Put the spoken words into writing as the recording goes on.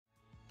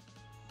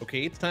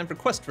Okay, it's time for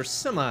Quest for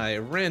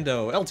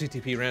Semi-Rando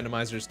LttP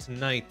randomizers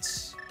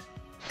tonight.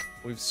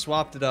 We've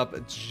swapped it up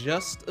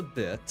just a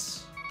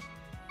bit.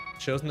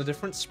 Chosen a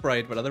different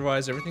sprite, but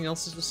otherwise everything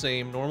else is the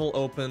same. Normal,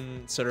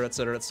 open, etc,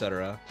 etc,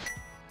 etc.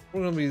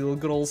 We're gonna be a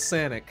good old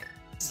Sonic.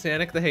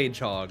 Sonic the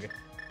Hedgehog.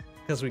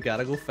 Because we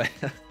gotta go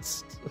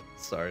fast.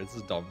 Sorry, it's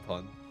a dumb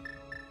pun.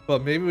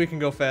 But maybe we can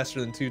go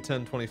faster than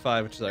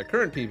 2:10:25, which is our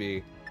current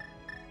PB.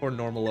 Or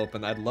normal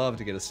open. I'd love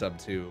to get a sub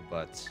 2,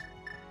 but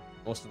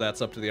most of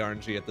that's up to the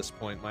RNG at this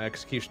point. My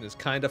execution is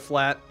kind of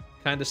flat,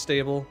 kind of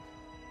stable.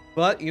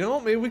 But, you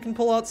know, maybe we can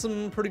pull out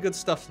some pretty good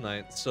stuff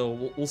tonight.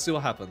 So we'll see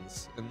what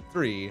happens. In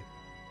 3,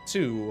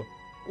 2,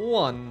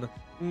 1,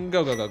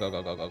 go, go, go, go,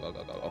 go, go, go, go,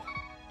 go, go.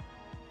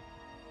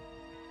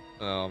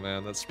 Oh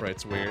man, that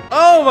sprite's weird.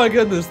 Oh my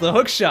goodness, the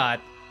hook shot!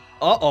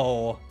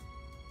 Uh-oh.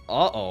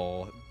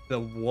 Uh-oh. The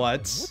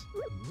what?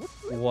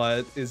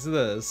 What is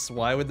this?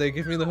 Why would they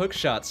give me the hook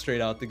shot straight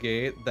out the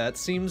gate? That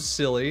seems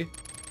silly.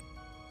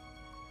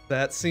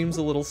 That seems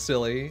a little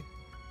silly.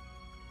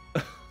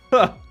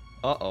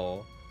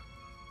 Uh-oh.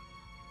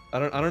 I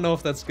don't know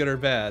if that's good or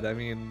bad. I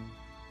mean,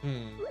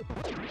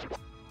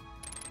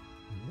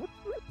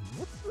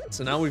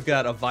 So now we've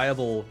got a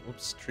viable,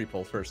 whoops, tree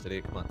pole first at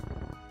 8, come on.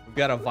 We've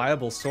got a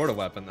viable sword of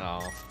weapon.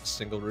 Oh,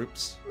 single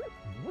roops.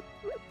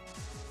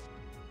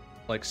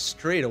 Like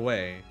straight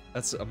away.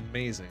 That's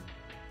amazing.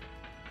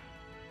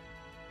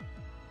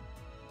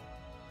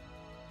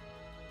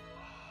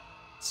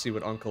 Let's see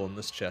what Uncle in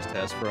this chest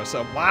has for us.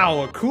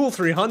 Wow, a cool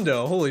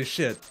 300. Holy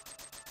shit.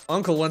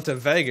 Uncle went to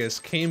Vegas,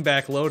 came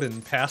back loaded,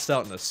 and passed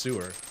out in a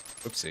sewer.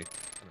 Oopsie.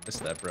 I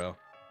missed that, bro.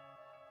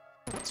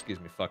 Excuse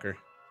me, fucker.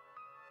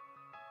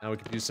 Now we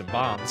could use some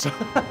bombs.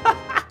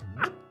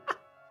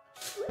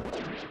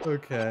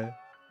 Okay.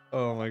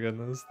 Oh my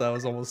goodness, that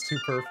was almost too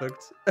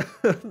perfect.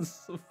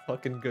 That's a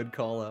fucking good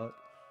call out.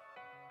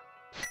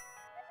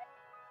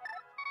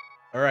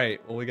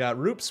 Alright, well we got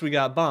roops, we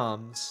got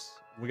bombs,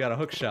 we got a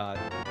hook shot,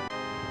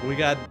 we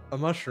got a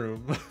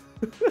mushroom.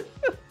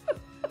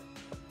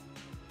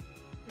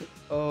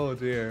 Oh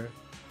dear.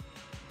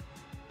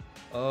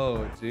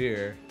 Oh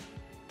dear.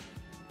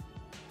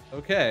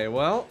 Okay,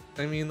 well,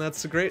 I mean,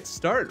 that's a great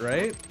start,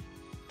 right?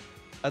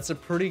 That's a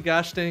pretty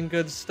gosh dang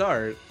good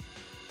start.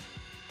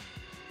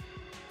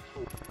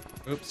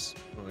 Oops,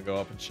 I'm gonna go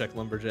up and check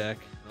Lumberjack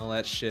and all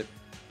that shit.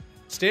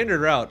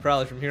 Standard route,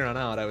 probably from here on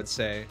out, I would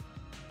say.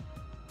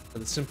 For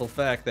the simple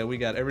fact that we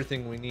got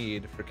everything we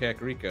need for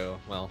Kakariko.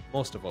 Well,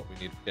 most of what we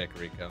need for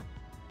Kakariko.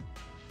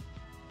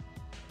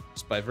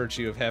 Just by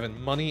virtue of having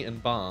money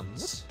and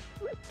bombs.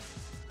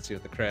 Let's see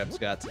what the crab's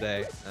got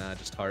today.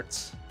 Just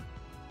hearts.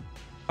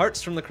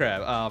 Hearts from the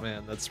crab. Oh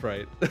man, that's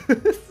right.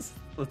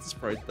 That's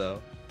right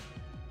though.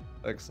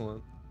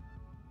 Excellent.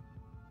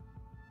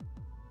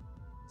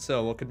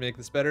 So, what could make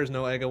this better is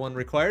no Ega 1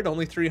 required,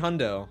 only 3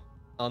 hundo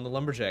on the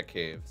Lumberjack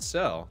Cave.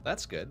 So,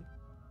 that's good.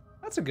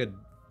 That's a good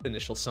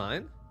initial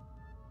sign.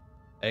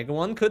 Ega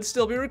 1 could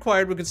still be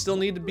required, we could still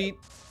need to beat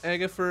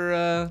Ega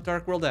for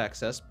Dark World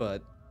access,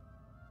 but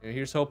you know,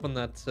 here's hoping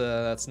that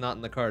that's not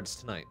in the cards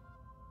tonight.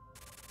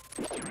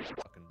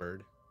 Fucking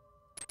bird.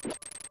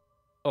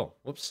 Oh,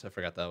 whoops, I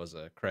forgot that was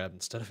a crab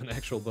instead of an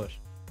actual bush.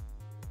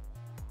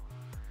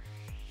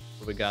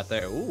 What we got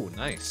there? Ooh,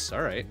 nice,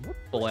 alright.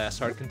 Full ass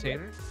heart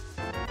container.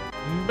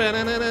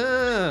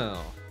 Banana.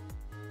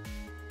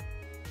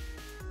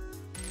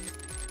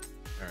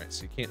 Alright,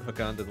 so you can't hook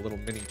onto the little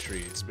mini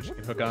trees, but you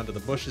can hook onto the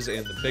bushes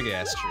and the big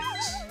ass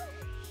trees.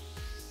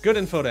 Good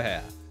info to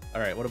have.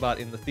 Alright, what about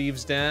in the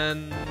Thieves'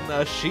 Den?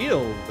 A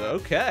shield,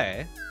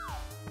 okay.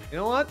 You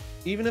know what?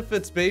 Even if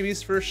it's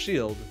baby's first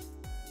shield,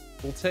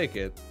 we'll take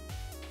it.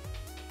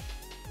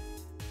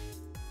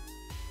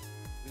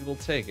 We will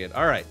take it.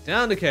 Alright,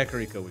 down to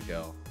Kakariko we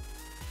go.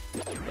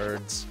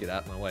 Birds, get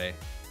out of my way.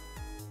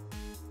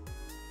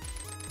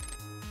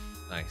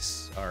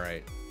 Nice.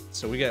 Alright.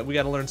 So we got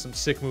to learn some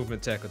sick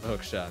movement tech with the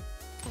hook shot.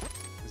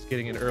 Just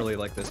getting in early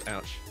like this,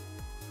 ouch.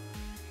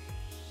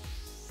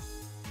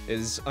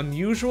 Is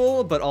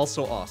unusual, but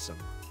also awesome.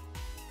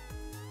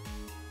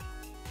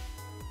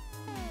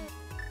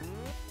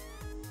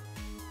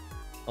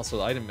 Also,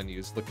 the item menu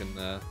is looking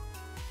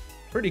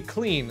pretty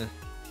clean.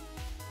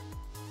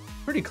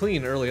 Pretty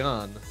clean early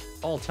on.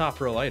 All top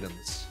row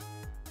items.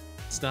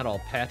 It's not all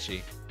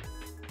patchy.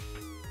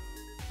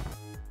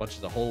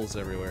 Bunches of holes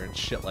everywhere and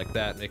shit like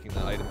that, making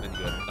the item menu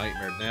a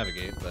nightmare to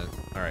navigate, but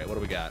alright, what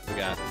do we got? We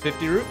got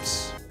 50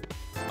 roops,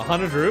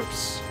 100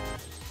 roops,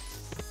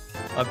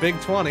 a big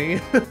 20,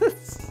 and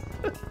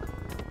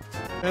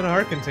a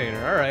heart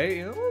container. Alright,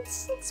 you know,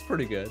 that's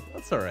pretty good.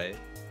 That's alright.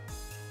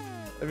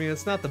 I mean,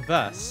 it's not the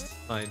best,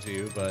 mind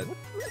you, but...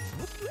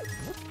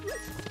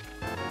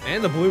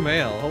 And the blue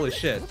mail, holy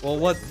shit. Well,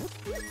 what...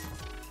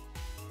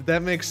 Did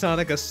that make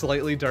Sonic a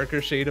slightly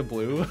darker shade of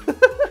blue?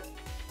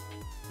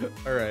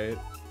 Alright.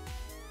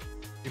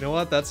 You know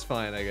what? That's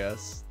fine, I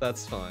guess.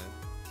 That's fine.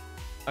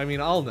 I mean,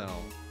 I'll know.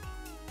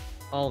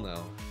 I'll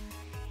know.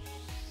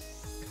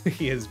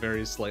 He is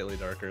very slightly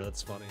darker.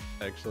 That's funny,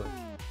 actually.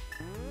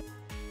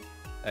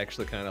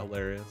 Actually kind of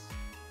hilarious.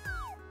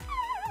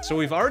 So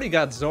we've already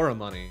got Zora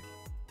money,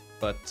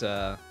 but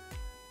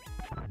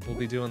we'll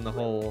be doing the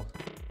whole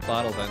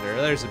bottle vendor.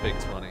 There's a big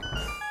 20.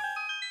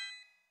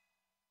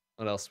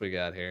 What else we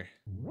got here?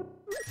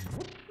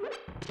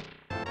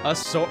 A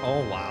sword.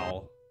 Oh,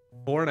 wow.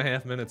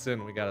 4.5 minutes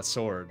in, we got a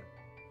sword.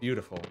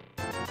 Beautiful.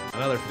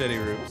 Another 50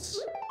 roots.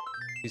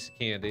 Piece of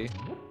candy.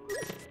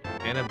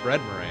 And a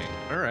bread meringue.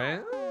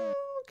 Alright.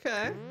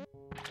 Okay.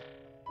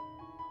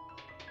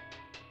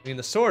 I mean,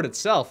 the sword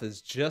itself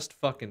is just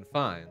fucking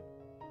fine.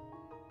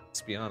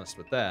 Let's be honest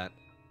with that.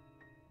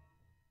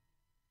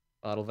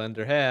 Bottle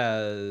vendor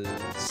has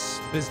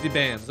Busy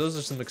Bams. Those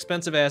are some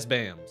expensive-ass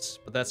Bams,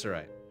 but that's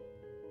alright.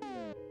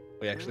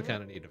 We actually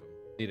kind of needed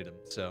them,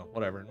 so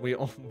whatever.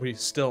 We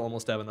still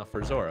almost have enough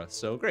for Zora,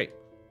 so great.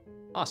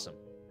 Awesome.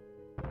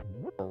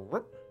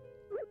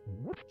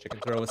 Chicken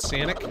throw with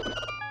Sanic.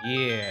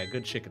 Yeah,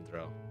 good chicken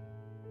throw.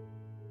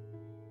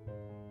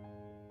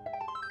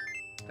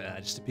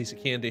 Just a piece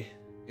of candy.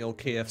 The old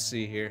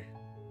KFC here.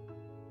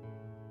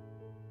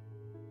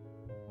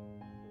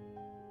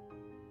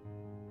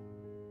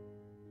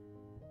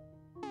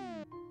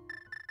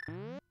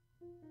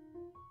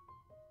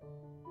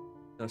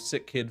 No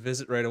sick kid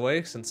visit right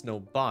away, since no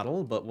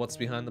bottle, but what's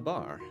behind the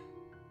bar?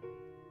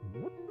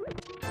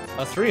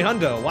 A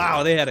 300!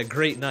 Wow, they had a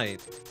great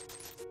night.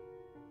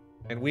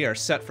 And we are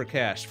set for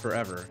cash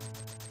forever.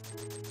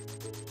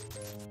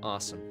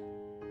 Awesome.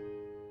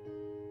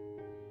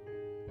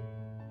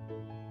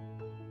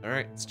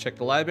 Alright, let's check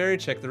the library,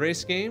 check the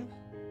race game.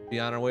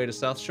 Be on our way to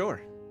South Shore.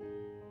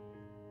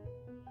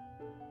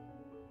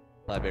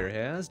 Library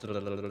has...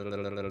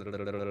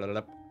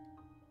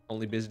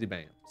 only Busy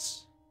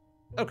Bams.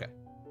 Okay.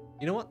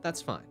 You know what?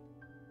 That's fine.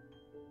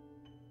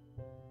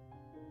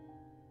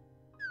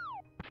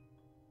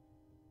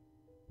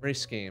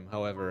 Race game,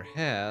 however,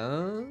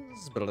 has...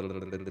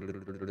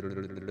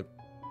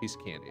 piece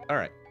of candy.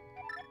 Alright.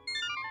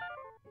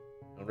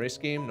 No race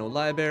game, no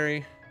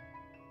library.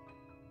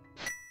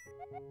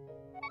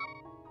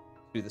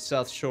 To the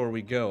South Shore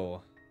we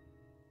go.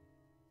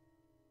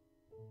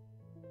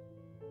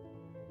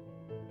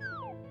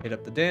 Hit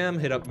up the dam,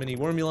 hit up Mini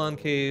Wormulon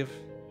Cave.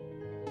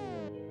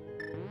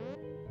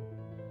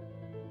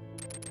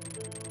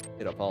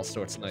 Hit up all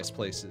sorts of nice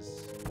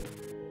places.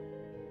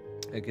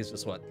 It gives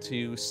us what?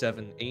 2,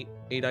 7, 8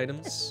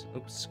 items?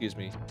 Oops, excuse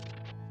me.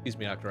 Excuse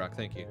me, Octorok,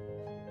 thank you.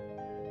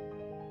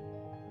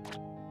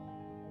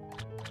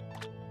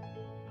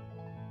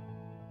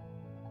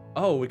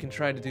 Oh, we can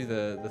try to do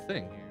the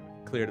thing here.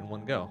 Cleared in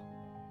one go.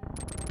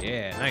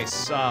 Yeah,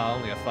 nice. Ah,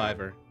 only a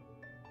 5-er.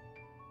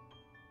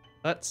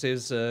 That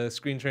saves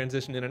screen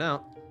transition in and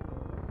out.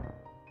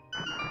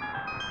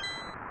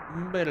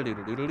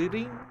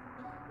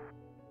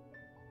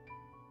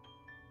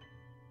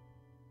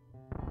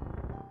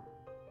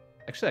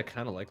 Actually, I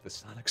kind of like the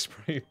Sonic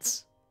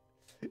sprites.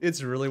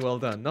 It's really well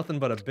done. Nothing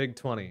but a big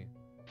 20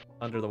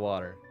 under the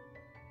water.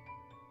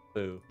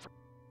 Boo.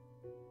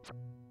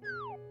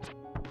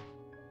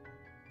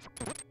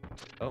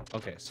 Oh,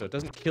 okay, so it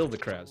doesn't kill the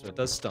crabs, but it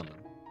does stun them.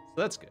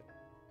 So that's good.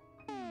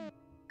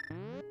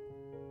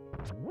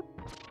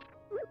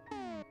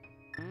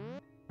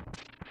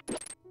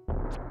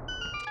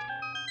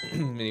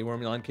 Mini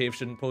Wormulon Cave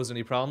shouldn't pose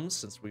any problems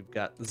since we've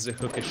got the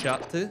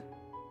Zahukashapta.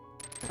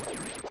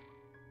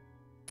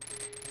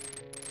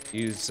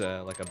 Use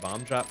like a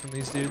bomb drop from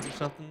these dudes or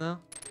something now?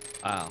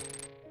 Wow.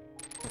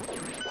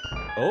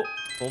 Oh,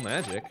 full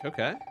magic,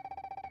 okay.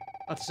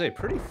 I have to say,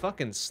 pretty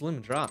fucking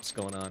slim drops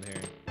going on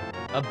here.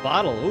 A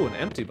bottle, ooh, an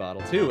empty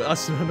bottle too.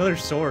 Us, another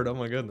sword, oh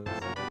my goodness.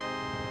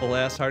 Full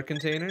ass heart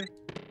container,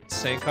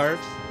 Sank heart,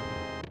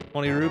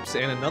 20 roops,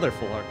 and another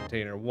full heart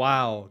container.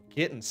 Wow,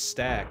 getting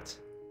stacked.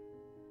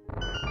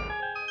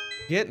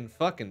 Getting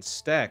fucking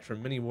stacked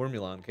from Mini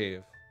Wormulon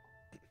Cave.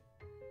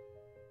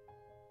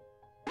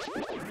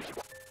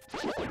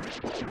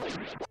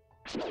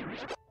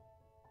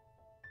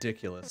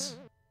 Ridiculous.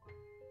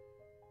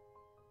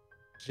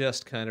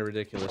 Just kind of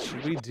ridiculous.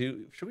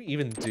 Should we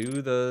even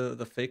do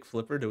the fake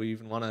flipper? Do we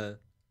even want to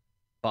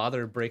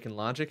bother breaking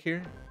logic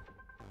here?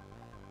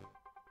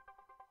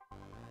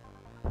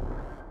 I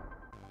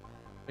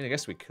mean, I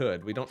guess we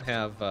could. We don't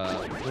have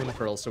Moon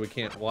Pearl, so we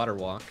can't water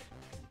walk.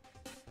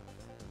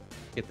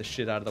 Get the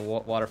shit out of the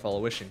Waterfall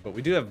of Wishing, but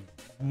we do have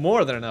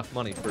more than enough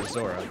money for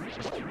Zora.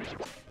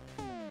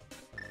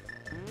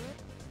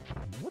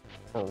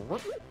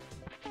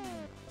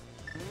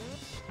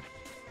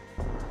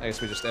 I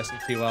guess we just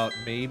S&Q out,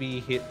 maybe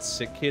hit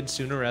Sick Kid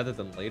sooner rather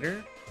than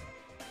later.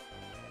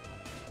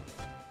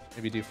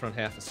 Maybe do front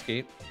half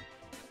escape.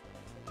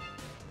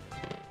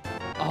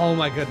 Oh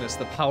my goodness,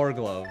 the power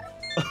glove.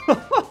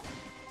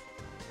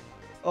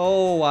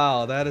 Oh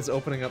wow, that is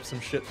opening up some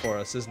shit for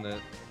us, isn't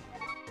it?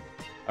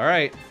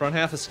 Alright, front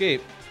half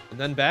escape, and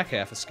then back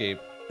half escape.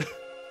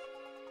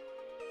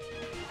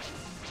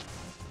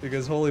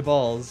 Because holy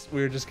balls,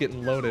 we were just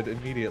getting loaded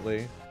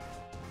immediately.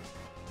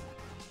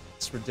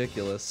 It's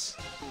ridiculous.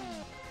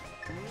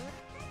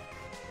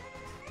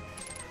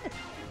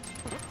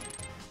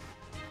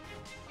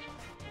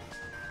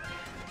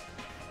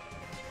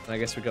 I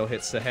guess we go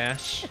hit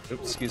Sahash.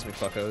 Oops, excuse me,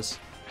 fuckos.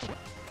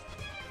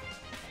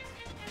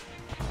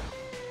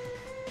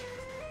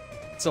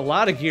 It's a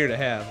lot of gear to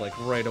have, like,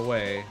 right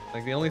away.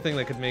 Like, the only thing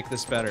that could make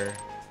this better...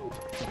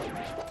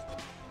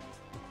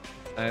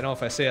 I know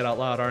if I say it out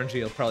loud,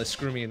 RNG will probably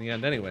screw me in the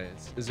end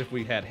anyways, is if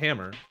we had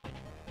Hammer,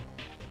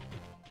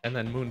 and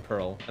then Moon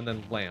Pearl, and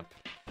then Lamp.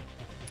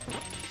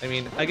 I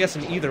mean, I guess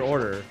in either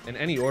order, in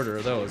any order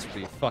of those would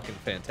be fucking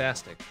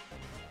fantastic.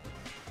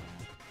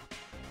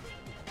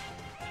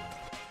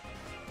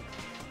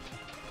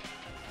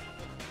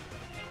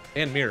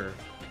 And Mirror.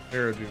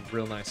 Mirror would be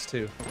real nice,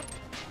 too.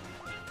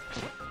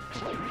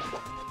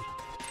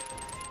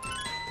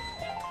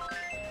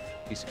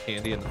 Piece of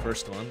candy in the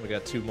first one. We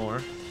got 2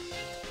 more.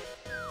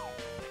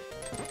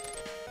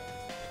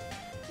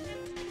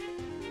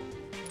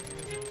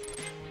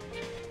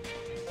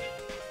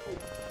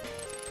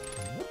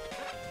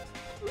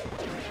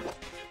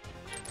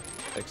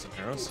 Take some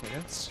arrows, I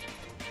guess.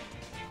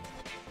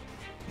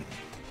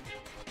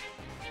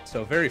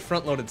 So, very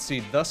front-loaded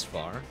seed thus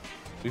far.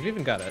 We've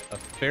even got a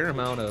fair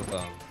amount of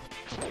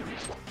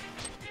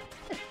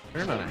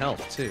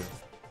health, too.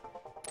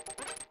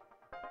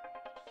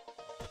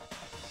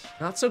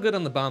 Not so good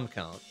on the bomb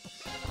count.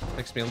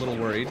 Makes me a little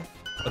worried,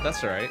 but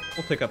that's alright.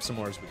 We'll pick up some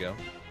more as we go.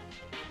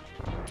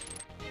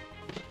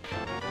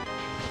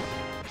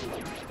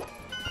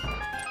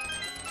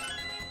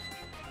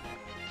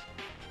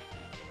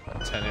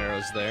 Got 10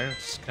 arrows there, which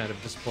is kind of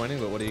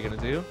disappointing, but what are you gonna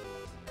do?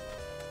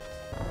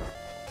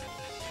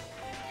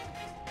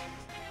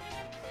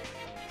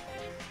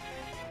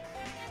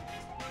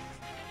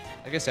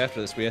 I guess after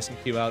this, we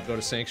S&Q out, go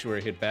to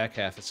Sanctuary, hit back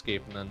half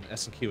escape, and then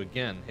S&Q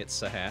again, hit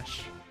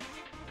Sahash.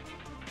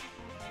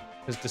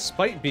 Because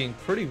despite being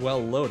pretty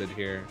well loaded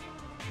here,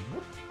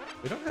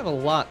 we don't have a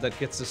lot that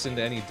gets us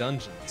into any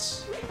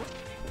dungeons.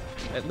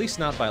 At least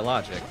not by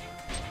logic.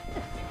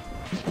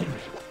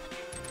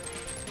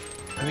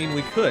 I mean,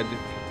 we could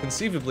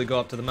conceivably go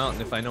up to the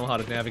mountain if I know how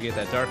to navigate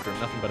that dark room.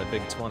 Nothing but a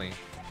big 20.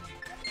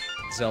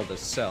 Zelda's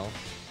cell.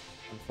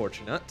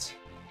 Unfortunate.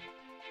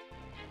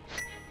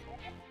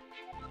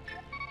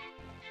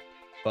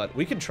 But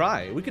we could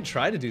try. We could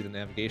try to do the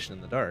navigation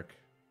in the dark.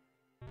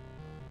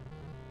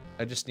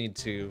 I just need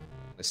to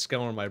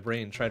scour my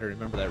brain, try to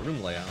remember that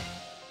room layout.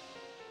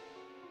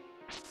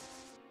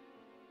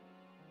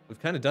 We've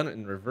kind of done it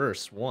in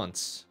reverse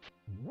once.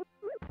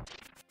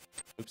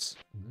 Oops.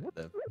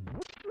 The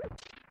hook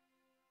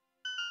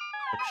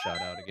shot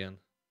out again.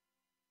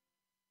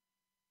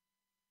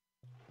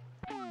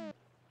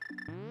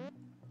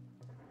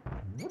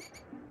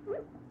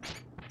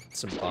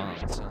 Some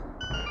bombs, huh?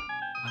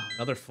 Wow,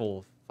 another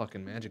full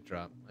fucking magic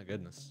drop. My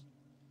goodness.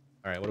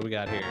 Alright, what do we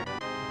got here?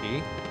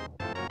 E,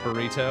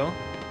 burrito,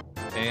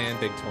 and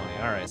big 20.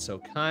 Alright, so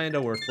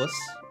kinda worthless.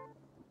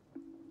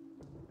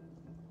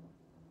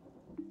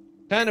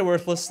 Kinda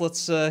worthless.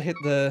 Let's hit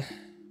the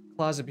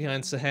closet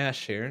behind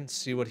Sahash here and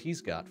see what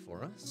he's got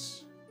for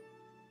us.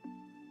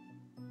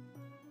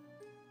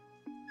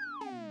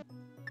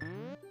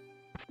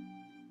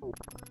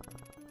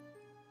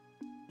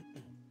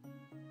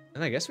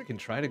 And I guess we can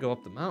try to go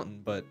up the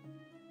mountain, but...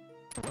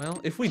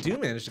 Well, if we do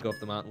manage to go up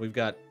the mountain, we've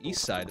got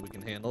east side that we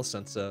can handle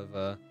since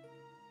of,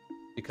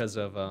 because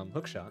of,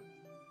 hookshot.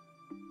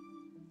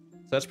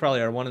 So that's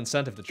probably our one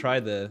incentive to try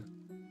the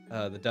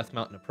Death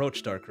Mountain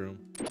approach dark room.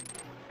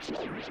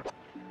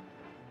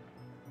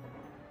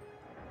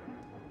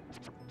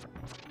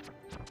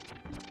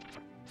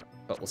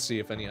 But we'll see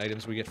if any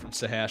items we get from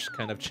Sahash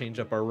kind of change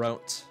up our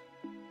route.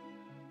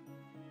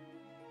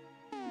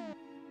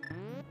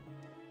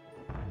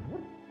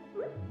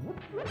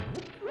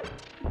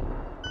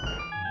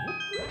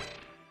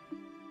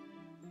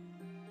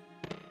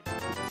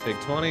 Big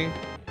 20,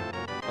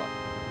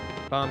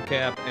 bomb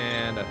cap,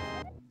 and a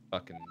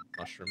fucking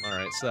mushroom.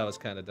 Alright, so that was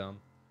kind of dumb.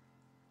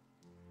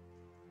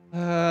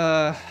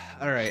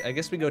 Alright, I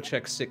guess we go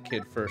check Sick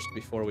Kid first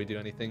before we do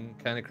anything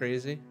kind of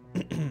crazy.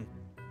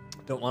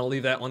 Don't want to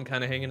leave that one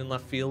kind of hanging in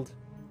left field.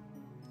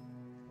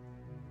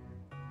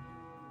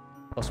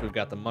 Plus we've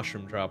got the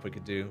mushroom drop we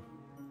could do.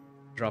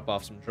 Drop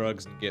off some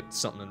drugs and get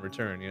something in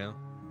return, you know?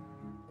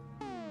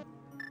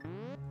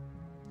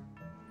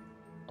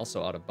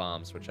 Also out of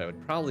bombs, which I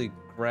would probably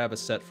grab a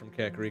set from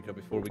Kakariko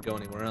before we go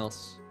anywhere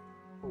else.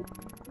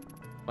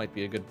 Might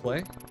be a good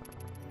play.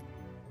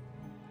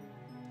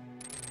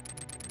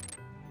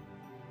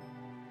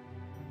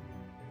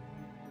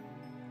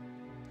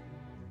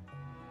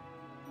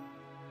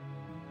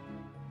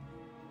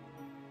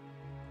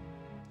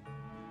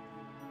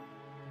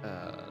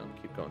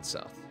 Keep going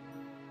south.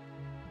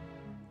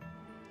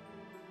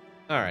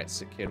 Alright,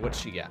 Sick Kid, what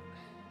she got?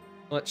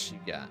 What she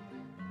got?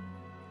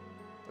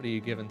 What are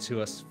you giving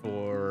to us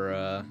for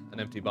an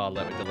empty bottle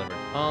that we delivered?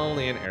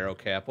 Only an arrow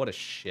cap. What a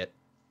shit.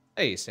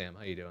 Hey, Sam.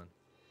 How you doing?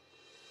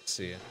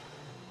 See ya.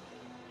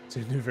 It's a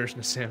new version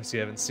of Samus you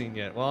haven't seen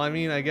yet. Well, I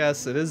mean, I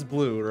guess it is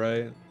blue,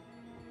 right?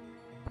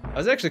 I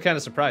was actually kind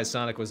of surprised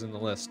Sonic was in the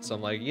list, so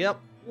I'm like, yep,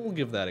 we'll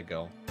give that a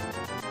go.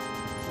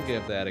 We'll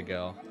give that a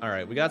go.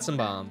 Alright, we got some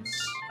bombs.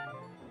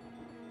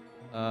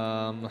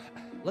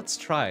 let's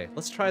try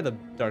the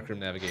darkroom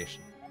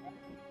navigation.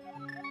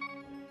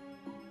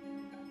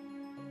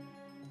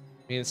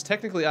 I mean, it's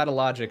technically out of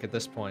logic at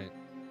this point,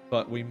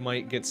 but we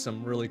might get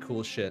some really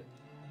cool shit.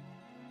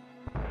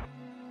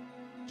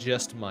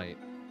 Just might.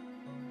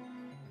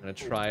 I'm gonna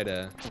try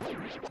to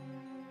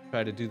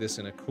do this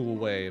in a cool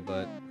way,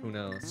 but who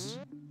knows?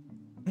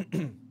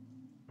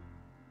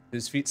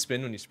 His feet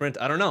spin when you sprint.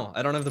 I don't know.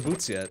 I don't have the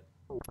boots yet,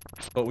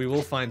 but we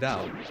will find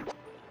out.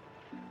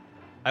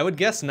 I would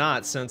guess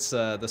not, since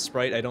the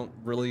sprite I don't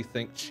really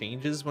think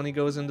changes when he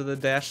goes into the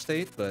dash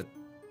state, but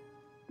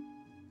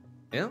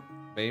yeah,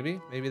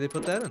 maybe they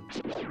put that in.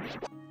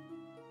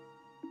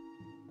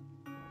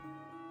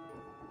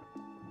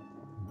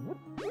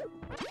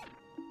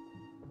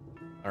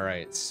 All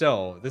right,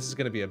 so this is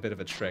gonna be a bit of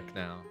a trick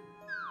now.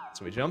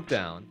 So we jump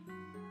down.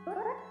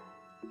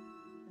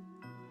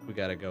 We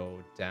gotta go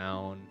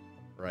down,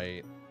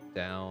 right,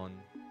 down,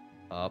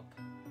 up,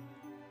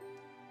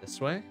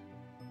 this way.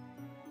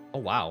 Oh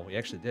wow, we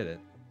actually did it.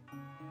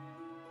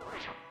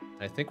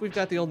 I think we've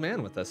got the old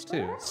man with us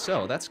too,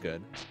 so that's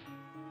good.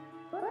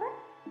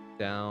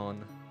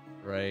 Down,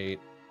 right,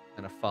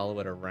 and follow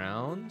it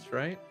around,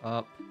 right,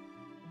 up.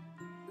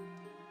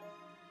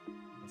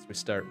 Once we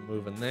start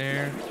moving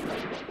there.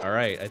 All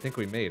right, I think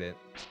we made it.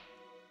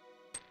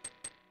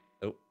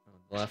 Oh,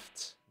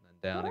 left,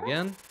 and then down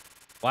again.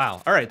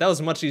 Wow, all right, that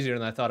was much easier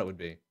than I thought it would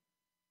be.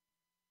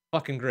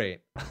 Fucking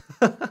great.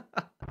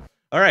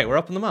 All right, we're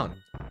up on the mountain.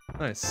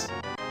 Nice.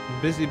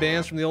 Some busy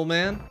bands from the old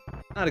man.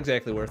 Not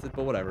exactly worth it,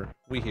 but whatever.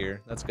 We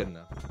here, that's good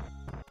enough.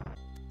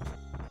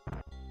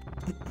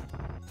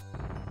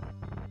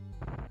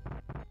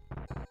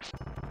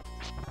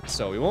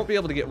 So we won't be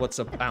able to get what's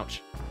up,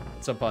 ouch.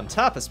 What's up on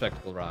top of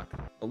Spectacle Rock.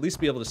 At least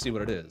be able to see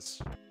what it is.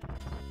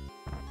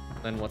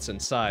 Then what's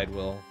inside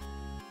will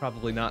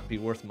probably not be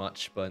worth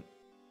much, but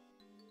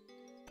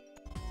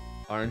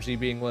RNG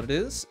being what it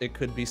is, it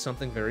could be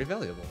something very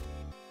valuable.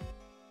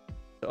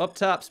 So up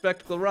top,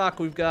 Spectacle Rock,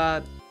 we've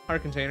got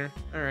heart container.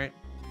 All right,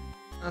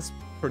 that's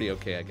pretty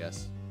okay, I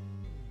guess.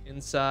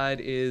 Inside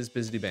is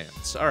Busy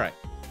Bands. All right,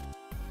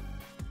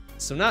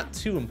 so not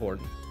too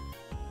important,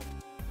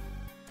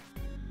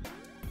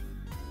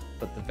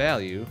 but the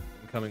value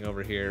in coming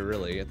over here,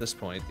 really, at this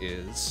point,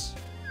 is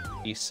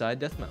East Side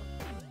Death Mountain.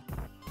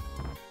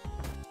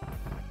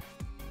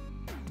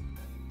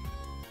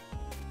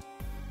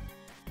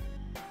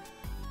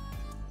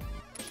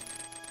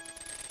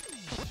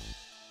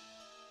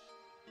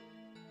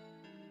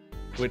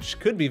 Which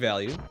could be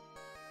value.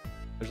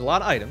 There's a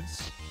lot of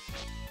items,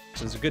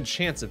 so there's a good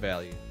chance of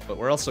value, but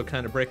we're also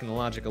kind of breaking the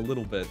logic a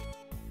little bit,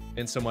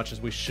 in so much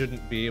as we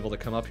shouldn't be able to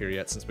come up here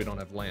yet since we don't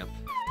have lamp.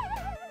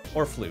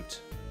 Or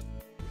flute.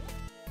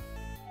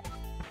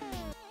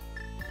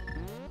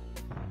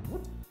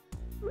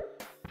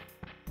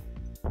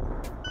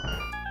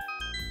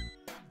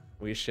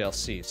 We shall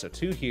see. So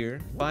 2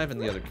 here, 5 in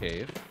the other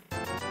cave.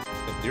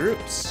 50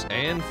 roops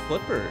and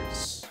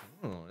flippers.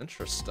 Oh,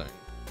 interesting.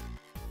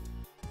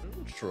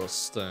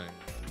 Interesting.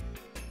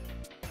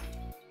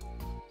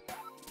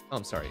 Oh,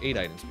 I'm sorry, 8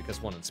 items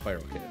because 1 in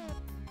Spiral Cave.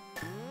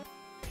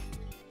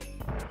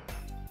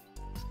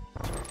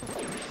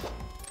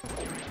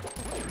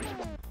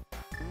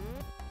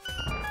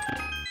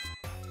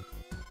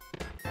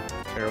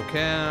 Arrow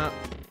cap.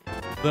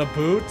 The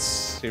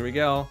boots. Here we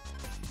go.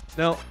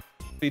 No,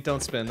 feet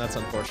don't spin. That's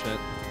unfortunate.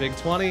 Big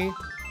 20,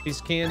 piece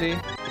of candy,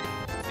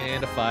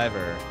 and a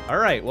 5-er. All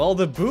right, well,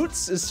 the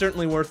boots is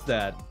certainly worth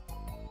that.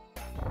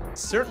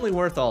 Certainly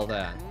worth all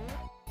that.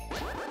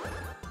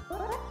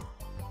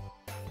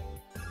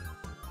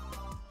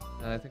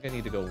 I think I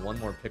need to go 1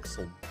 more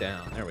pixel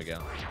down. There we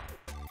go.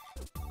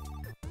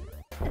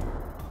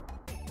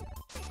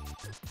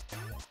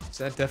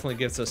 So that definitely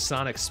gives us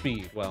sonic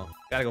speed. Well,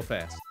 gotta go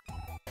fast.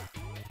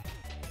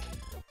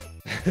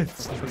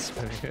 It's no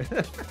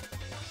spinning.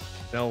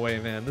 No way,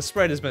 man. The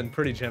sprite has been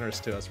pretty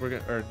generous to us. We're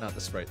gonna, or not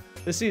the sprite.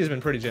 The sea has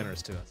been pretty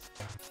generous to us.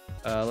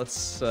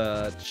 Let's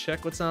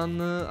check what's on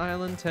the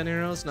island. 10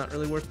 arrows, not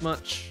really worth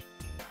much.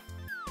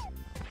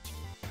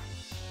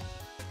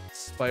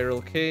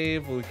 Spiral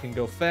Cave, we can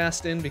go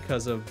fast in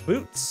because of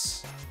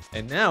boots.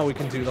 And now we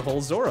can do the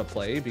whole Zora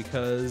play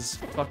because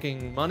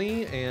fucking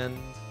money and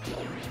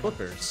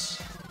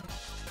flippers.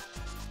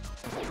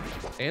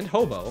 And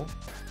Hobo.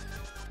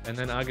 And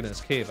then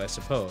Agnes Cave, I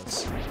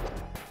suppose.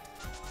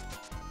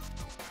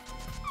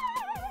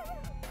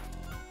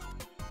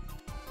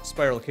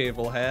 Spiral Cave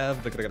will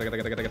have the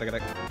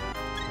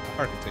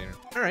heart container.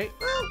 All right,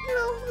 well, you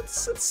know,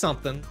 it's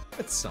something.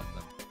 It's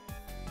something.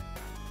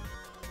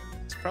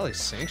 It's probably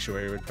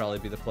Sanctuary would probably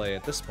be the play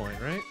at this point,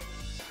 right?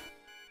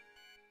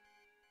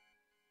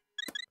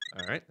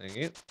 All right, thank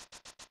you.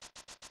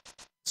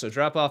 So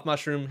drop off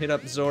mushroom, hit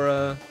up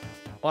Zora,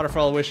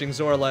 Waterfall of Wishing,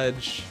 Zora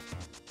Ledge.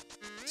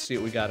 See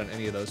what we got in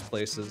any of those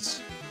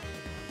places.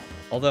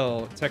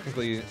 Although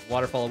technically,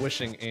 Waterfall of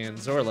Wishing and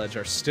Zora Ledge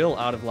are still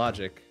out of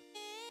logic,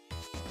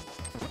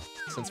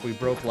 since we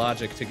broke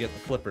logic to get the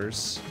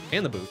flippers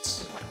and the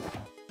boots.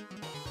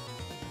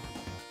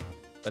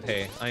 But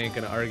hey, I ain't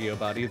gonna argue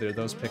about either of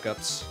those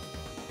pickups.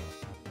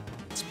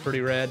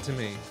 pretty rad to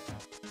me.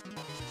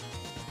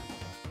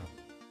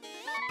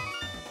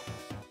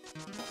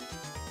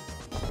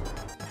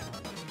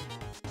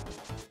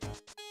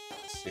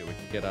 Let's see what we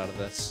can get out of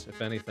this,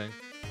 if anything.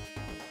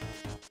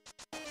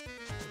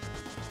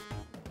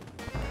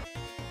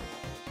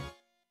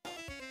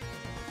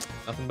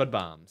 Nothing but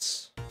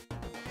bombs.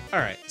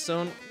 Alright,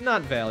 so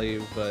not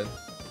value, but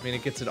I mean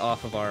it gets it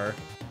off of our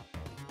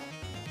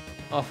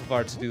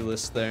to-do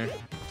list there.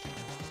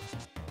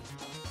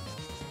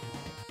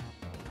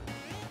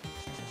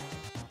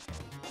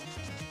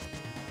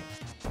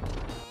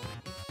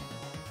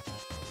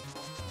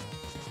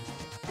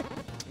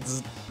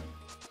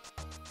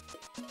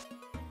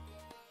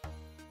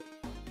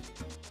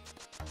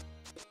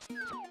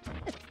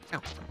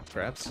 Ow,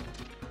 crabs.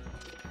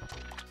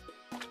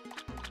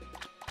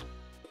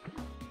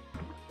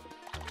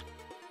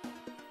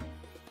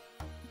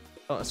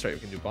 Oh, that's right, we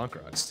can do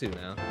bonk rocks too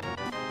now.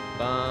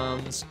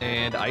 Bombs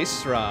and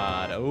ice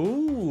rod.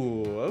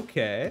 Ooh,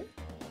 okay.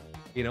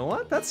 You know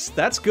what?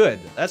 That's good.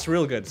 That's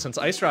real good, since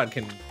ice rod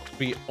can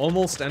be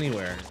almost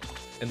anywhere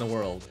in the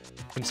world,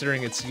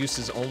 considering its use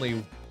is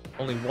only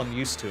one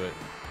use to it,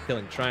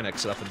 killing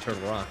Trinex up in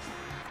Turtle Rock.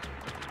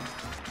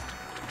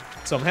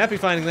 So I'm happy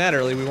finding that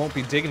early. We won't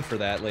be digging for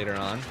that later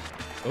on.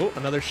 Oh,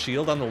 another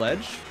shield on the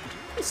ledge.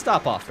 We'll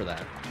stop off for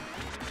that.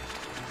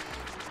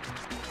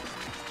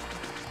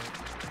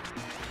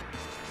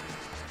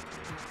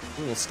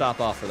 We will stop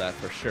off for that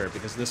for sure,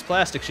 because this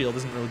plastic shield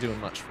isn't really doing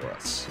much for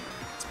us.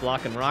 It's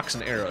blocking rocks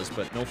and arrows,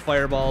 but no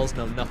fireballs,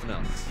 no nothing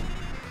else.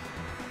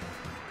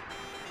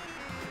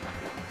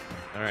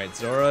 Alright,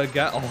 Zora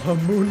got a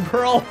Moon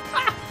Pearl.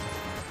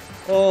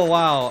 Oh,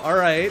 wow.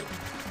 Alright.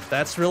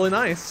 That's really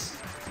nice.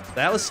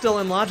 That was still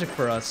in logic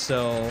for us,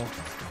 so...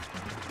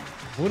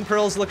 Moon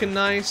Pearl's looking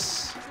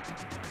nice.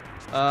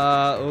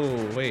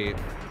 Oh, wait.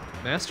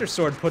 Master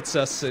Sword puts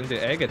us into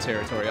Aga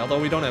territory, although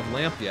we don't have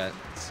Lamp yet,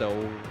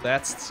 so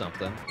that's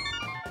something.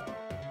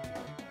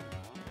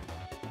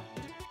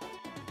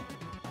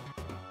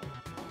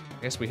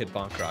 I guess we hit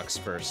Bonk Rocks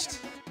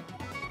first.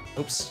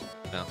 Oops,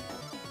 no.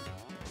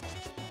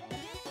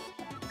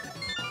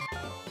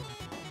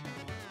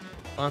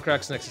 Bonk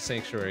Rocks next to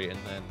Sanctuary, and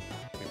then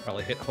we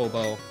probably hit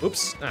Hobo.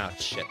 Oops, ah,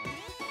 shit.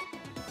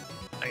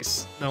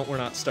 Nice. No, we're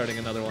not starting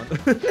another one.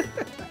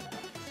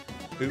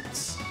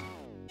 Oops.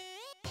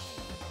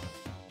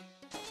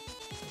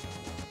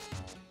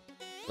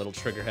 Little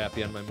trigger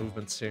happy on my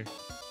movements here.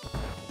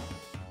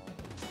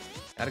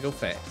 Gotta go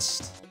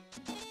fast.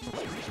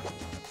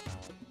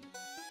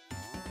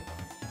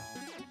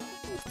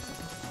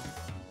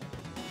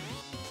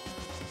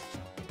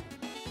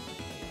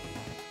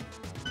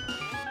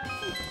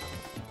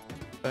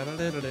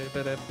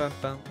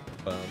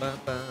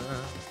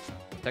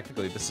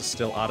 Technically, this is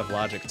still out of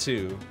logic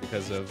too,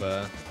 because of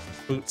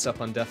boots up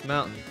on Death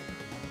Mountain.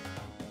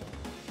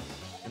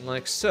 And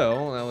like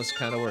so, that was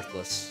kind of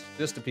worthless.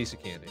 Just a piece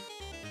of candy.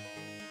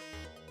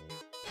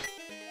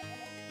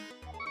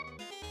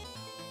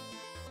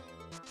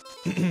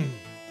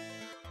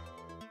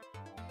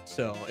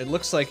 So, it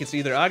looks like it's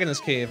either Agnes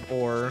Cave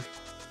or...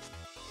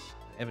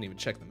 I haven't even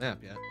checked the map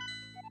yet.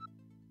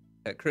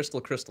 At Crystal,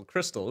 Crystal,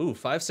 Crystal. Ooh,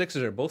 5/6s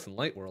are both in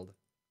Light World.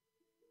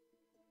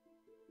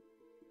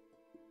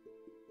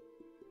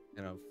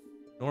 And a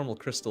normal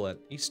crystal at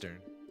Eastern.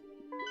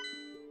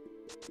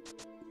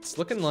 It's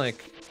looking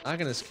like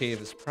Agnes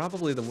Cave is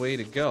probably the way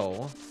to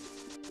go.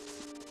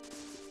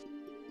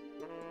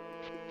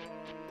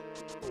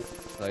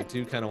 But I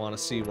do kind of want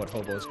to see what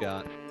Hobo's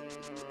got.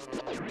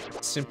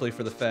 Simply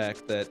for the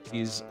fact that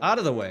he's out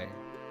of the way.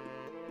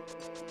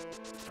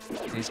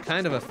 He's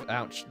kind of a...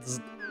 Ouch.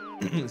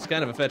 It's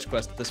kind of a fetch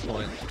quest at this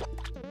point.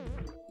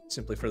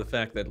 Simply for the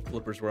fact that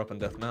flippers were up on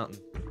Death Mountain.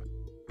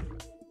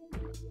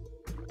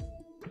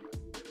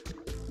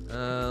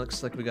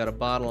 Looks like we got a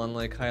bottle on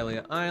Lake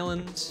Hylia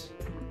Island.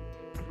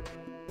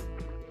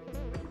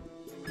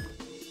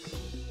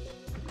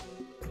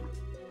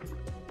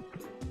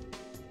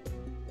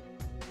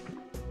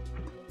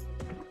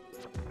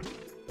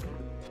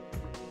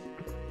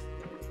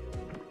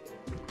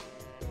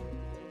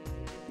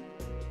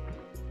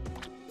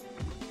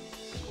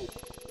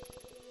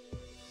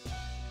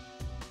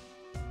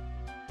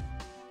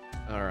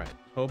 Alright,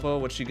 Hobo,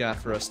 what you got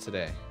for us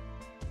today?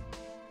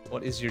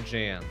 What is your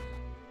jam?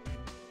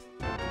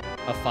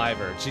 A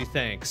 5er. Gee,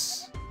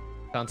 thanks.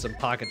 Found some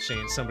pocket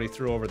change somebody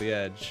threw over the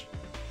edge.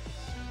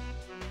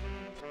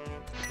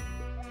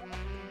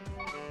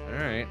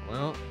 Alright,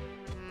 well,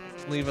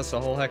 leave us a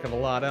whole heck of a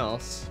lot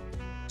else.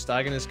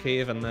 Agnes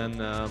Cave and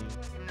then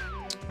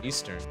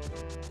Eastern.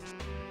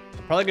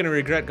 I'm probably going to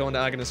regret going to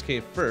Agnes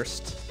Cave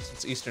first,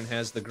 since Eastern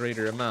has the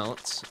greater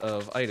amount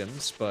of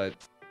items, but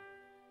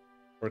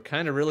we're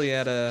kind of really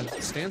at a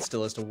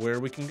standstill as to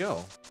where we can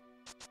go.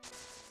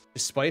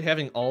 Despite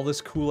having all this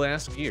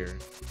cool-ass gear,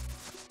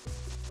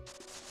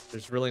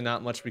 there's really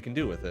not much we can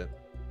do with it.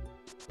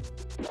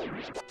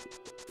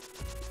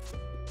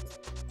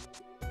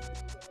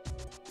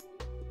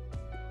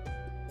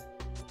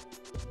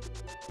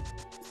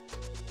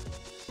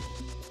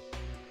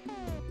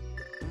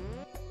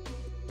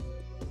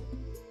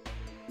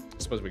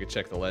 suppose we could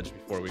check the ledge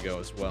before we go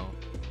as well.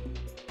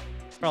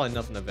 Probably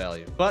nothing of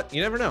value, but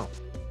you never know.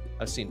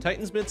 I've seen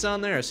Titan's Mitts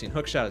on there, I've seen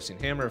Hookshot, I've seen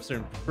Hammer, I've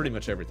seen pretty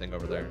much everything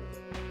over there.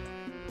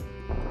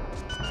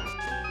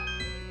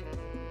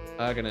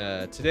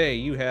 Today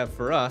you have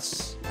for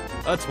us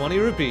a 20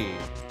 rupee.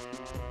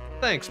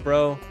 Thanks,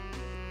 bro.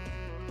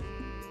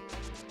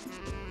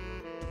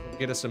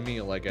 Get us a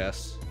meal, I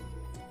guess.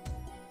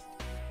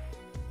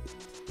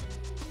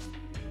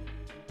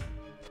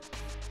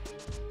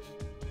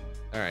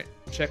 Alright,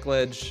 check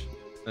ledge,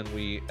 then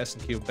we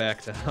S&Q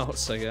back to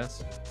house, I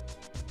guess.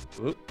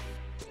 Whoop.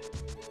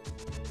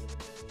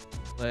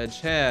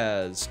 Ledge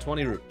has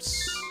 20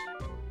 roops.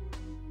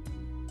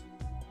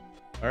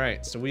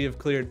 Alright, so we have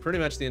cleared pretty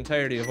much the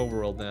entirety of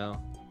Overworld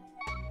now.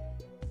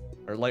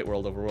 Or Light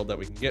World Overworld that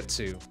we can get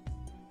to.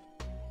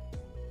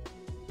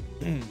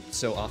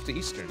 So off to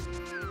Eastern.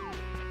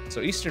 So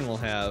Eastern will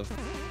have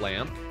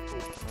lamp,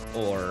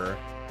 or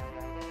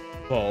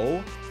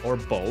bow, or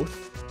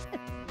both.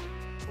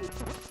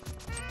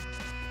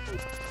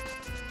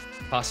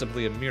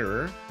 Possibly a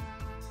mirror,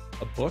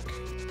 a book.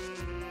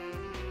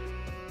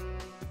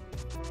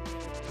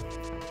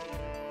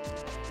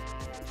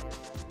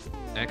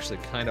 Actually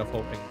kind of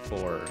hoping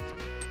for,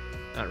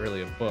 not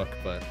really a book,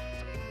 but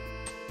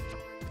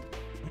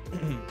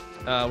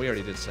we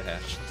already did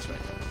Sahash, that's right.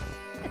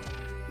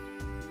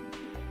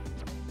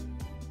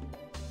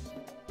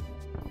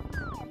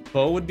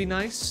 Bow would be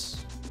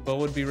nice. Bow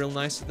would be real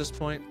nice at this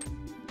point.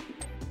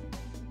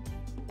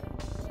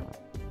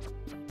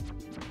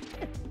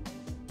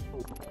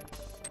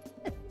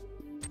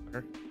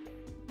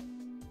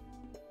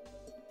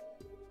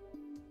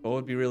 Bow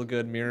would be real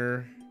good.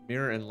 Mirror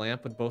and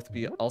lamp would both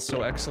be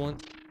also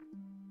excellent.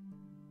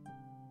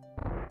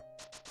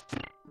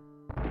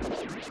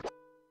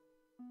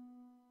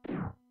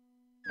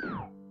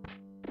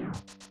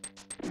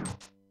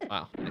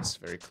 Wow, nice,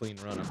 very clean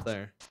run up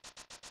there.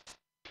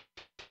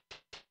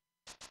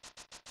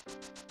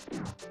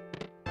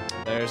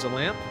 There's a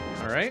lamp.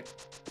 All right.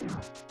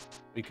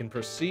 We can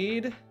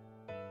proceed.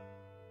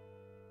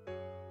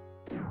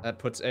 That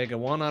puts Aga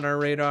 1 on our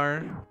radar,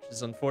 which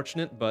is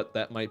unfortunate, but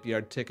that might be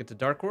our ticket to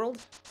Dark World.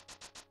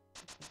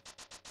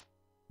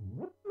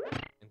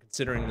 And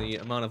considering the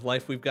amount of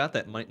life we've got,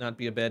 that might not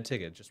be a bad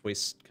ticket. Just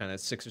waste kind of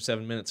 6 or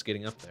 7 minutes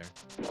getting up there.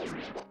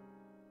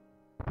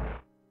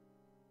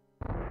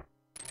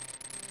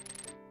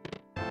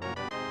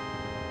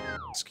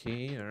 This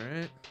key, all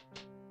right.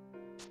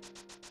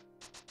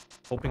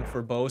 Hoping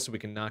for bow so we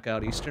can knock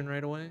out Eastern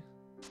right away.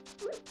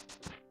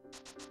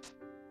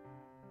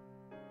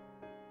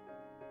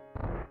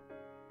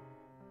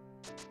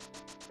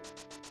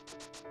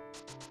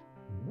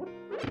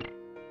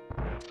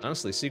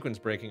 Honestly, sequence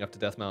breaking up to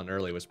Death Mountain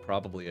early was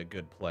probably a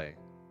good play.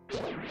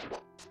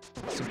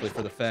 Simply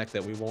for the fact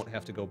that we won't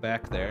have to go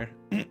back there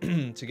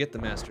to get the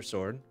Master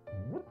Sword.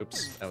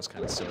 Oops, that was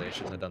kind of silly. I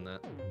shouldn't have done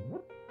that.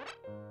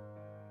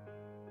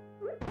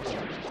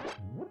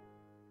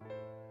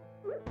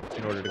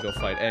 In order to go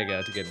fight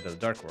Aga to get into the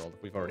Dark World.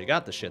 We've already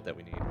got the shit that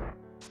we need.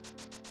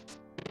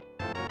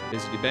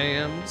 Bizzity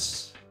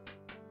Bams.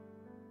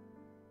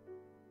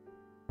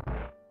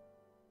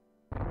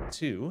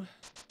 2.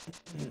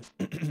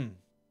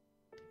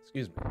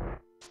 Excuse me.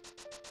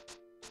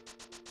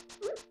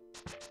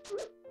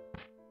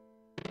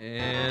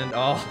 And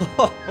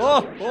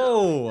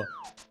oh,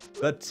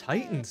 the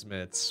Titan's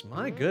Mitts.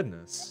 My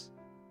goodness.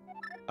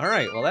 All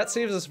right, well that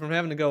saves us from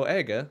having to go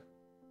Aga.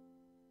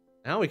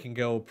 Now we can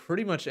go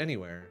pretty much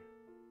anywhere.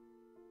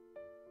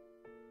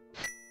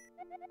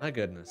 My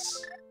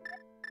goodness.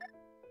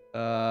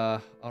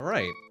 All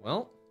right,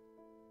 well.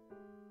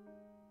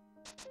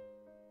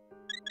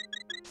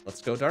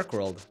 Let's go Dark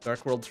World.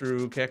 Dark World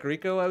through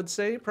Kakariko, I would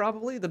say,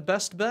 probably the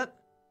best bet.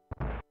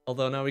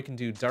 Although now we can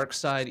do Dark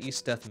Side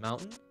East Death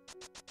Mountain.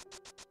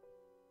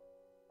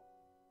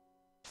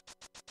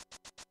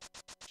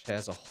 Which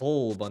has a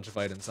whole bunch of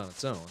items on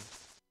its own.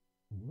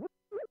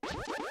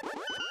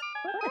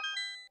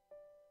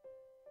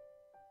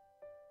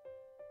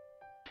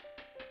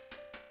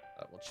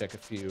 We'll check a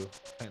few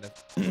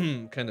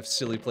kind of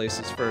silly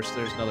places first.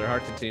 There's another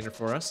heart container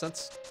for us.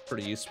 That's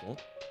pretty useful.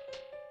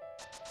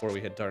 Before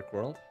we hit Dark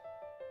World.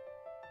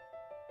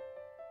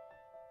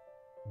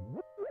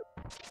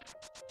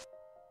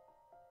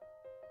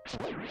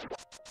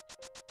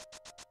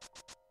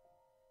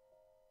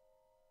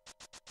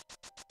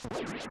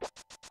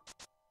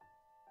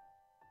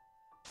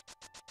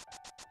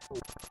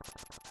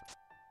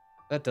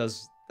 That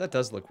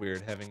does look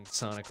weird, having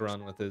Sonic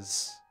run with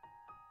his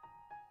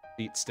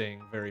feet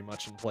staying very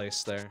much in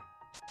place there.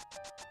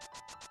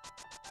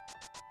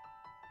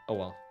 Oh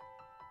well.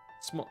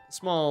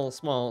 Small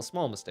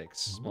mistakes.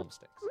 Small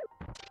mistakes.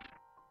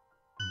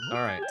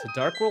 Alright, to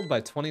Dark World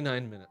by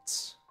 29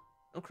 minutes.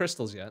 No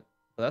crystals yet,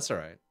 but that's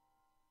alright.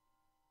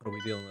 What are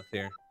we dealing with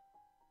here?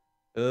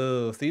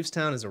 Oh, Thieves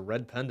Town is a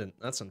red pendant.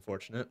 That's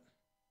unfortunate.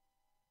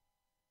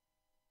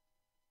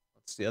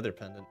 What's the other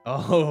pendant?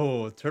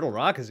 Oh, Turtle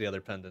Rock is the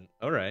other pendant.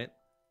 Alright.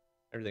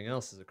 Everything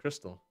else is a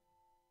crystal.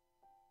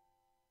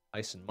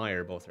 Ice and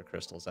Mire both are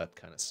crystals. That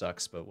kind of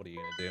sucks, but what are you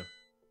gonna do?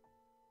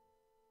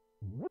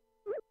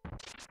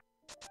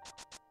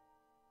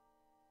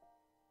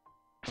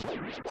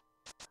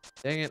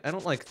 Dang it, I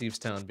don't like Thieves'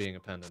 Town being a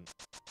pendant.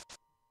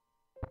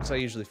 Because I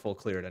usually full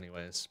clear it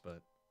anyways,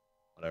 but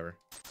whatever.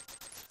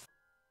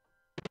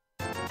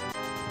 Got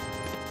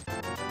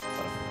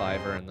a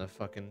 5er in the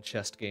fucking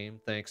chest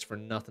game. Thanks for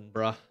nothing,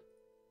 bruh.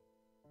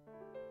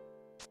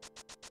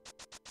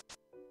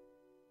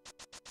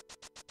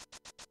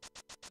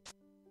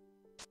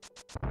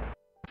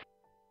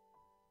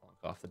 Lock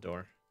off the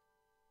door.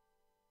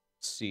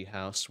 See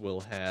house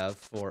will have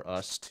for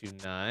us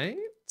tonight.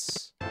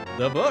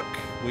 The book.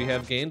 We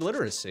have gained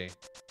literacy.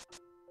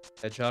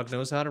 Hedgehog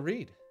knows how to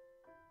read.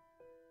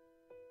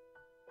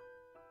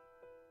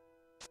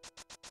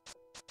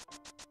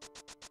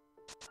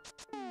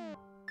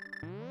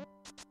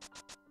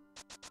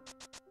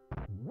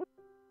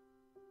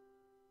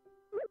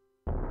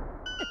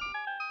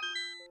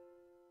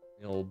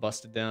 The old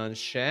busted down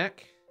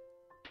shack.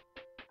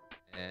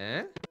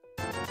 Eh?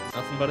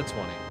 Nothing but a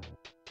 20.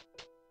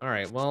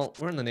 Alright, well,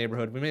 we're in the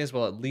neighborhood. We may as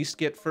well at least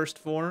get first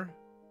 4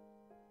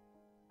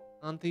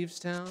 on Thieves'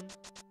 Town.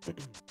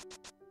 Which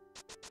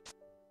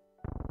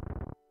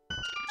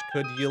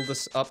could yield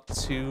us up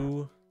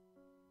to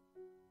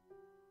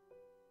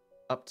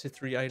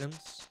 3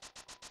 items.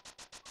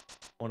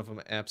 One of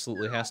them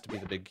absolutely has to be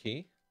the big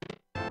key.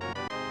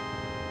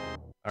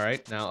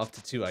 Alright, now up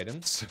to 2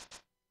 items.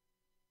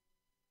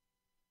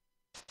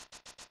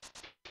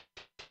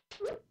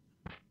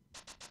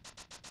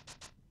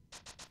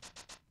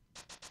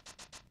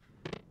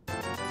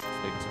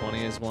 Big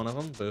 20 is one of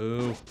them.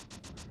 Boo.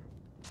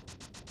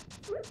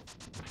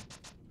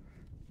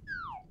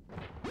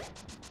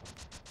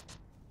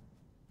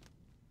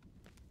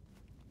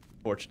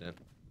 Fortunate.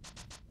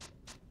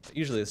 But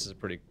usually this is a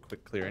pretty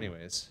quick clear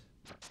anyways.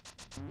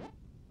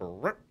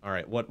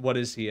 Alright, what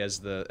is he as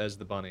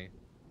the bunny?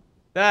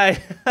 Hey!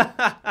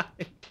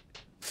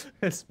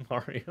 It's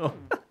Mario.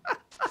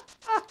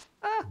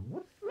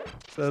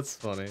 That's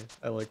funny.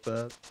 I like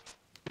that.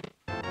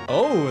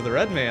 Oh, the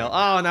red mail.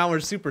 Oh, now we're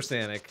Super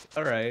Sonic.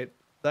 Alright.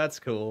 That's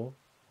cool.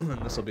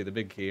 This will be the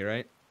big key,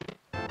 right?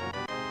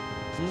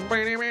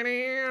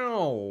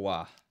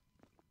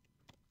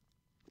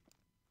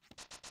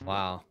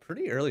 Wow.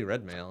 Pretty early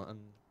red mail. I'm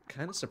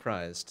kind of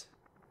surprised.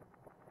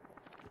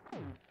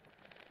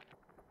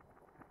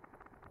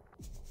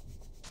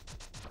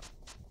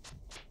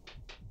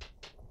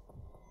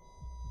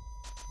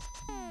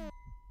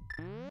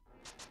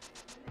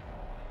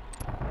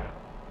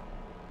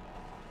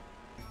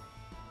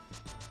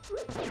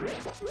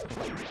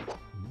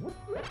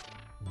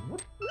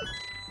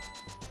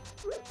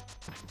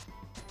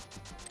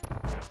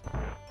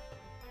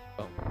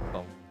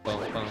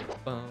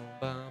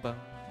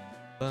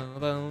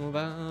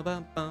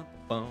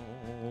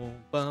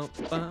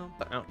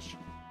 Ouch.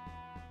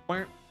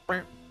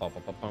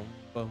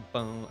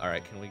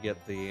 Alright, can we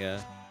get the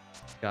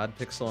God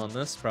Pixel on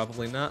this?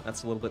 Probably not.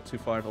 That's a little bit too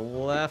far to the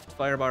left.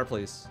 Firebar,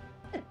 please.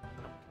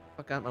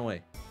 Fuck out my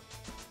way.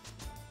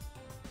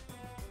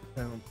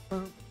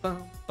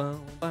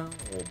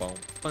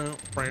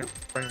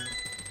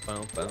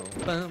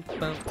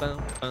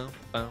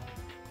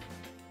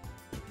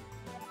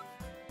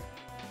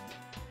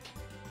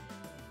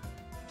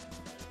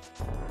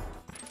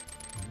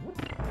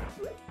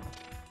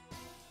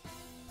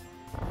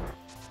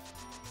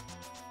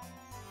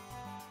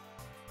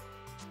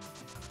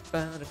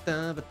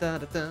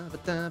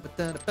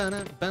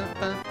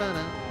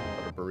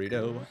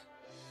 Burrito.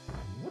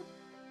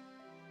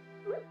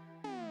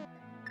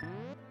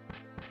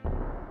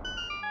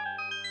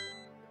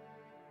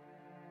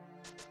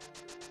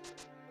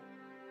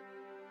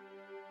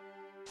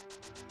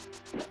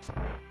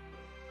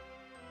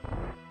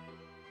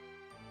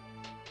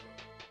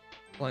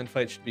 Blind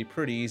fight should be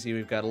pretty easy.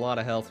 We've got a lot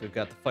of health. We've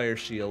got the fire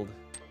shield.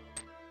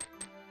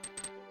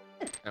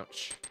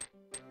 Ouch.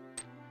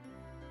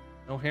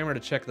 No hammer to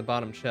check the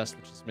bottom chest,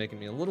 which is making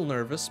me a little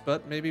nervous,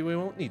 but maybe we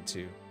won't need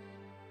to.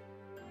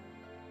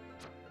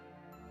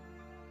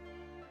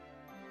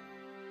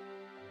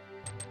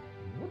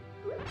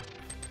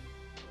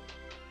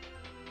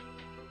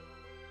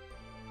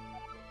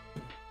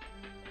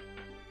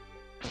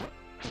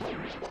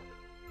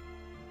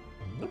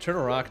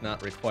 Turtle Rock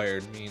not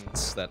required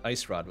means that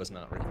Ice Rod was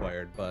not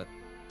required, but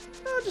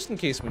just in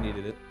case we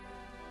needed it.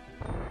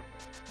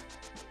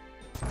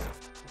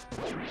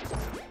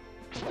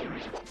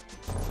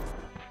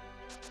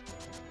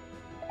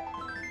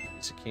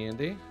 Piece of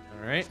candy.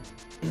 Alright.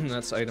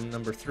 That's item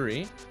number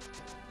 3.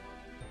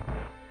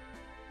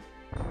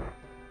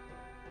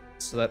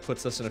 So that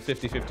puts us in a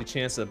 50-50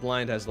 chance that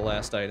Blind has the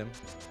last item.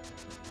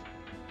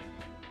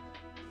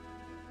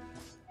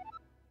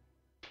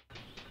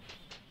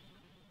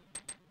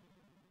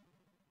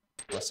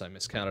 Unless I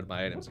miscounted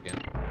my items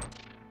again.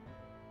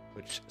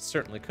 Which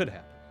certainly could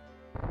happen.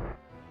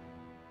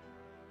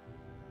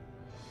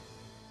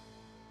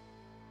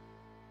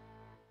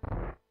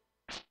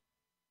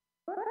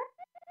 Oh,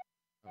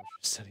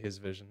 study his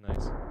vision,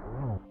 nice.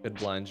 Good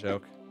blind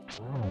joke.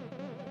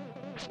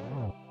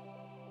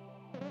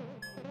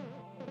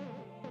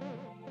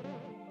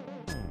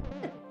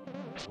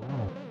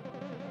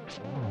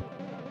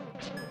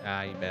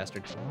 Ah, you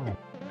bastard.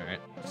 Alright,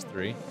 just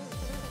 3.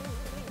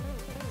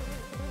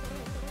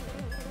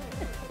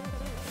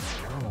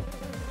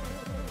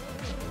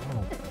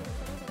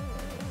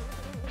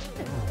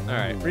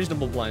 Alright,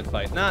 reasonable blind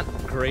fight. Not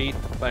great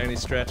by any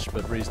stretch,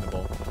 but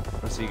reasonable.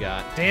 What's he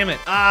got? Damn it!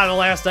 Ah, the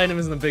last item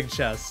is in the big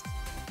chest.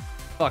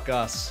 Fuck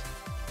us.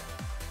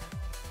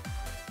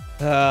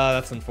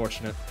 That's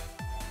unfortunate.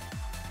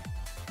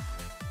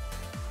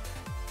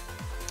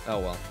 Oh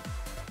well.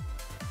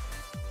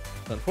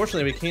 So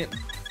unfortunately, we can't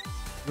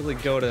really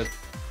go to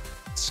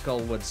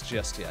Skullwoods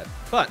just yet,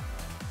 but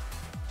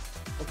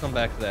we'll come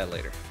back to that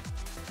later.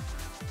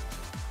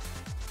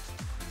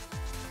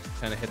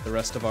 Kind of hit the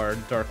rest of our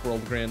Dark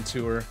World Grand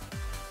Tour.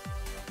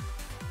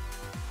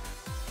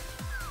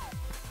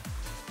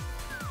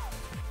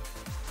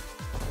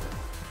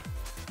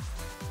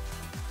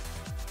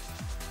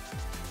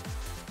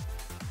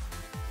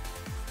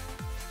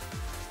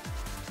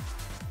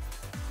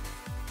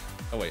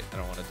 Oh wait, I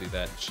don't want to do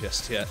that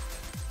just yet.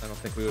 I don't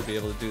think we would be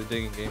able to do the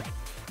digging game.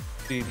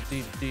 A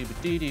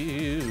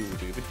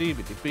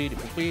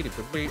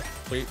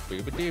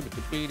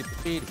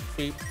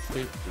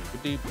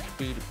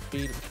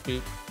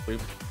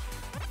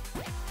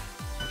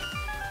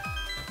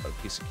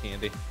piece of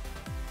candy.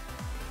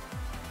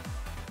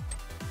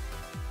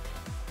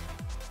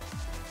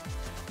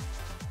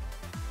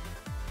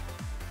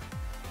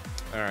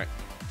 Alright.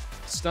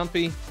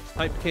 Stumpy,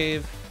 Pipe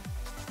Cave,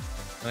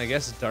 and I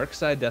guess Dark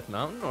Side Death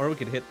Mountain, or we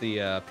could hit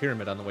the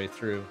pyramid on the way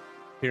through.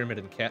 Pyramid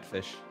and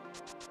Catfish.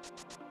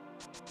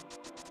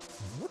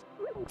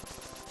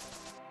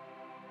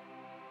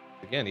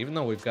 Again, even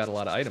though we've got a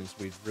lot of items,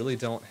 we really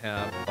don't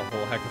have a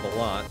whole heck of a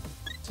lot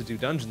to do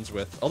dungeons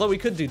with. Although we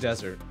could do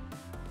desert.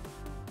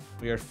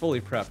 We are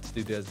fully prepped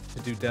to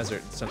do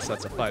desert, and since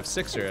that's a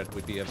 5/6er, it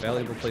would be a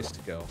valuable place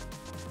to go.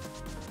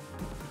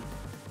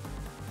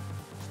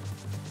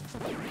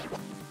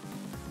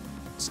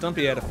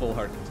 Stumpy had a full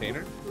heart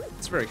container.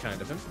 It's very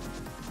kind of him.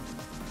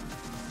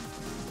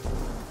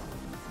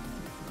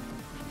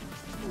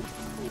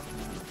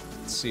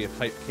 Let's see if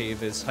Hype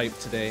Cave is hype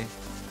today.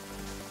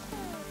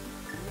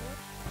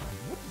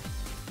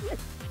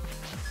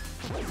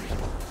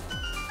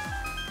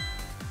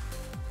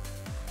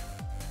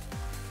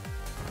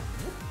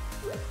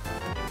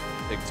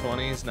 Big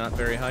 20s, not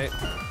very hype.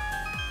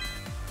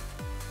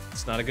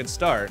 It's not a good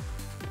start.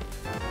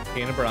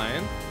 Kane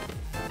O'Brien,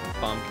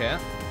 Bombcat,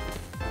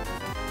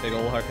 big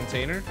old heart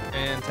container,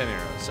 and 10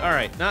 arrows.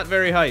 Alright, not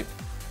very hype.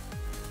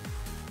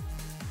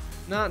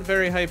 Not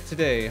very hype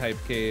today, Hype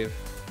Cave.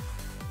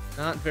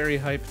 Not very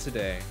hype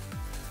today.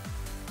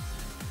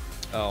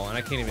 Oh, and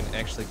I can't even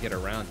actually get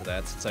around to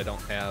that since I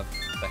don't have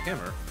the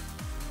hammer.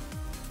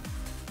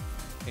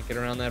 Can't get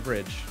around that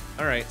bridge.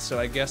 Alright, so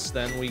I guess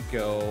then we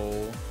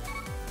go...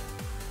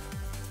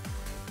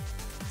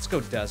 Let's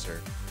go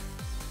desert.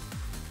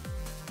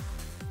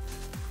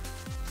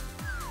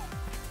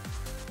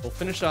 We'll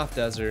finish off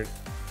desert.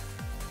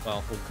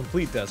 Well, we'll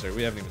complete desert.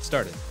 We haven't even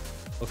started.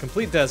 We'll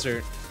complete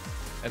desert,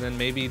 and then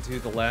maybe do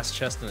the last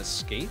chest and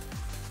escape.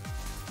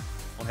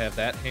 We'll have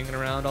that hanging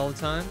around all the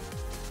time.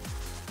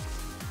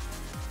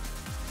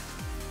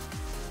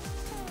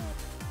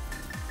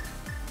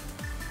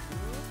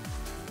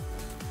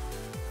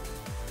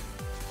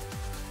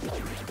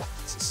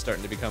 This is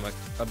starting to become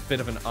a bit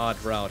of an odd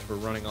route. We're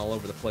running all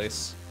over the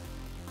place.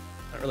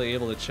 Not really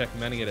able to check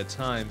many at a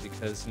time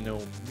because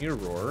no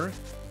mirror.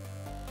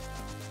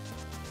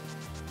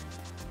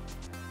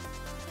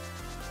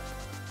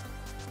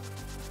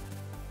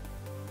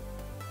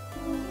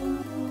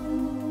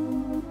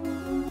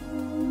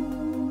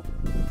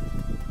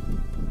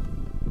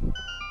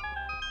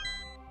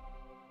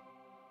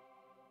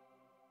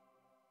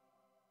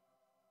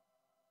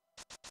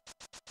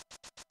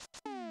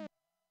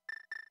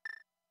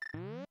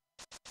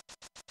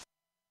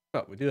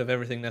 But we do have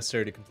everything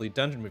necessary to complete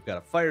dungeon. We've got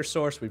a fire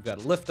source, we've got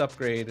a lift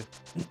upgrade.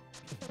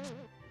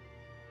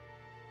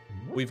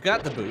 We've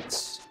got the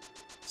boots,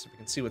 so we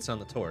can see what's on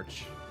the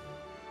torch.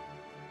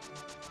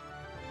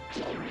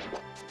 Or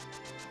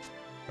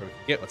we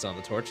can get what's on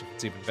the torch if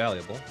it's even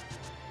valuable.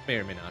 May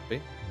or may not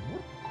be.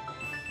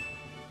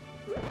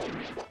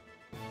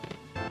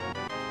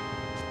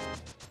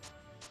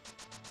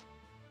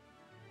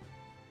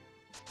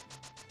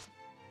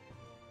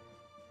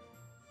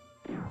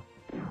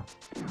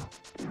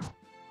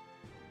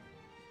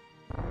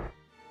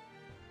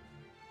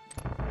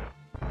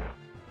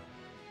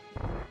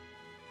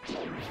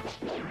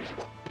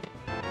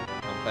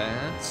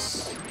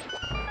 Bats.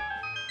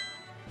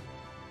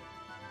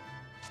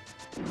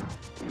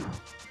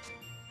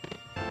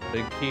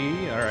 Big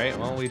key. Alright,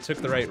 well, we took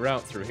the right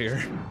route through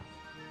here.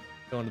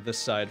 Going to this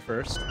side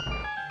first.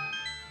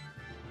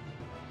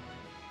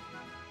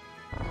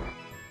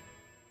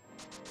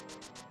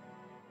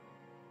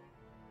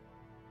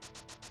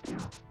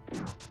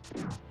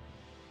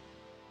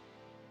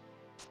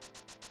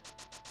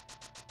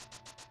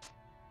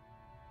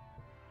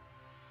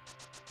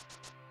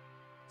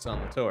 It's on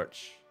the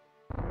torch.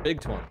 Big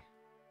 20.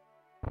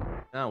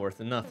 Now worth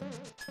of nothing.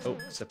 Oh,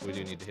 except we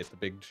do need to hit the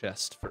big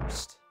chest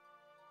first.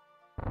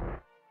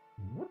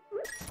 What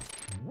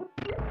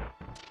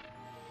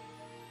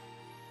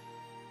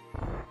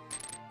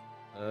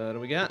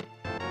do we got?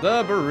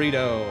 The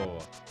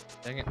burrito!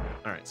 Dang it.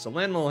 Alright, so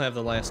Lanma will have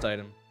the last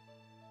item.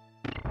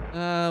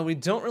 We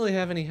don't really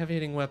have any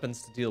heavy-hitting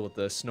weapons to deal with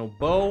this. No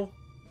bow,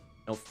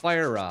 no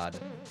fire rod.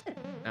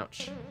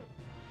 Ouch.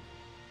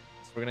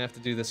 So we're gonna have to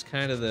do this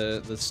kind of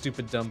the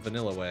stupid, dumb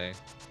vanilla way.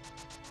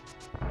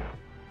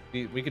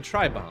 We could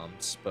try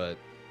bombs, but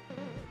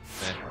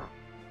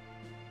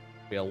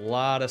be a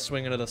lot of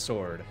swinging of the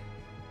sword.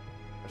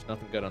 There's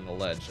nothing good on the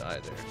ledge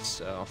either,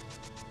 so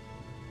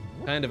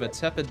kind of a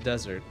tepid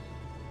desert.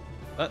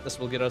 But this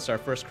will get us our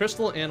first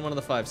crystal and one of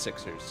the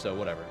 5/6ers, so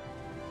whatever.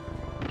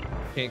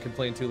 Can't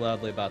complain too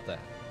loudly about that.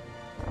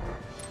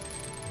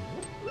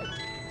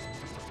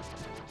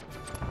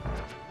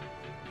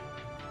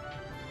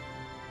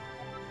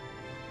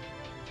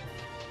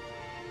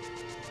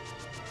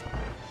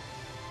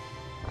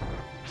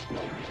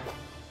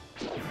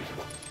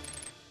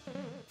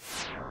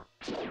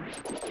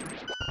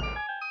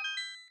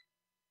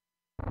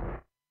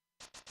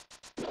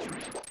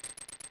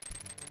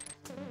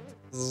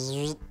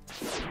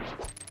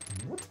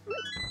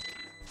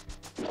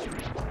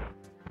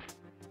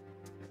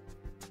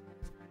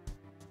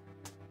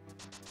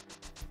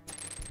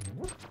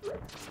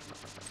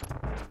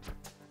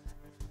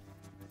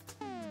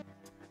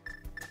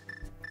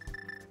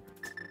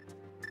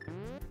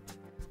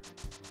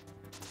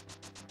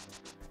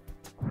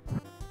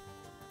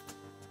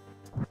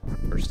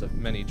 First of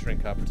many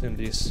drink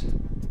opportunities.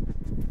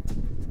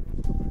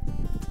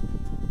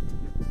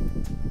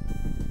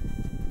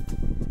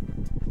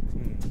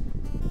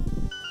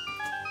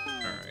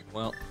 Alright,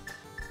 well,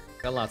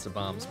 got lots of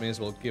bombs. May as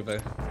well give a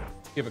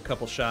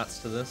couple shots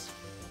to this.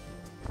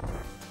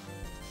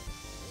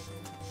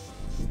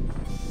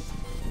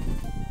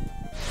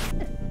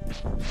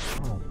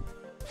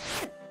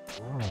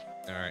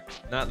 Alright,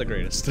 not the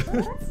greatest.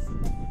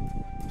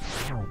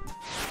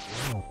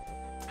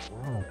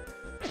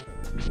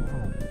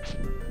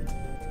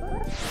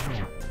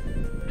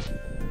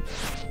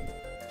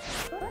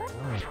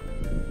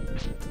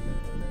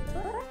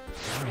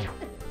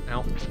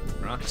 Ow.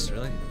 Rocks,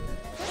 really?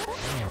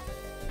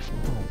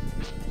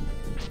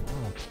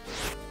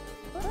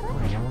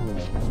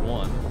 There's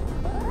one.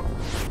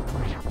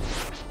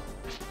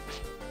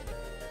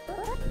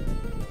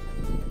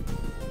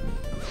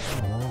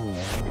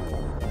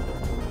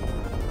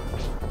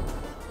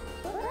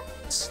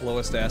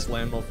 Slowest ass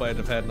landmill fight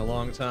I've had in a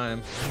long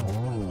time.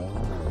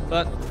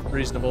 But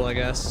reasonable, I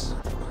guess.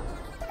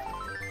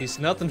 He's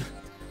nothing.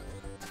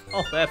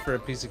 All that for a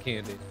piece of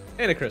candy.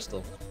 And a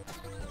crystal.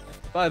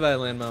 Bye-bye,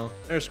 Landmo.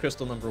 There's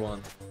crystal number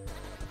 1.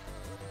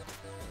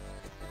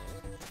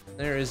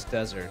 There is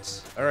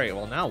deserts. Alright,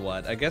 well now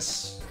what? I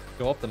guess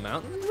go up the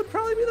mountain would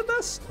probably be the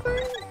best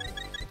thing?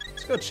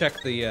 Let's go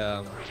check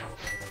the,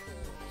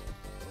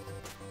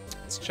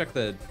 let's check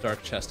the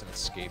dark chest and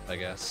escape, I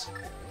guess.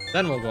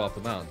 Then we'll go up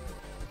the mountain.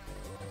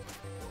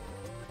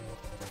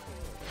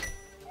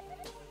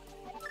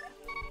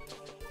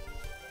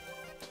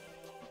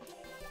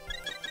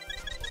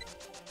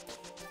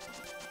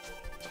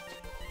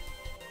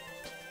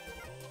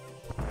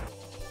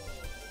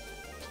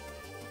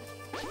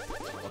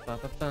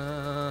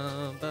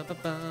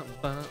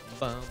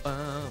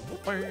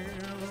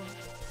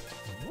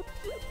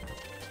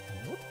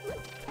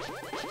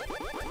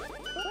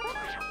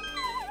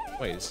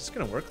 Wait, is this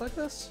gonna work like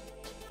this?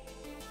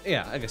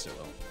 Yeah, I guess it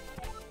will.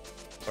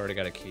 Already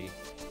got a key.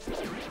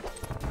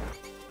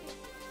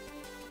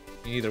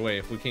 Either way,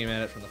 if we came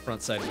at it from the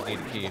front side, we need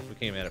a key. If we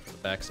came at it from the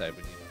back side,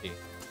 we need a key.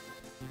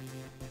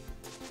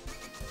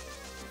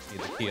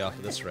 Need the key off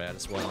of this rat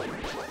as well.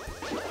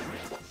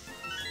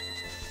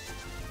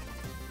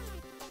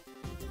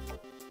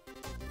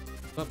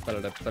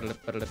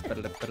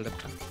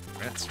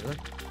 Rats, really?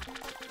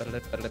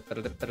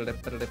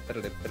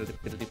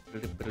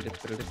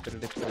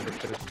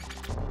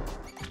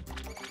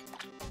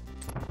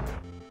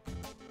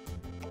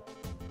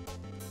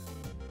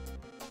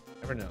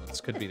 Never know.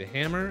 This could be the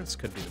hammer. This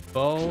could be the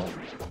bow.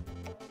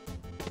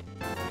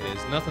 It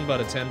is nothing but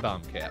a 10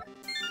 bomb cap.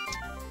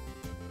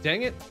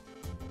 Dang it.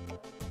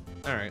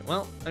 Alright,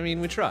 well, I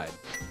mean, we tried.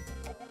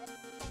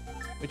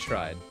 We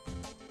tried.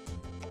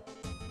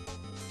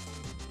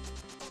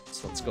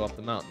 So let's go up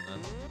the mountain then.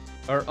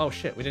 Or, oh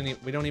shit, we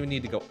don't even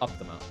need to go up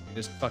the mountain. We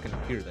just fucking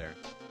appear there.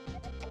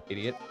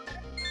 Idiot.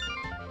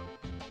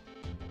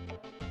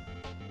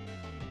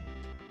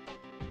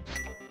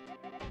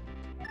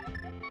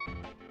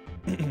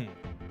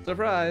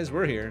 Surprise,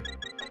 we're here.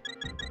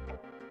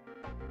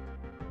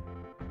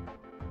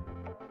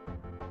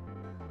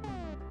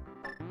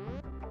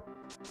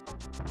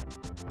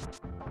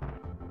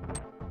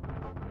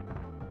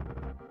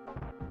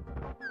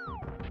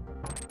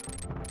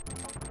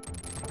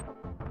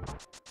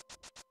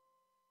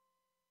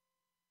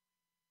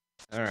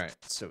 Alright,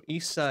 so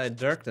east side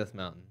Dark Death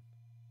Mountain.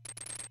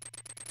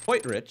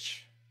 Quite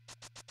rich.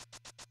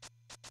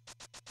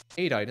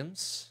 8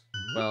 items.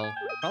 Well,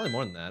 probably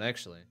more than that,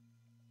 actually.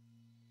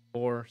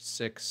 4,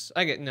 6.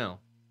 I get, no,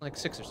 like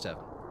 6 or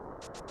 7.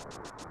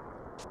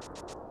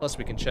 Plus,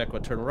 we can check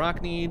what Turtle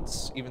Rock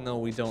needs, even though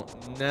we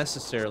don't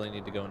necessarily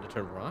need to go into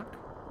Turtle Rock.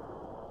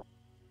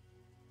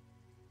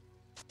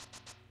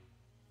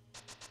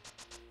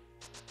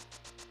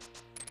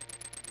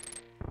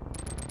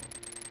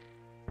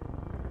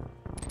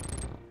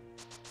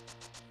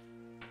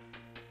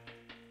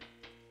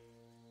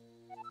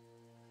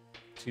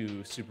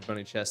 Two Super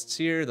Bunny chests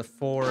here, the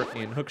 4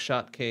 in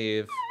Hookshot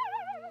Cave.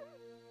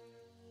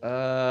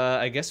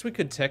 I guess we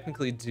could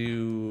technically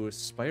do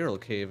Spiral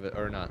Cave,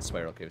 or not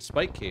Spiral Cave,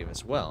 Spike Cave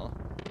as well.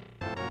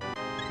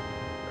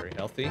 Very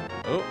healthy.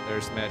 Oh,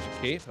 there's Magic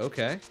Cave,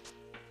 okay.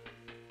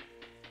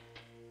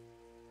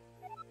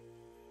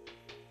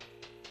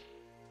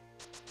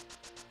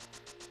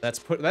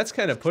 That's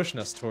kind of pushing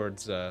us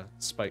towards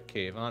Spike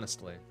Cave,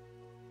 honestly.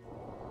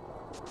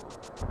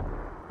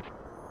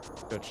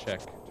 Go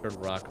check Turtle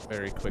Rock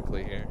very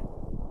quickly here.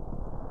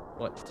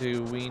 What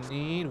do we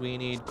need? We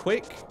need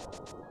Quake.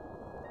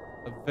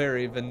 A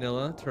very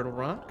vanilla Turtle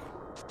Rock.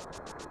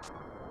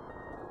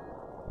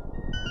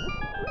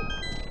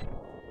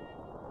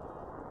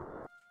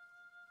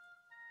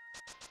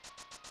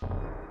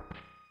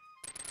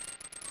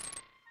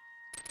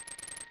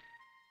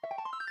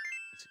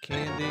 Piece of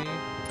candy.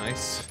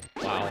 Nice.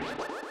 Wow.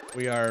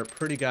 We are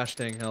pretty gosh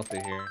dang healthy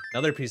here.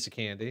 Another piece of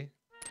candy.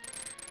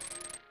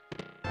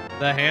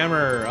 The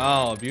hammer.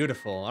 Oh,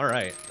 beautiful. All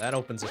right. That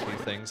opens a few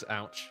things.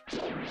 Ouch.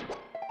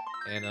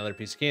 And another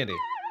piece of candy.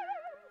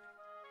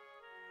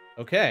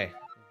 Okay.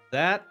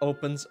 That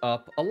opens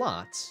up a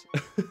lot.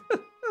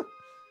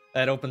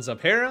 That opens up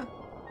Hera.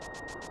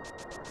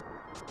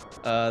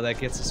 That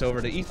gets us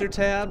over to Ether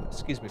Tab.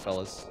 Excuse me,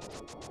 fellas.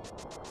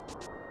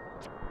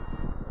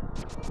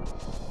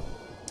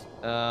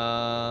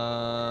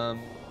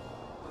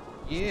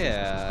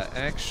 Yeah,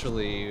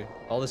 actually,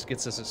 all this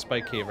gets us a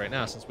Spike Cave right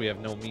now since we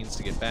have no means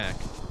to get back.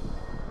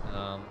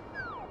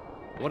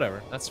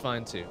 Whatever, that's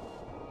fine too.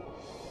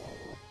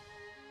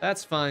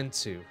 That's fine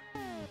too.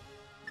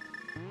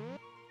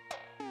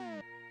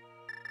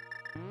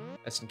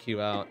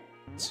 S&Q out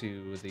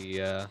to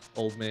the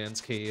old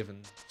man's cave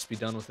and just be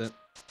done with it.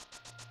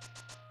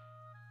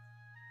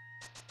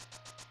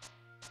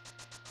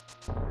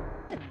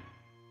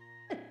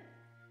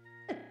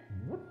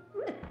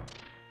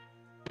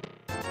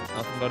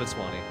 Nothing but a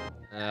 20.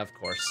 Of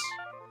course.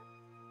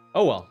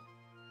 Oh well.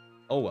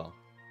 Oh well.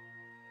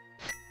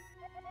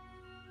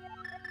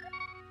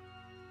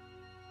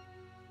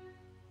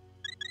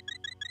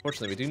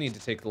 Fortunately, we do need to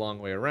take the long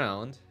way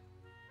around.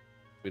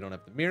 We don't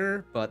have the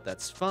mirror, but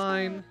that's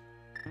fine.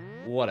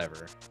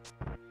 Whatever.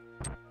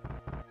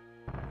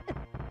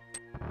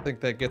 I think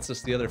that gets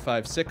us the other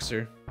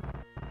 5-6er.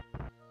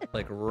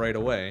 Like, right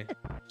away.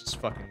 Which is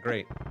fucking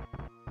great.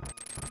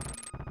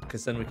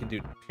 Because then we can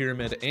do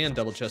Pyramid and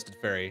Double-Chested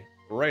Fairy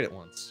right at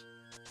once.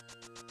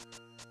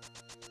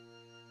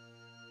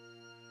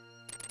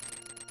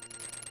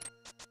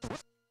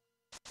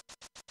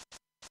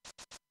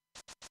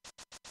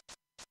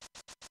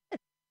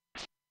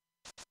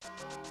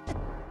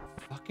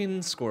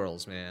 Fucking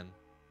squirrels, man.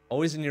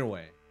 Always in your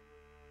way.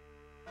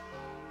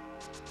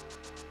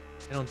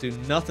 They don't do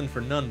nothing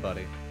for none,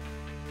 buddy.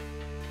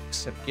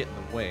 Except get in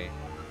the way.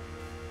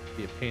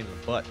 Be a pain in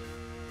the butt.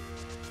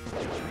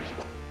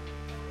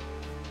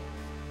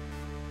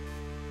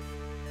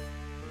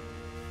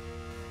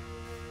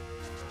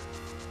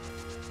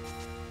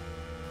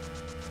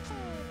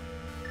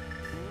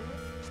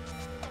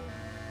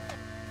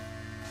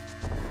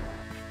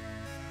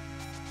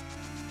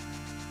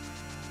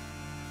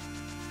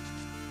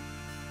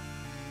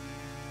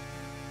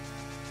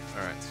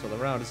 Alright, so the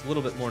route is a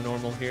little bit more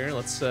normal here.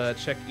 Let's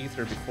check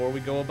Ether before we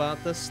go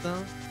about this,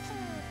 though.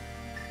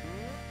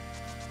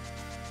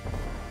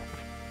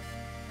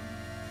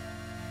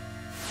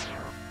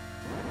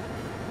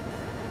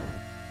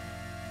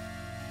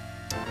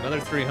 Another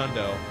 3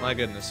 hundo. My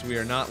goodness, we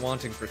are not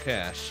wanting for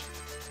cash.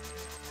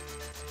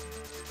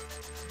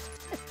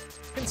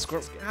 Fucking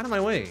squirrels, get out of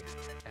my way,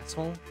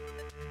 asshole.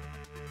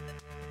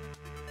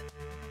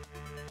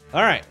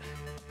 Alright,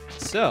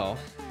 so...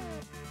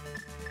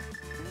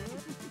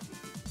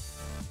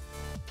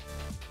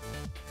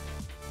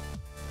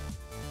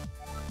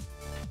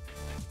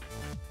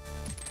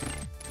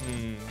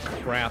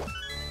 crap.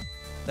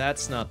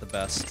 That's not the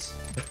best.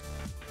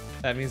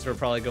 That means we're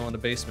probably going to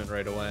basement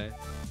right away.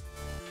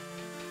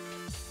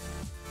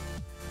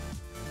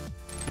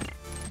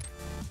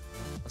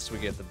 Unless we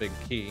get the big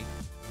key.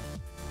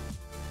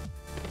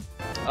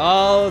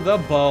 Oh, the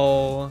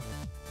bow.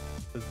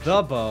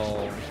 The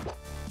bow.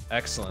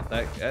 Excellent.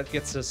 That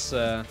gets us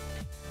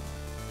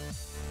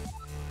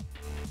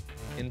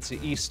into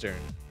Eastern.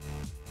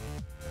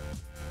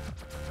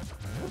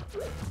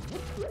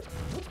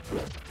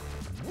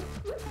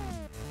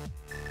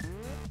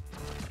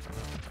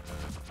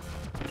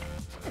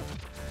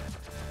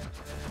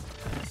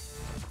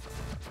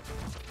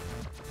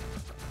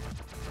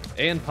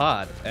 And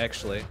pod,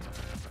 actually.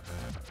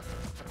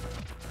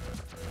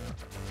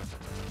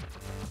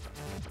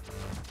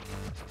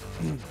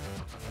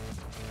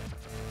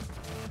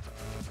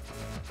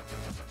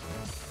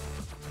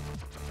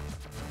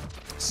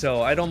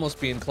 So I'd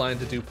almost be inclined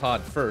to do Pod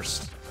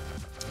first,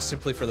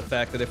 simply for the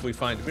fact that if we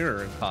find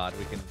Mirror in Pod,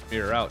 we can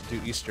mirror out and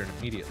do Eastern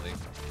immediately.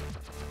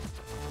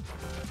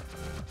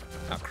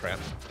 Oh crap,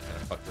 kind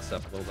of fucked this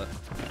up a little bit.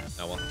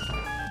 Oh well.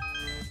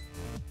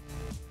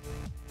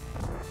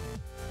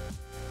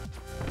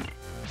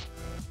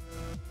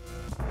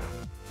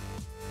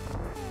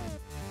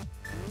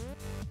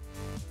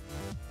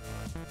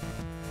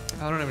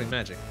 I don't have any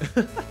magic.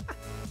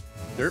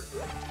 Derp.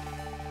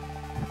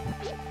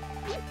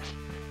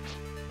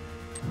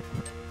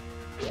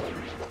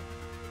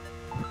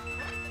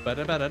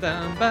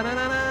 Ba-da-ba-da-dum,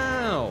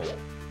 ba-da-da-dow.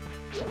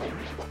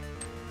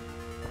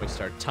 We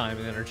start time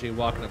and energy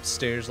walking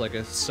upstairs like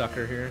a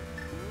sucker here.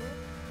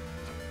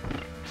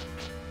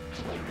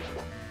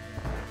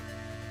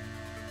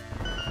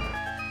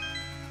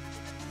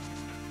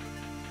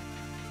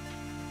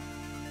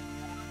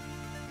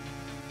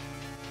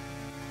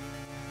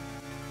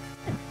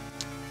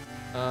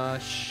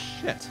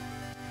 Shit.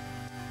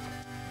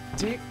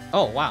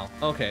 Oh, wow.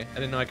 Okay. I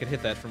didn't know I could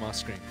hit that from off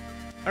screen.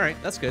 Alright,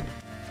 that's good.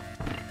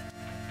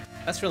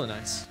 That's really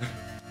nice.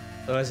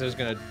 Otherwise I was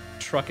gonna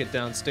truck it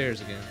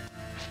downstairs again.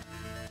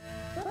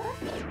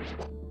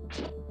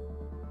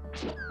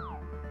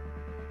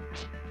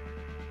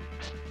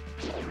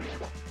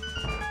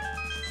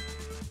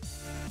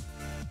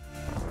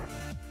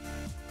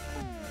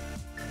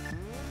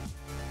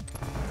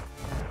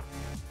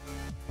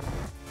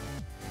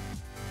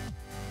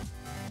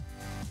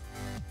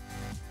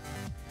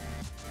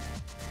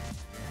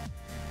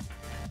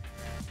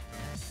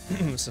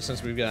 So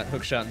since we've got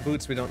hookshot and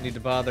boots, we don't need to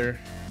bother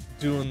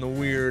doing the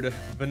weird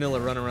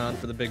vanilla runaround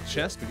for the big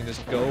chest. We can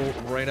just go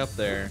right up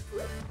there,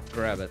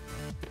 grab it.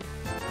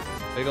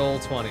 Big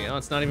old 20. Oh,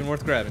 it's not even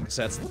worth grabbing because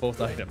that's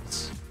both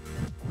items.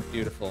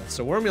 Beautiful.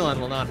 So Wormulon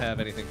will not have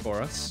anything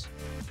for us.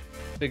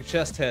 Big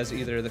chest has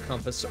either the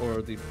compass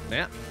or the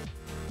map.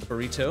 The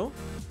burrito.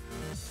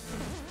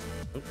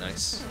 Oh,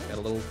 nice. Got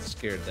a little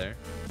scared there.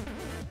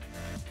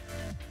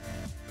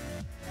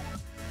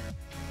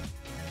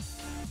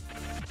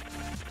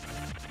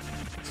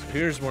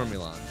 Here's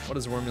Wormulon. What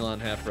does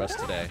Wormulon have for us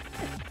today?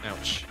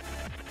 Ouch.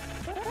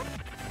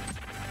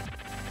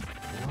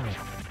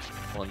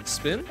 One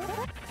spin.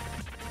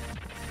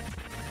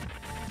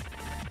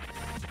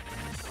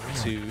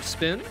 Two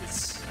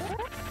spins.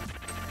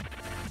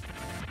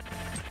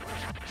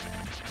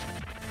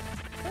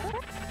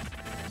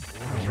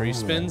 Three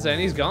spins and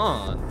he's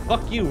gone.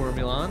 Fuck you,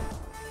 Wormulon.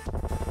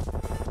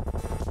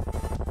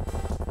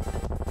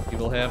 He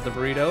will have the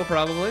burrito,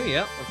 probably.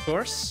 Yep, of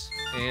course.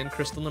 And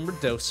crystal number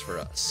dose for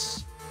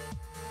us.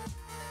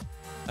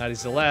 That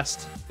is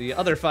the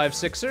other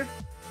 5/6er.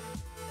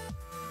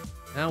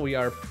 Now we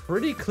are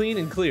pretty clean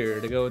and clear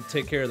to go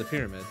take care of the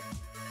pyramid.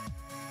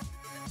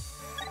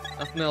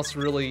 Nothing else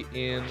really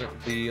in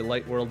the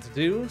light world to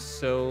do,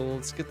 so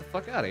let's get the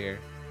fuck out of here.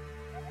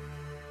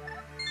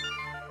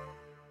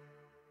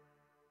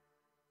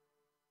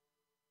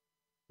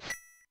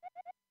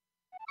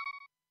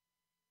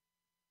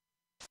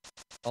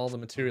 All the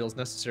materials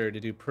necessary to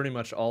do pretty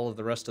much all of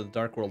the rest of the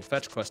Dark World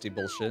fetch questy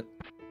bullshit.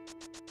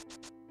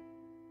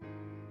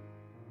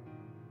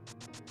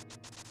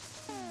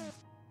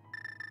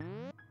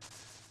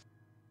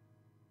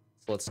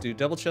 So let's do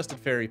double-chested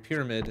fairy,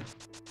 pyramid,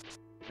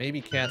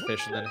 maybe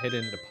catfish, and then head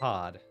into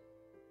pod.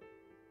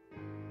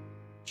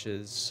 Which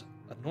is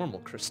a normal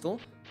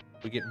crystal.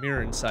 We get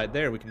mirror inside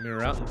there, we can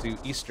mirror out and do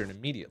Eastern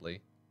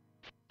immediately.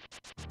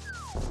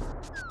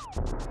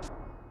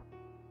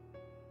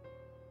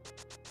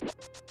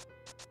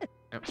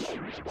 Ouch. I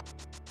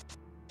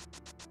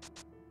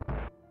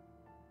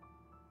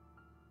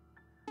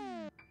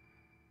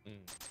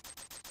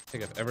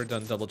think I've ever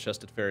done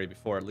double-chested fairy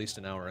before, at least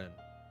an hour in.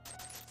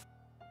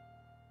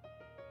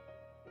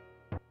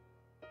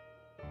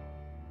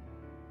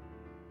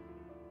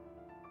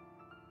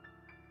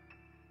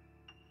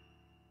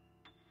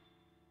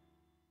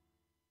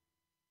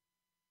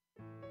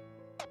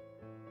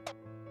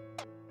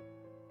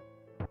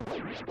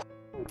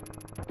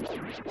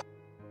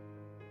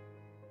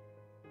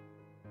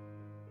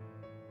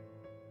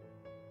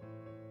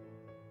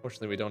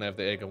 Fortunately, we don't have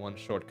the Ega 1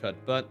 shortcut,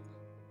 but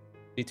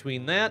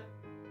between that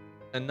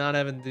and not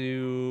having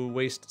to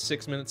waste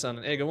 6 minutes on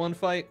an Ega 1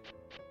 fight,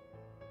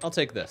 I'll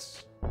take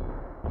this.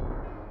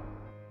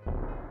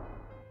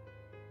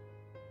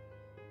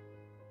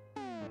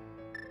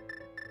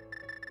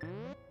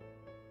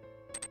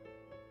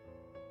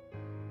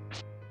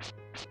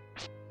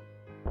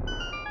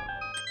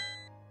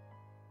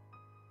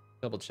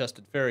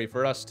 Double-chested fairy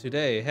for us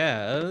today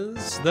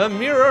has the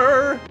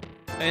mirror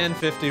and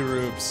 50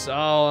 rupes.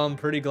 Oh, I'm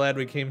pretty glad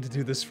we came to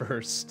do this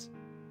first.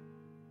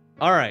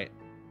 All right,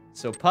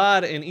 so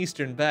pod and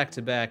Eastern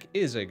back-to-back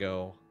is a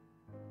go.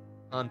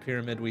 On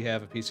pyramid, we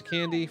have a piece of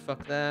candy.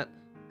 Fuck that.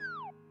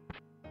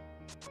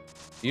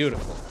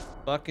 Beautiful.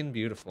 Fucking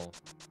beautiful.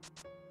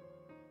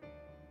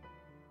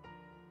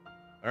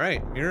 All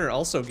right, mirror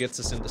also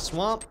gets us into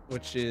swamp,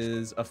 which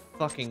is a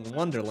fucking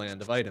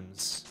wonderland of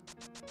items.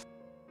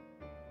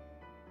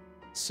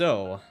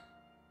 So,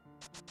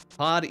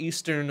 pod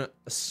Eastern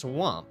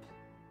swamp.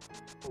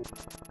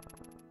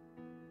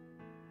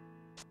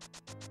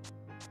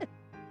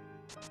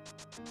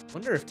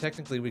 Wonder if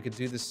technically we could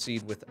do this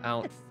seed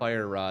without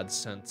Fire Rod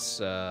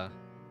since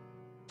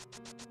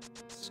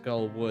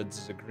Skull Woods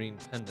is a green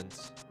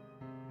pendant.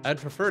 I'd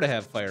prefer to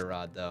have Fire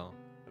Rod though.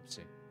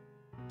 Oopsie.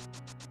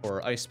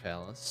 Or Ice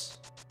Palace.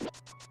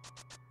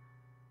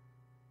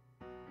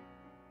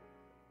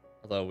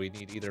 Although we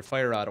need either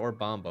Fire Rod or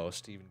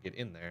Bombos to even get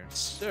in there.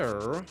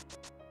 So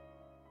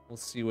we'll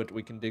see what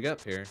we can dig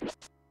up here.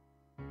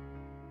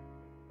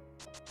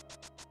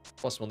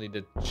 Plus we'll need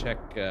to check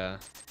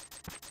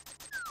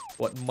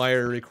what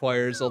Mire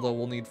requires, although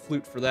we'll need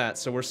Flute for that.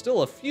 So we're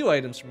still a few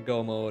items from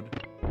Go mode.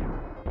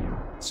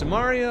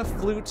 Samaria,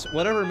 Flute,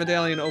 whatever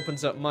medallion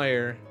opens up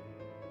Mire,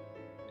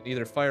 and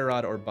either Fire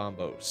Rod or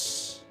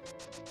Bombos.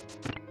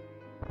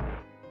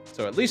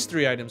 So at least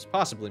 3 items,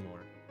 possibly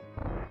more.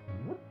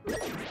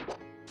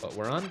 But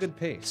we're on good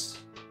pace.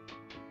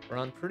 We're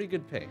on pretty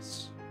good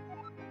pace.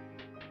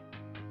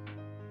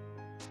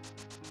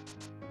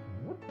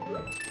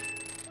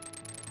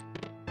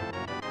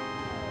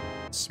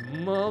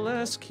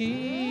 Smallest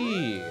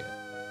key.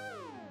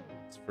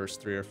 These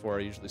first 3 or 4 are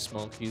usually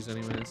small keys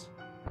anyways.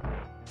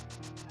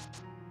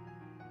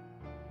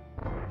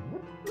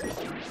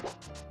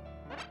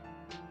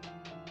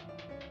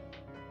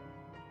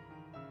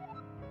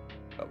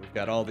 But we've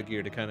got all the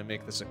gear to kind of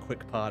make this a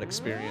quick pod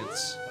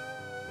experience.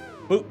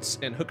 Boots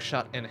and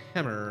hookshot and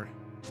hammer.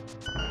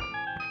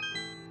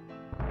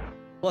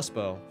 Plus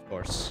bow, of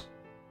course.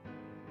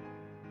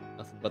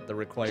 Nothing but the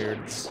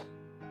requireds.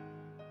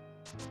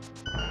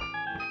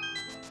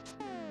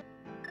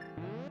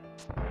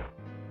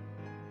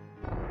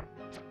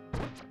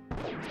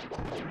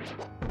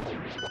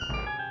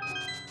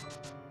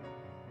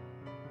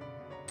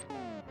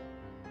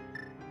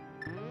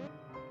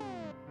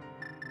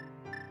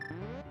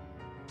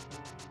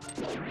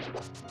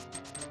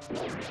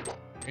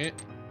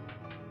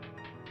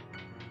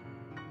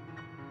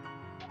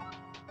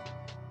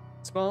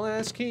 Small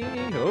ass key.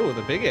 Oh,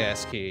 the big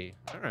ass key.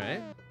 All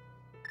right.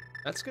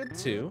 That's good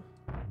too.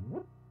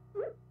 Means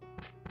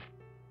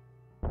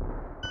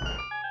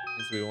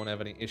we won't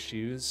have any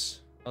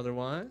issues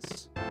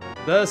otherwise.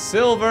 The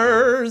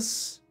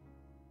silvers.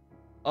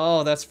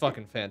 Oh, that's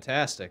fucking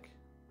fantastic.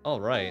 All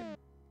right.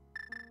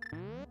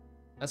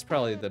 That's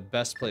probably the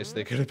best place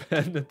they could have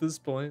been at this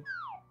point.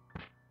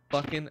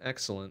 Fucking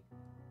excellent.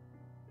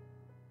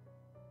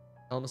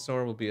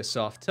 Elmasaur will be a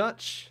soft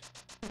touch.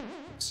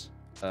 Oops.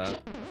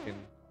 Fucking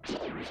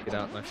get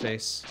out my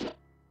face.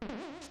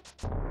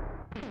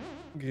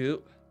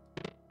 Goop.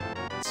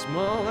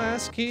 Small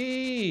ass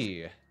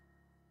key.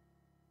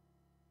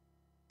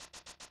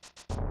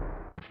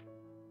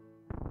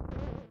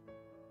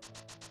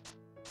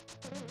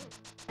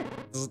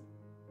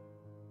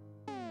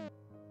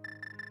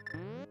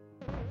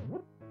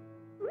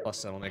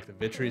 Plus that'll make the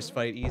Vitreous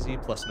fight easy,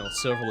 plus no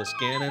Silverless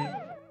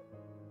Ganon.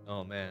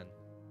 Oh man.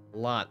 A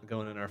lot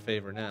going in our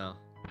favor now.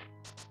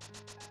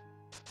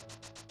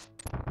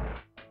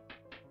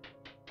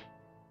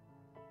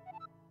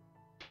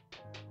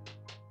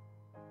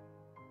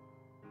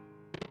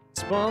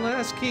 Small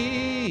ass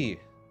key.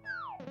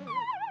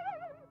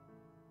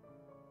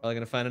 Probably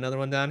gonna find another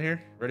one down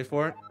here. Ready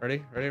for it?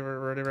 Ready?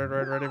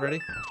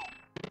 Ready?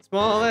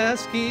 Small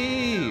ass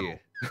key.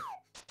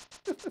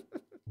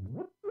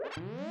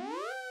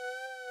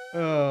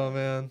 Oh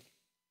man.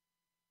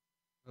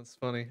 That's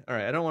funny. All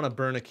right, I don't want to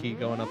burn a key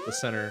going up the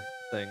center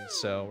thing,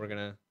 so we're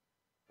gonna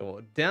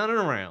go down and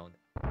around.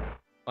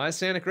 Why is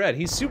Sanic red?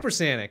 He's Super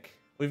Sanic.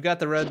 We've got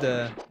the red,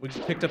 we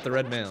picked up the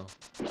red mail.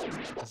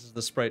 This is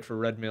the sprite for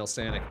red mail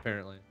Sanic,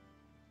 apparently.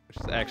 Which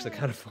is actually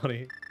kind of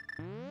funny.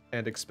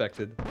 And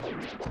expected.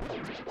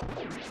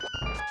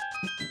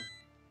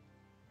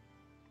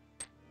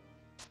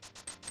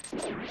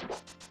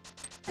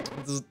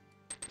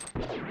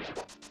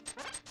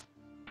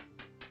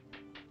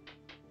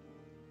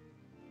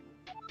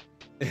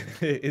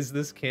 Is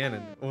this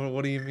canon?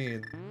 What do you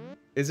mean?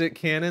 Is it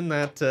canon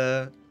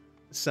that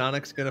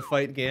Sonic's gonna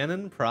fight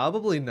Ganon?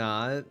 Probably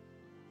not.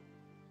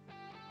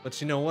 But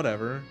you know,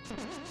 whatever.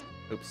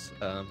 Oops.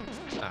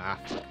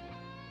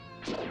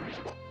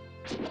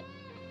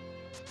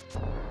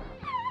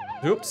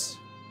 Oops.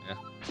 Yeah.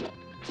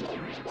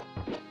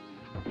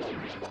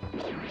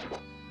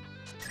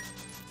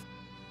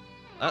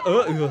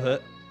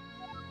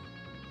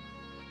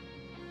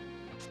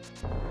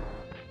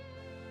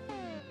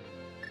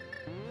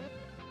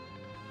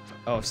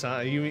 Oh,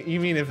 Sonic. You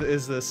mean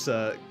is this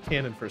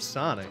canon for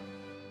Sonic?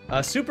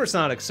 Super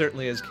Sonic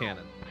certainly is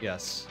canon.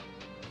 Yes.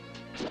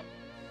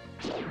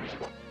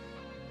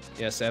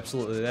 Yes,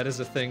 absolutely. That is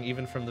a thing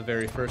even from the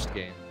very first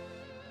game.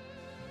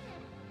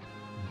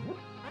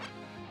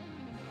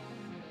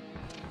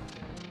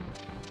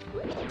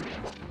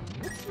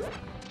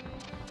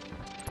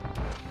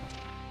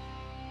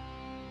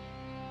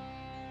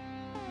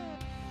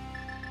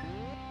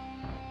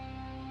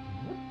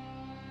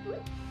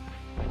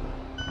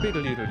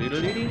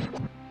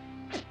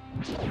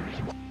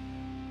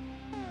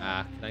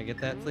 Ah, can I get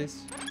that,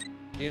 please?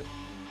 Thank you.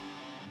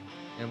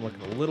 I'm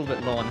looking a little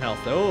bit low on health.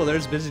 Oh,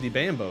 there's Busy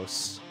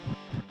Bambos.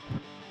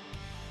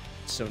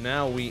 So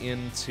now we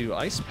into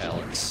Ice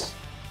Palace.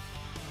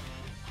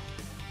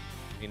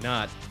 I mean,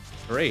 not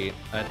great.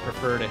 I'd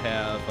prefer to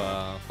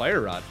have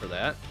Fire Rod for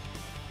that.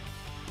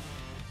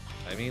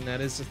 I mean,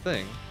 that is a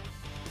thing.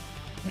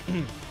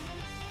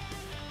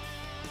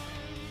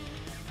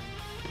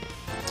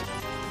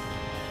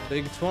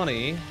 Big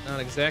 20. Not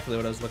exactly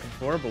what I was looking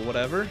for, but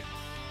whatever.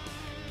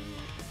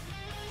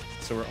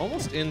 So we're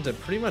almost into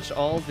pretty much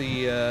all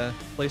the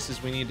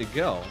places we need to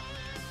go.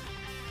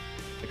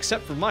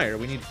 Except for Meyer.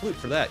 We need Flute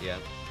for that yet.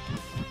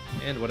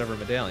 And whatever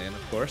medallion,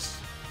 of course.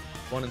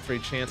 1 in 3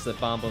 chance that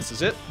Bombos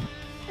is it.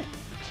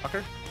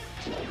 Fucker.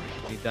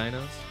 Need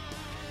dinos.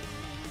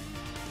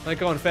 Like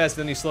going fast,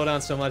 then you slow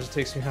down so much it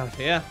takes me out.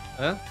 Yeah,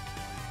 huh?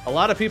 A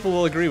lot of people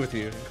will agree with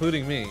you,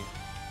 including me.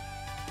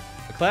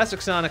 The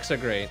classic Sonics are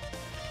great.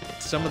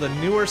 Some of the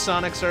newer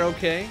Sonics are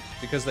okay,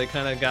 because they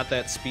kind of got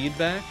that speed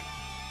back.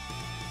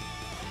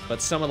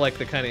 But some of like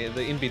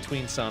the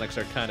in-between Sonics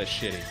are kind of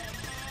shitty.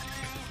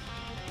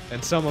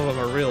 And some of them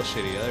are real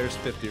shitty. There's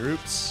 50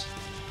 roops.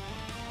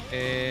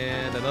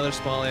 And another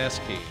small ass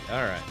key.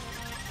 Alright.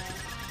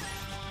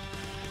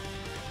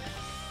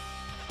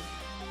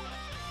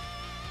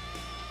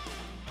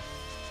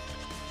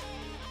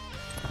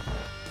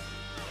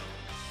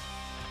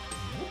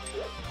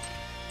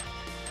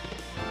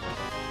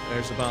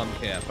 There's a bomb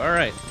cap.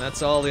 Alright,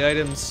 that's all the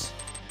items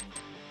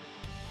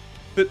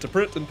fit to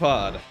print and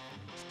pod.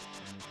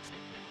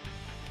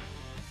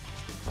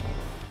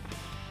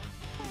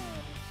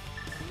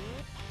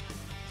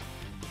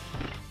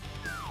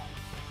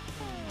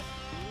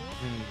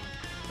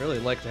 Really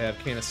like to have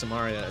Kana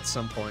Samaria at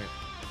some point.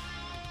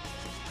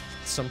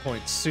 Some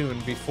point soon,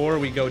 before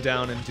we go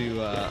down and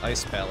do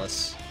Ice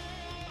Palace.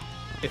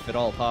 If at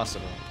all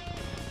possible.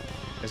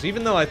 Because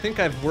even though I think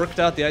I've worked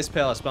out the Ice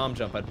Palace bomb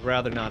jump, I'd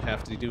rather not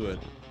have to do it.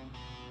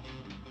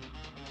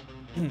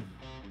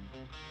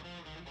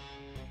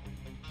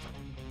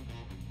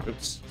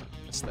 Oops,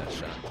 missed that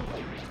shot.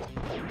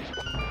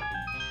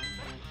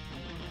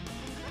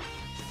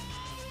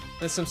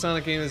 Played some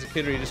Sonic game as a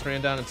kid where you just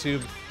ran down a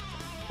tube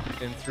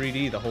in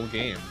 3D the whole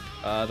game.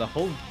 The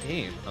whole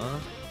game, huh?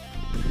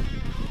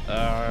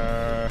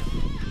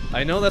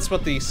 I know that's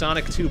what the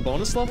Sonic 2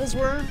 bonus levels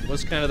were,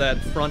 was kind of that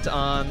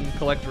front-on,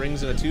 collect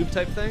rings in a tube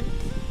type thing.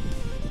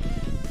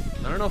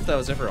 I don't know if that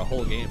was ever a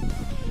whole game.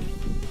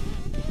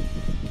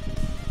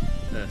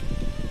 Eh.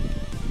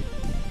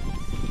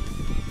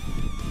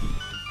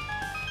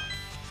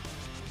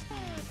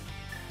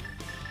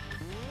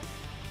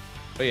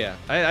 But yeah,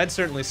 I'd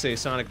certainly say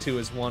Sonic 2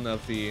 is one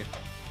of the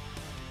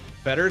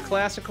better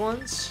classic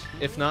ones,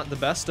 if not the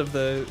best of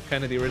the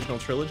kind of the original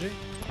trilogy.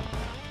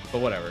 But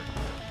whatever.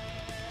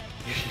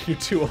 You're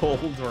too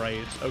old,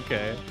 right?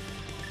 Okay.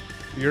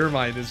 Your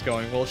mind is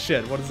going, well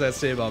shit, what does that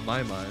say about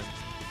my mind?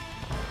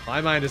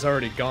 My mind is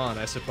already gone,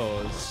 I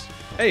suppose.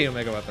 Hey,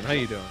 Omega Weapon, how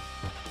you doing?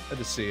 Good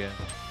to see you.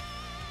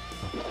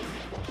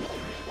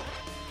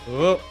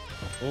 Oh,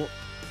 oh,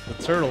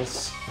 the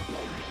turtles.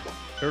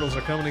 Turtles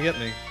are coming to get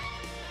me.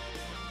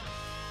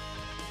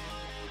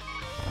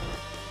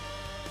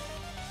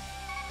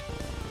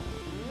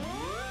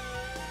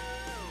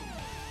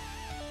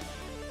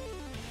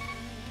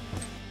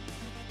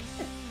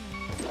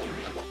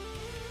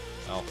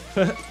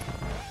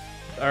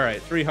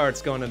 Alright, 3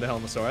 hearts going into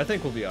Helmasaur. I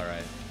think we'll be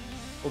alright.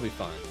 We'll be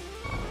fine.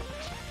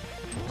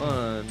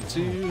 1,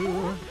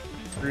 2,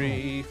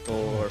 3,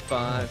 4,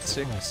 5,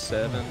 6,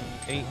 7,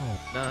 8,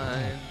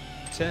 9,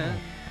 10.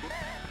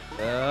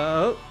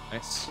 Oh,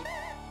 nice.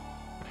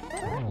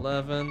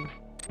 11,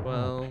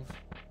 12,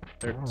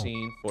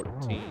 13,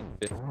 14,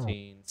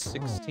 15,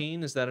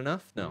 16. Is that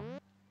enough? No.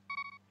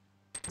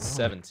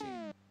 17.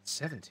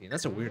 17.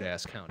 That's a weird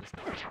ass count,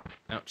 isn't it?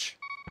 Ouch.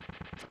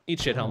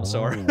 Eat shit,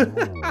 Helmasaur.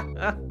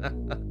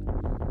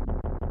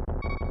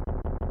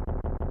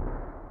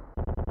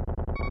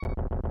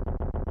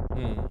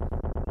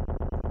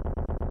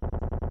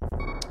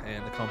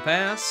 And the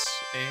compass,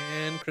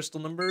 and crystal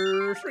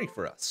number 3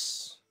 for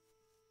us.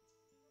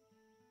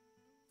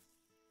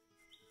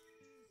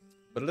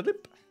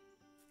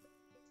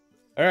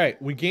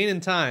 Alright, we gain in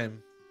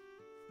time.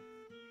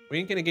 We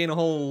ain't gonna gain a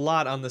whole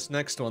lot on this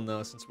next one,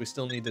 though, since we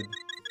still need to...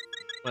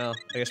 Well,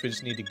 I guess we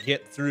just need to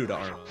get through to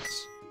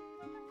Armos.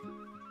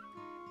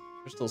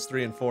 Crystals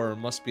 3 and 4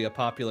 must be a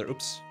popular...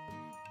 Oops.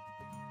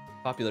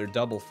 Popular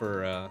double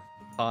for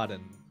Pod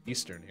and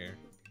Eastern here.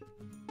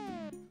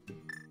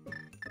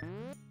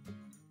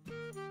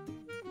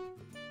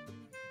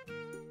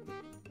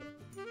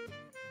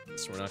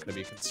 So we're not going to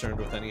be concerned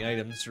with any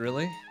items,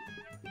 really.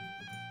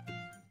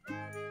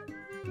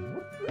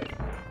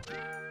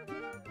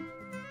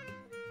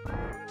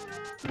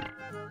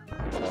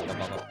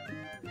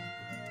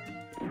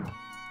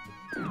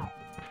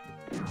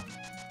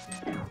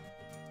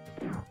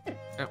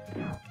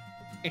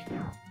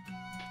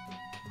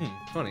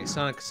 Funny,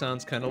 Sonic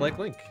sounds kind of like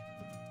Link.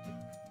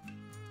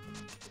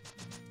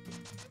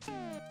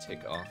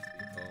 Take off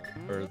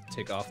the, or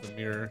take off the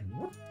mirror,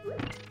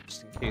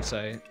 just in case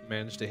I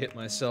manage to hit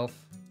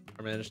myself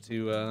Or manage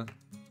to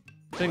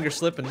finger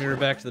slip and mirror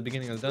back to the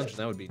beginning of the dungeon.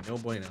 That would be no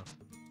bueno.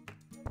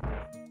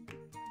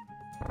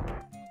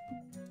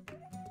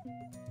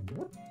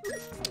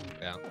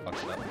 Yeah,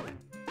 fucked it up.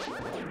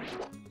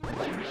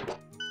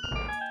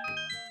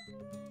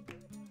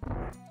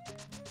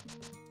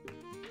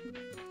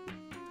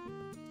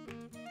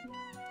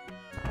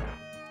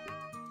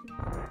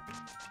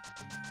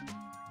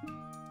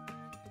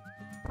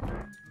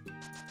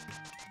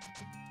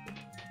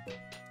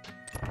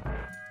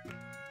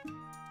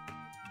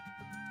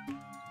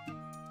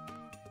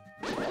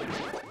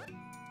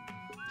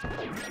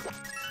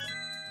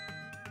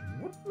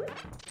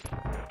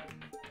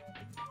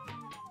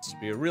 This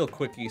will be a real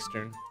quick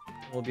Eastern.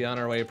 We'll be on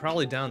our way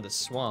probably down to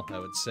Swamp, I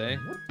would say.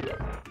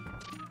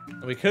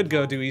 And we could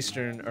go do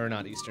Eastern, or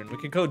not Eastern, we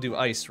could go do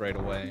Ice right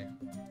away.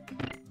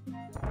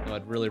 Though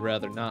I'd really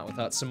rather not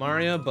without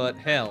Samaria, but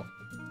hell.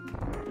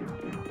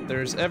 If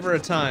there's ever a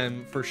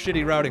time for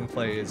shitty routing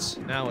plays,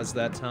 now is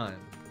that time.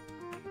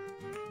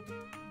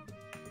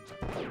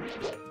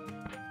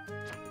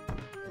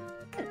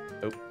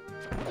 Oh.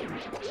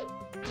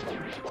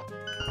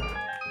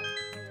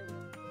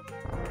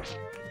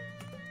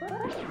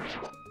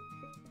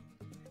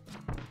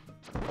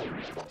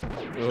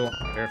 Oh,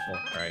 careful.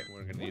 Alright,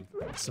 we're gonna need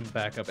some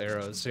backup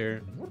arrows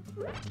here.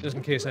 Just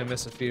in case I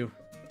miss a few.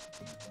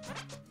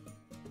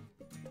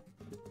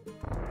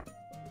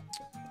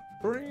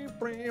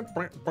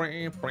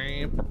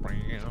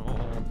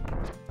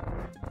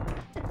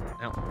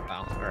 Ow,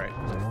 wow, alright.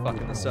 We're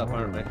fucking this up,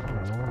 aren't we?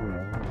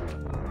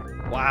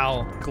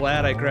 Wow,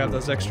 glad I grabbed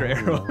those extra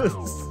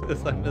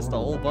arrows. I missed a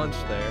whole bunch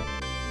there.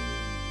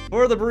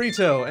 For the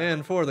burrito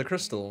and for the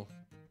crystal.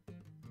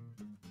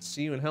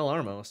 See you in Hell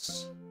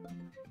Armos.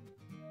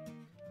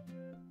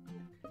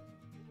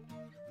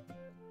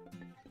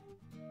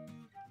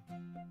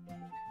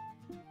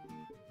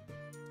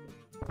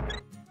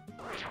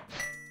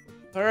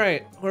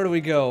 Alright, where do we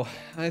go?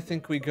 I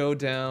think we go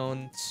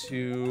down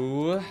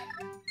to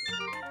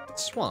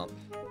Swamp.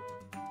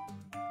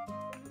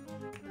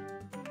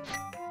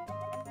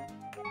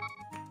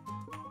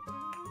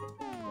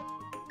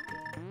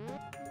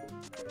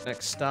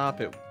 Next stop,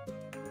 we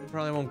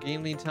probably won't gain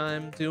any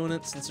time doing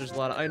it since there's a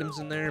lot of items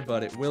in there,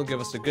 but it will give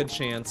us a good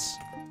chance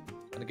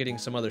of getting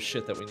some other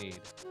shit that we need.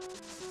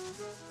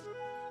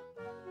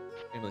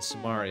 Namely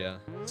Samaria.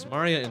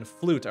 Samaria and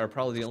Flute are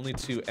probably the only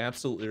two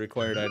absolutely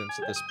required items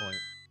at this point.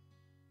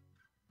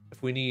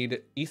 If we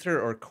need Ether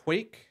or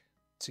Quake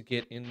to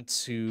get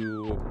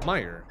into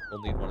Mire,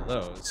 we'll need one of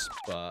those,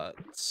 but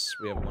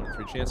we have a 1 in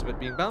 3 chance of it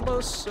being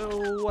Bombos,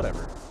 so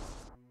whatever.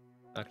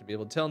 Not gonna be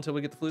able to tell until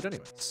we get the Flute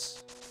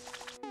anyways.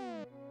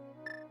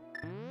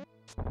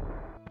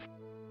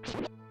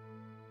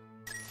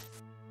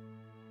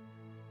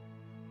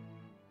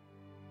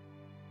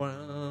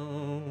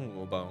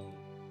 Wow, boom.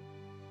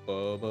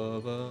 Ba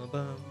ba ba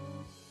ba.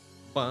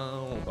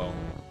 Wow, boom.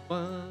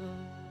 Wow.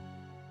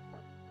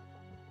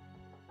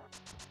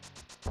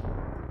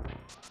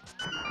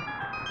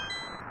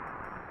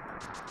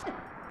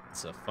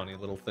 It's a funny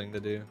little thing to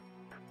do.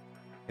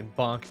 And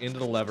bonk into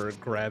the lever,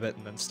 grab it,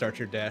 and then start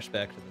your dash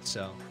back to the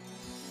cell.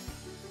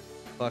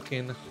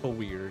 Fucking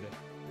weird.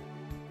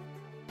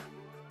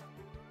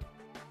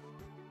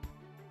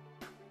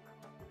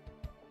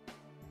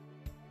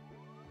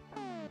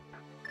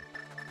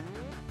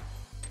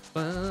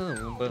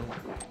 Boom, boom,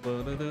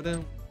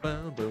 ba-da-da-dum,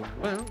 boom, boom,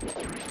 boom.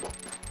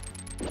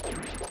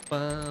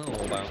 Boom,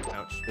 boom,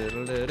 ouch,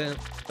 diddle-da-dum,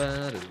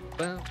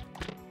 ba-da-dum,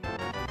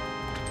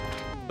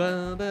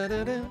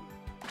 ba-da-da-dum,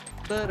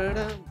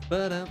 ba-da-dum,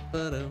 ba-dum,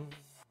 ba-dum,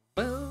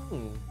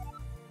 boom,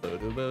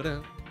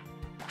 ba-da-ba-dum,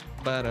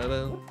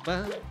 ba-da-boom,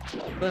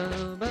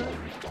 ba-ba-ba,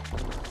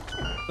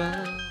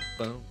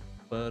 ba-boom,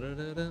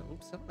 ba-da-da-dum.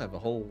 Oops, I don't have a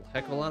whole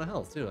heck of a lot of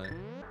health, do I?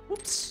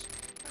 Whoops.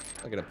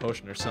 I'll get a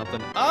potion or something.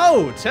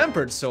 Oh,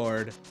 Tempered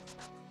Sword.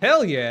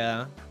 Hell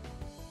yeah.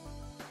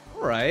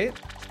 All right.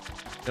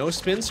 No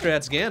spin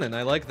strats Ganon.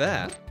 I like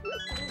that.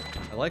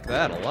 I like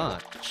that a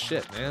lot.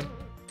 Shit, man.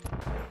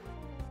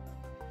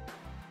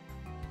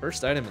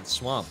 First item in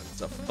Swamp, and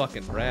it's a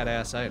fucking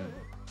rad-ass item.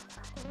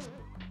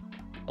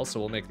 Also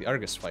will make the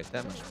Argus fight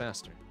that much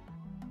faster.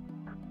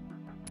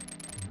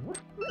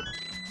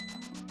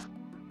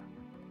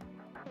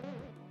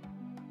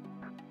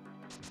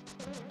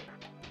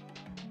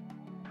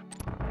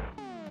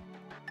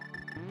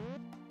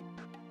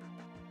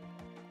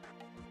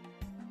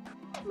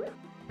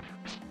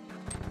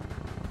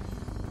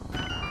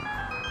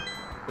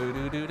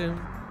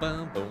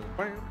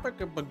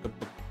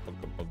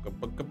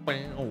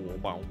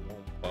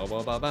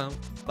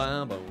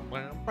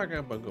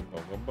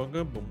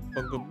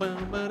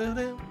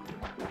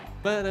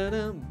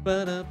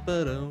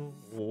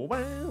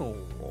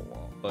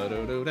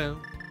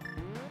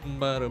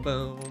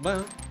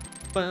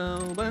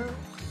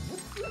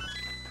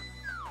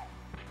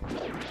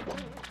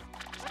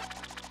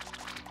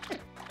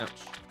 Ouch.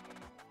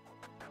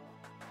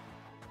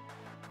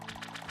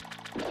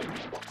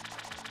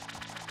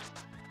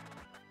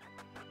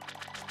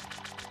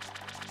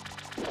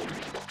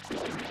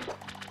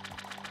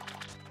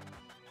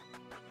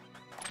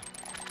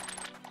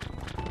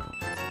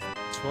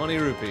 20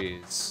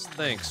 rupees.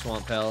 Thanks,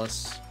 Swamp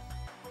Palace.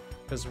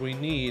 Because we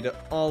need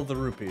all the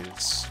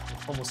rupees.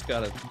 Almost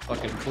got a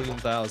fucking clean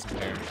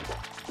 1,000 here.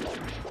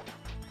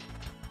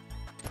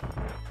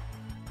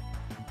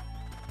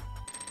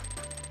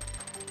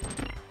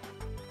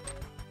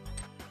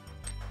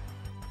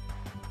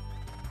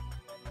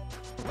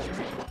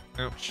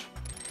 Ouch.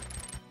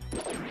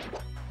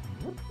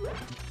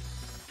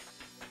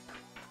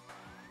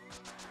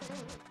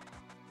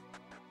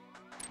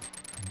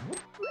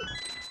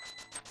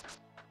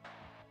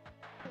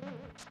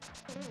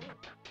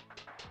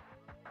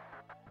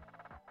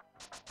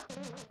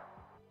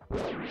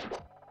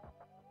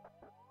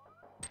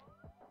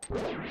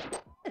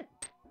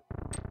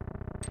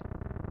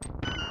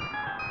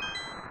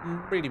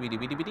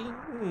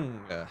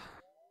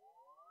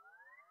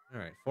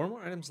 Alright, 4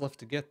 more items left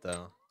to get,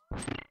 though.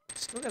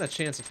 Still got a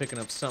chance of picking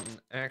up something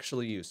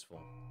actually useful.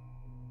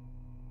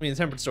 I mean, the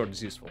Tempered Sword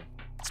is useful,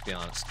 let's be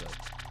honest, but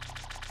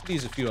could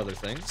use a few other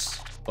things.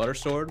 Butter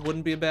Sword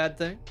wouldn't be a bad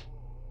thing.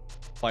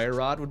 Fire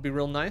Rod would be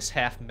real nice.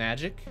 Half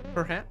magic,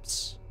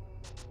 perhaps.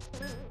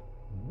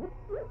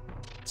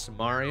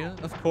 Samaria,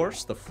 of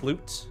course. The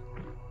flute.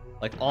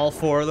 Like, all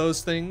 4 of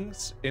those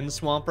things in the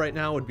swamp right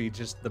now would be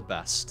just the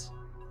best.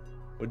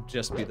 Would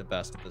just be the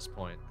best at this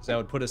point. Because that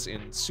would put us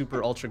in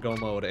super ultra go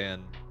mode,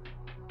 and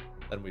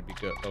then we'd be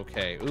good.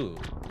 Okay, ooh.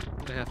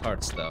 2.5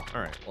 hearts, though.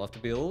 Alright, we'll have to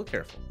be a little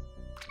careful.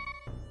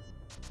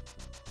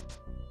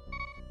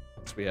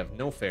 So we have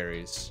no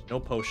fairies, no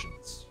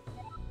potions.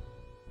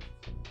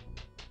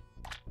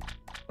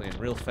 Playing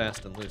real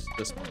fast and loose at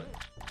this point.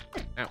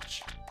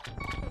 Ouch.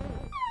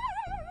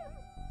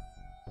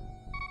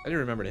 I do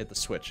remember to hit the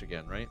switch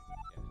again, right?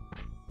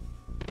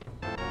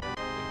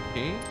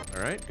 Okay.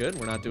 Alright, good.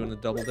 We're not doing the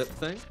double dip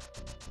thing.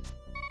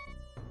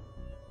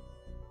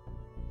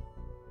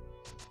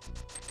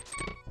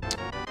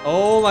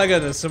 Oh my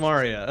goodness,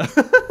 Samaria.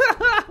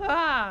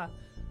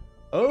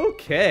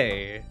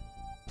 Okay.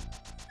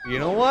 You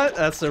know what?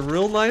 That's a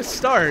real nice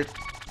start.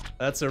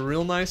 That's a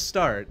real nice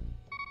start.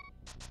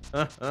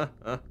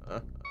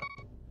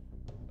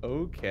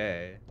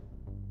 Okay.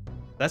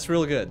 That's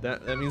real good.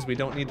 That means we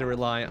don't need to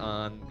rely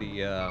on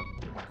the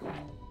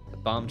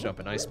bomb jump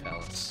in Ice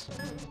Palace.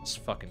 It's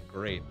fucking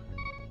great.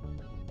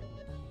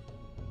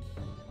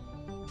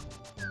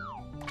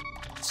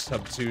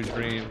 Sub 2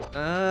 dream.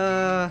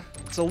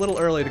 It's a little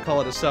early to call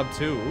it a sub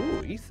 2.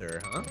 Ooh,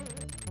 ether, huh?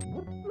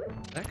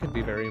 That could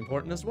be very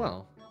important as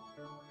well.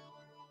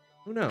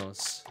 Who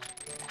knows?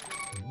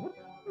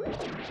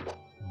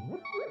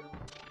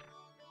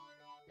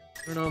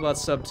 I don't know about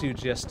sub 2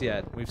 just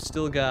yet. We've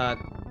still got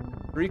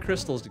 3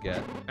 crystals to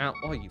get. Ow.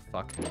 Oh, you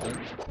fucking cunt.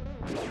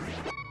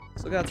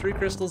 Still got 3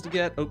 crystals to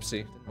get.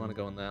 Oopsie. Didn't want to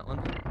go in that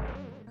one.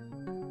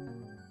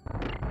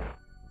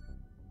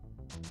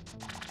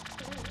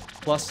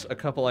 Plus a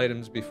couple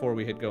items before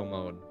we hit go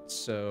mode.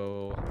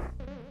 So...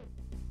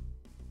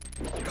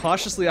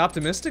 cautiously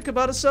optimistic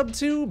about a sub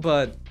 2,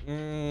 but...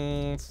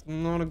 it's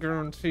not a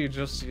guarantee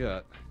just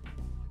yet.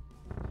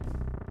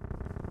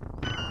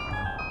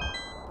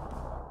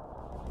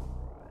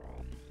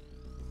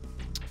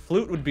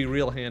 Flute would be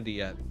real handy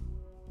yet.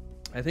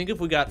 I think if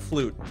we got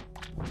Flute,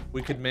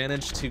 we could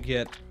manage to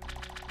get...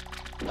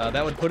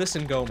 that would put us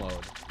in go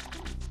mode.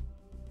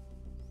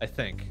 I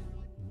think.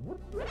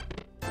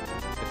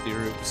 50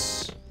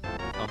 roops.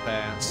 Pump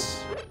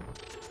ass.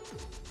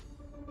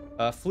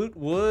 Flute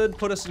would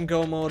put us in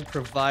go mode,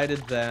 provided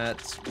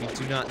that we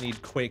do not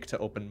need Quake to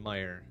open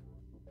Mire.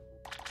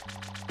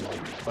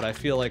 But I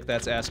feel like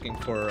that's asking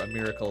for a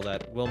miracle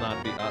that will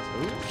not be us.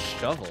 Ooh,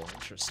 shovel.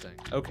 Interesting.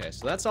 Okay,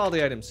 so that's all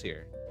the items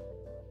here.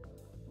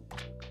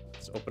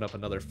 Let's open up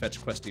another fetch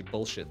questy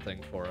bullshit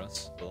thing for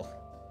us. Ugh.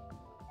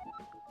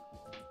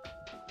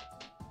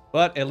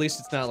 But at least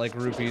it's not like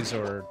rupees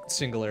or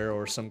singular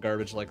or some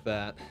garbage like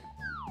that.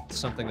 It's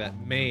something that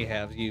may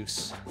have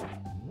use.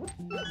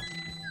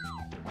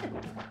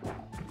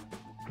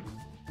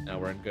 Now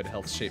we're in good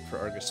health shape for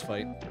Argus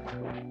fight.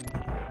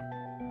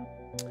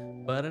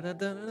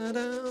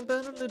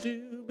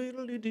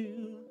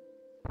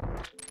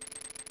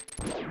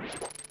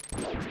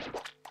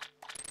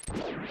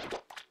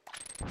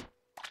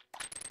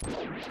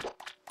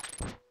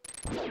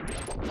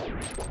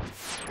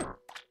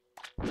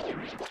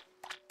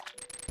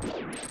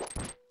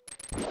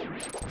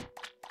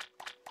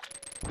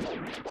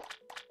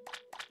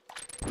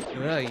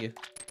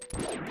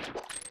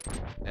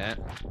 Yeah.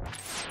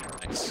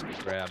 Nice. Good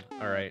grab.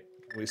 Alright.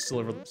 Can we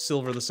silver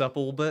this up a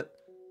little bit?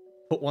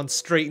 Put one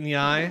straight in the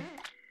eye.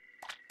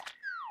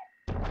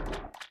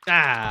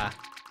 Ah!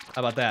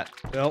 How about that?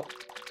 Nope.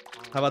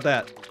 How about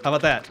that? How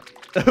about that?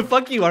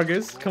 Fuck you,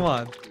 Argus. Come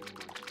on.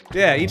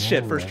 Yeah, eat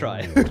shit first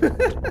try.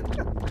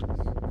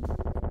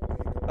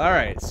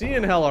 Alright, see you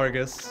in hell,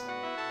 Argus.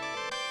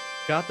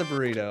 Got the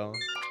burrito.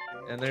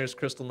 And there's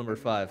crystal number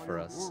 5 for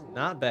us.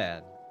 Not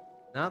bad.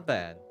 Not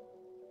bad.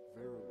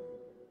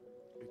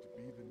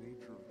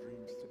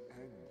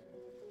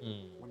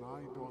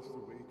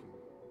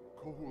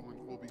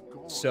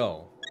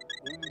 So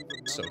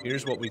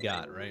here's what we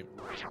got, right?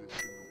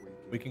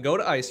 We can go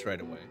to ice right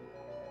away.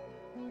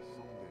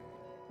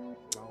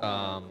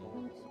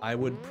 I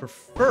would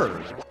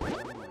prefer...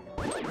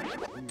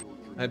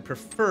 I'd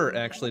prefer,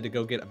 actually, to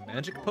go get a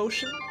magic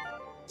potion,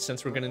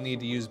 since we're gonna need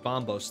to use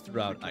Bombos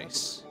throughout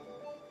ice.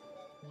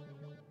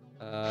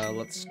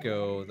 Let's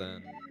go,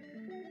 then,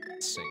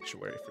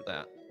 Sanctuary for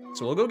that.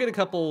 So we'll go get a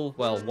couple,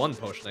 well, one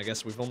potion, I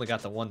guess. We've only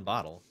got the one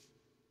bottle.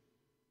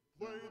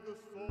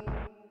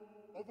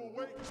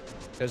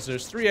 Because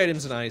there's 3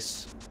 items in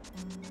ice.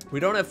 We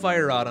don't have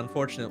Fire Rod,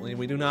 unfortunately.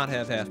 We do not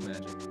have half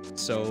magic.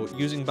 So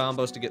using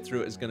Bombos to get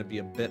through it is going to be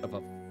a bit of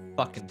a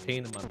fucking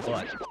pain in my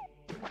butt.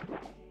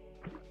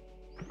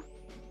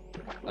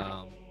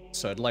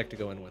 So I'd like to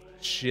go in with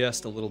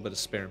just a little bit of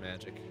spare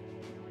magic.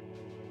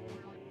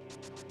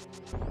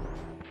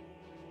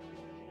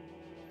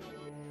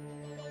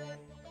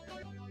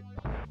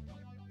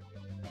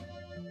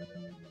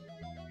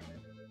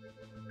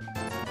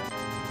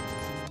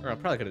 Or I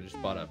probably could have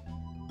just bought a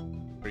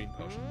green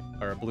potion.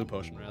 Or a blue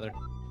potion, rather.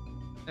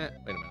 Wait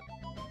a minute.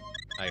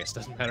 I guess it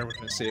doesn't matter. We're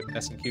going to save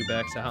S&Q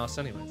back to house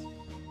anyways.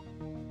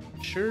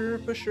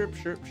 Chirp, chirp,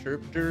 chirp,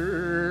 chirp,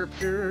 chirp,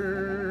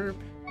 chirp.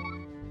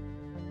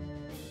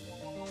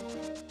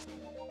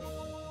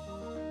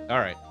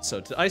 Alright, so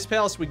to Ice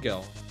Palace we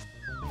go.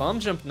 Bomb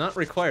jump not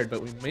required,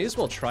 but we may as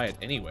well try it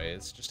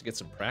anyways, just to get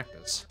some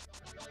practice.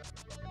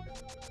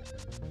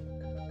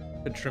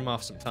 Could trim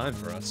off some time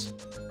for us.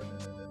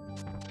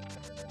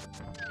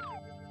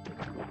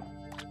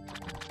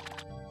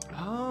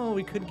 Oh,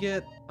 we could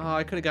get... Oh,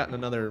 I could have gotten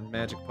another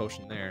magic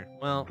potion there.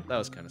 Well, that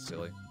was kind of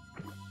silly.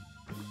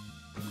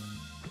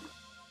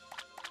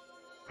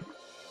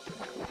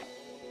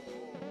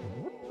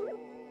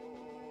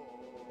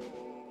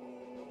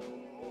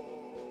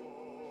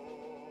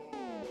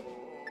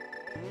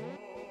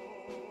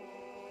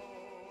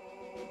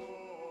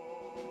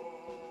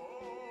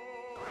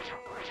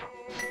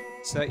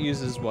 So that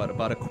uses, what,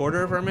 about a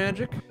quarter of our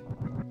magic?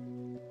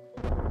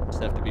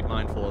 Just have to be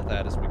mindful of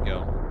that as we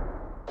go.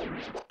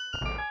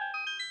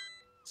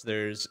 So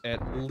there's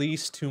at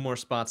least 2 more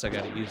spots I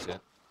gotta use it.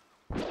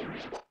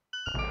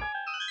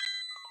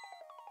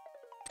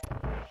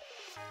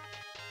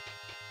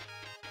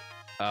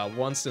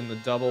 Once in the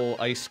double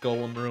ice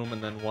golem room,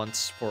 and then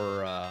once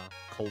for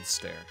cold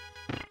stare.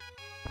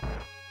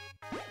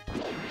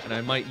 And I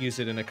might use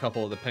it in a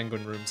couple of the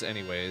penguin rooms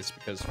anyways,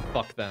 because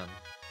fuck them.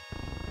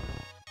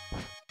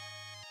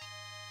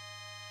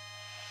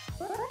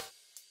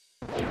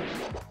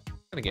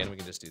 And again, we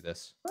can just do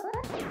this.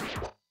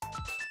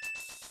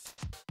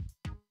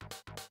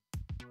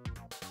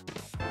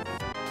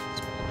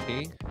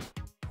 Key.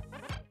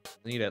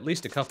 Need at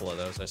least a couple of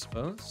those, I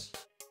suppose.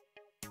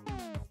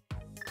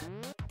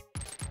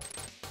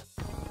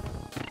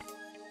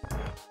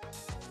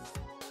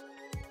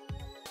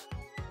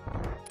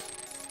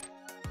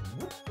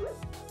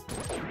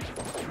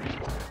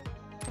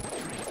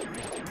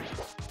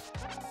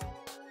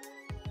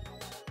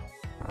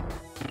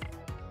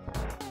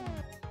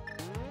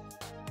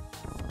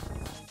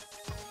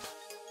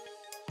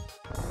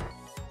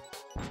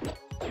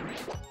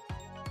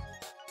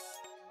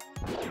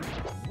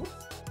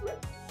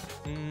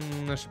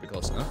 That should be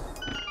close enough.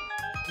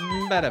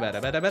 Is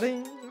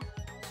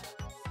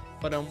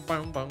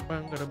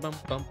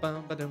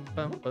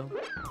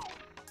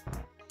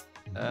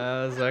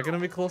that gonna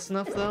be close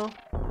enough though?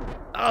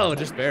 Oh,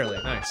 just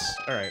barely. Nice.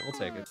 Alright, we'll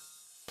take it.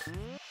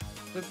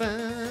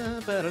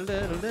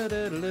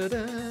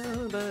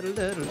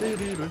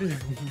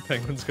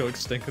 Penguins go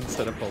extinct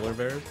instead of polar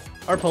bears.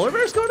 Are polar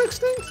bears going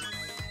extinct?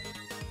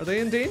 Are they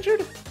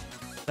endangered?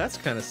 That's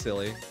kind of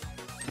silly.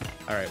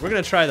 Alright, we're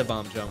gonna try the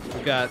bomb jump.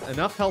 We've got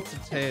enough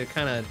health to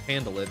kind of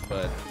handle it,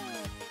 but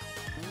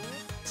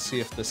let's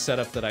see if the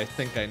setup that I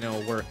think I know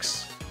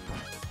works.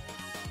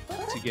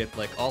 To get,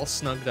 like, all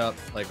snugged up,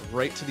 like,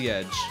 right to the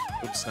edge.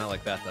 Oops, not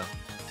like that, though.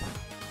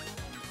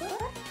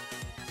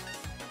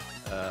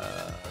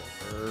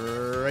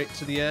 Right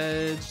to the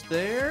edge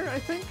there, I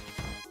think?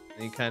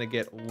 And you kind of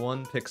get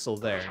 1 pixel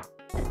there.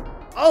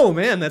 Oh,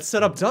 man, that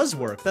setup does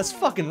work. That's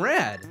fucking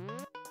rad.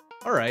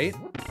 Alright,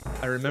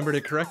 I remembered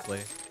it correctly.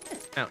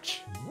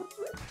 Ouch.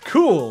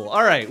 Cool!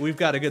 Alright, we've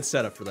got a good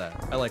setup for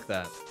that. I like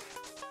that.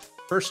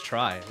 First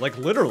try. Like,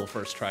 literal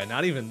first try,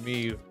 not even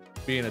me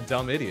being a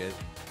dumb idiot.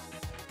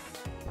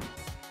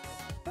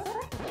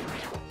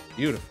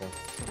 Beautiful.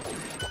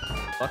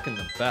 Fucking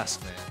the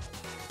best, man.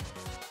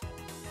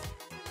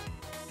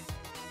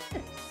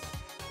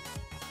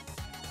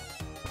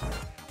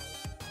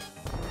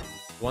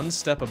 One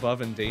step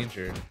above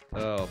endangered.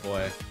 Oh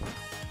boy.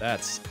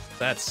 That's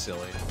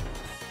silly.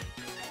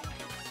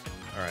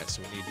 Alright,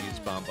 so we need to use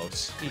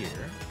Bombos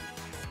here.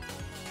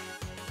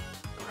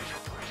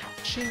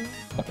 Ching.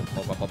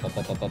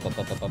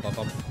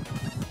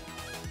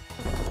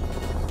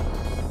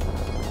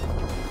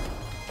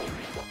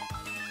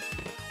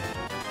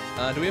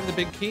 Do we have the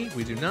big key?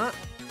 We do not.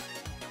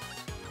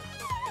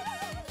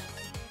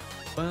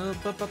 Alright,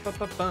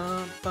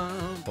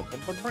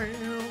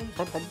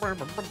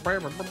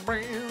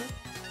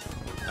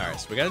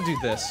 so we gotta do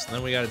this, and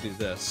then we gotta do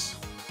this.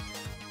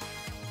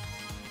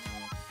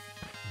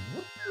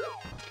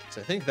 So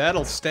I think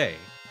that'll stay.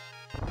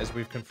 as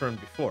we've confirmed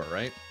before,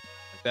 right?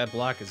 Like, that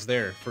block is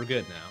there for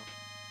good now.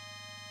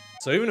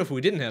 So even if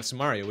we didn't have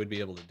Samaria, we'd be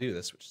able to do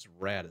this, which is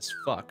rad as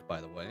fuck, by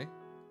the way.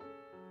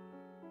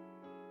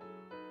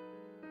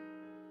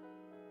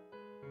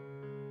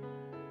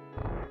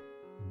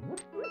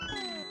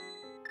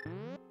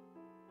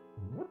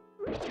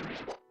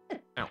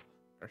 Ow.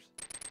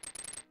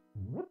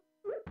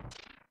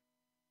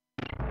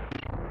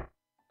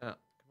 Oh,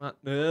 come on.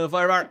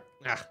 Firebar!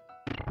 Ah.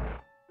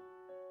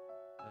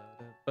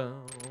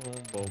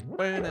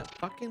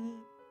 Fucking...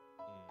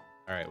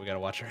 Alright, we gotta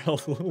watch our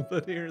health a little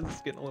bit here. This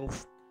is getting a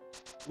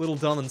little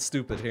dumb and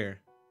stupid here.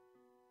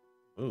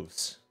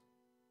 Moves.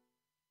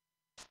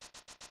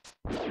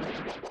 Oh,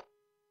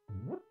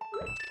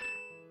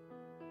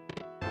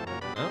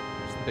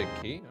 there's the big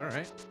key.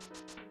 Alright.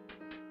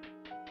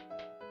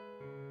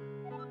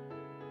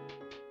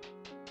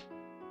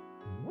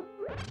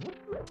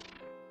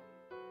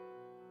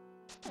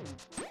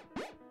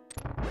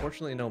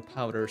 Unfortunately, no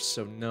powder,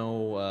 so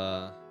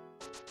no,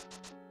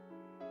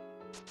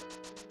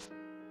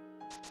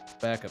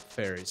 backup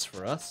fairies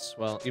for us.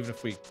 Well, even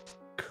if we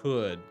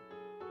could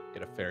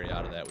get a fairy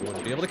out of that, we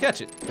wouldn't be able to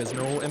catch it, because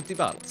no empty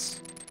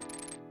bottles.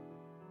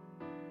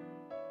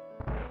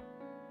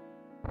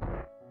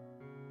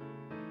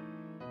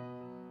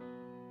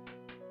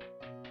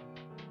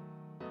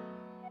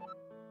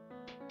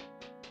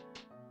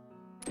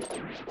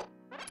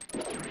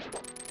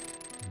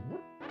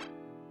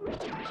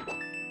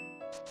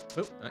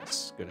 Oh,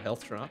 nice. Good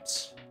health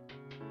drops.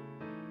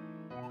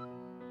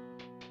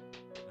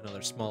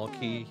 Another small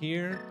key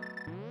here.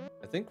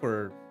 I think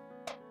we're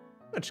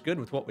pretty much good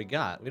with what we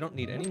got. We don't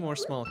need any more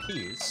small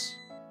keys.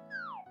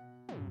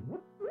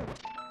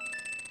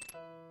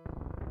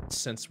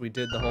 Since we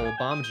did the whole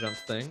bomb jump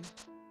thing,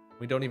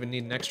 we don't even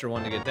need an extra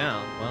one to get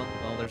down.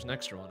 Well, there's an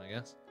extra one, I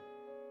guess.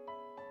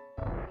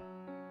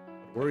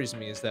 What worries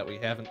me is that we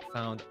haven't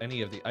found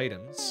any of the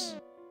items.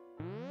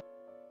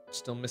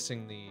 Still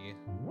missing the...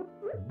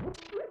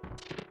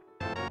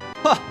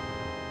 Huh!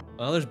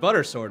 Well, there's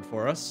Butter Sword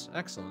for us.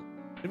 Excellent.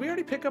 Did we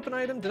already pick up an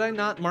item? Did I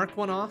not mark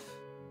one off?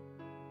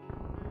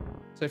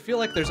 So I feel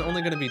like there's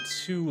only going to be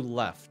 2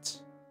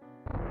 left.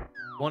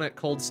 One at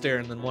Cold Stare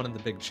and then one in the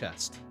big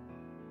chest.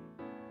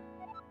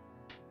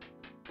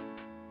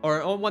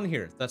 Or, oh, one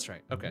here. That's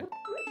right. Okay.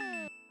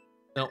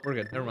 No, we're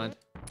good. Never mind.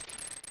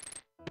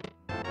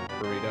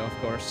 Burrito, of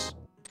course.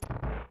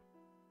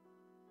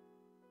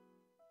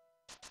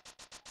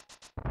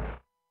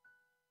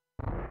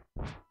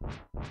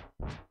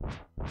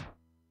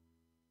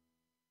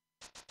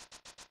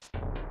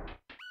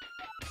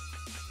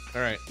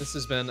 Alright, this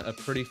has been a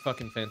pretty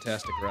fucking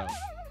fantastic route.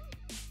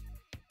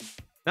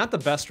 Not the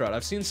best route.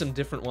 I've seen some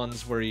different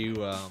ones where you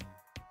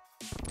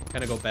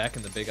kind of go back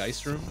in the big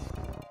ice room.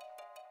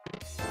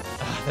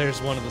 Ah,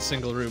 there's one of the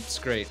single routes.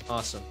 Great.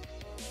 Awesome.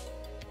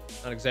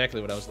 Not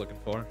exactly what I was looking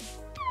for.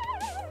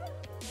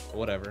 But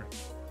whatever.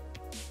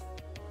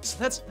 So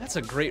that's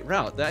a great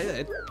route.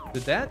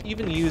 Did that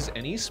even use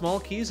any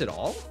small keys at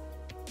all?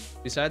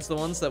 Besides the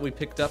ones that we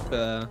picked up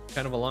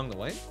kind of along the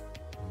way?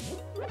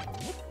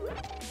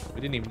 We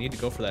didn't even need to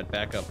go for that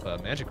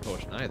backup magic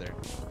potion either.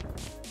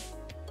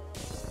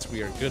 So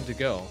we are good to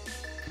go.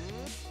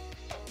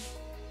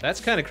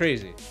 That's kind of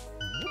crazy.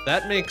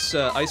 That makes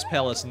Ice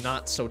Palace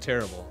not so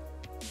terrible,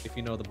 if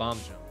you know the bomb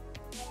jump.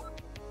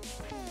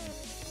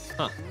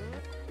 Huh.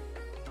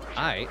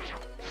 Aight.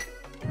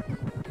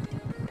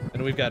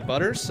 And we've got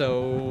Butter,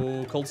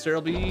 so Cold Stare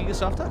will be a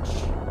soft touch.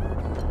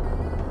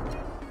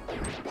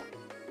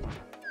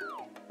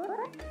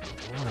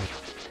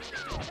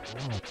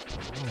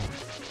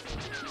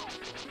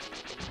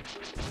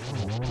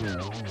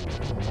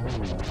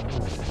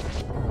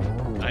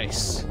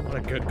 Nice. What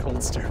a good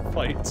Cold Stare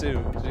fight,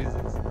 too.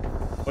 Jesus.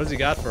 What has he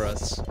got for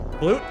us?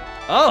 Flute?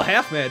 Oh,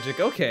 half magic.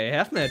 Okay,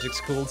 half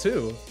magic's cool,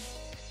 too.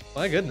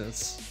 My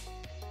goodness.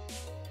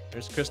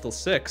 There's Crystal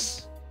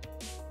 6.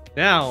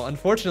 Now,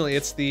 unfortunately,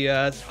 it's the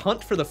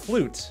hunt for the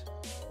flute.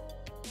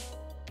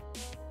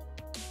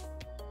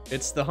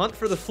 It's the hunt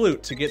for the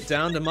flute to get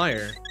down to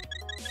Mire.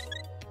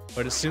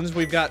 But as soon as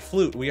we've got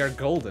flute, we are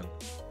golden.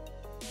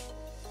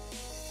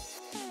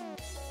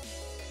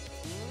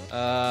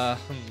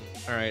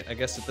 Alright, I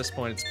guess at this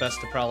point it's best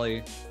to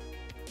probably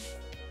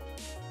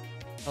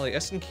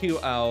S and Q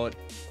out,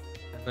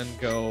 and then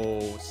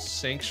go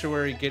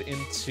Sanctuary, get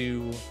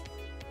into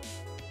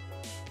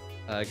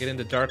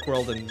Dark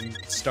World and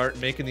start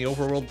making the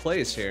overworld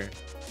plays here.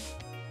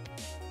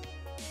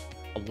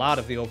 A lot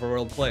of the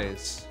overworld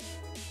plays.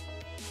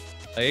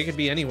 Like, it could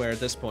be anywhere at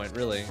this point,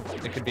 really.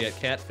 It could be at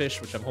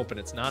Catfish, which I'm hoping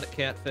it's not at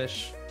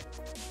Catfish.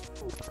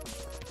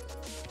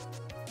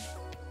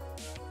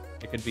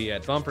 It could be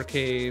at Bumper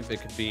Cave.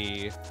 It could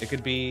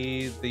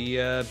be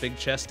the big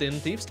chest in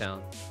Thieves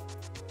Town,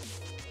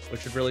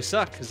 which would really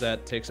suck because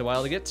that takes a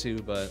while to get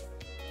to. But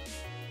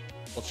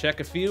we'll check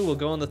a few. We'll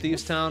go in the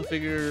Thieves Town,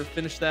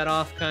 finish that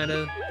off, kind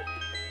of.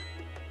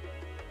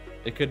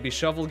 It could be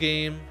Shovel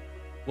Game.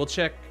 We'll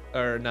check,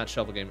 or not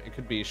Shovel Game. It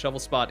could be Shovel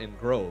Spot in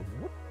Grove.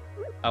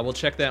 We'll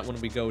check that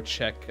when we go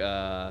check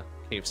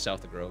Cave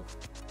south of Grove.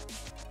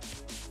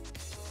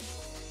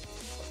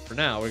 for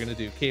now, we're going to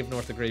do Cave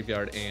North of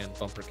Graveyard and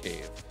Bumper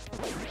Cave.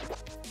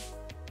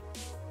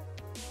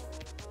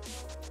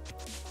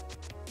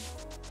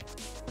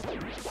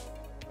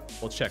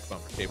 We'll check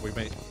Bumper Cave. We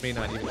may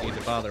not even need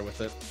to bother with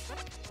it.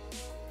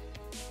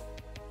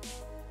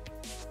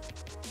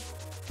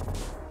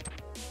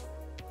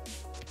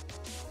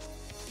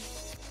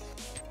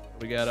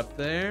 What we got up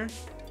there?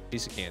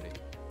 Piece of candy.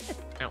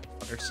 Ow,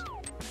 fuckers.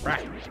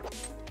 Right.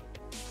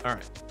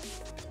 Alright.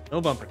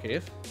 No Bumper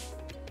Cave.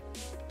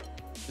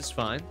 It's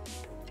fine.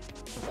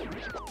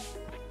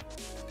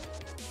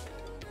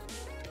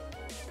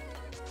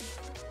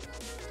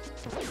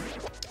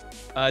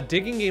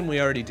 Digging game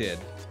we already did.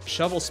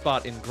 Shovel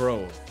spot in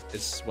Grove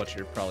is what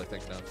you're probably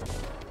thinking of,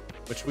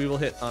 which we will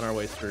hit on our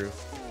way through.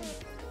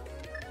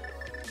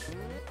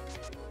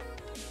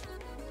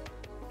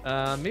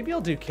 Maybe I'll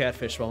do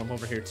Catfish while I'm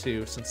over here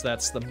too, since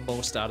that's the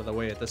most out of the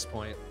way at this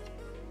point.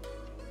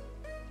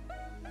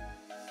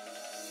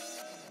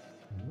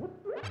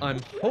 I'm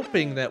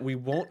hoping that we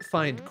won't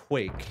find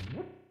Quake.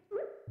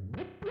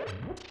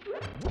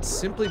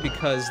 Simply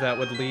because that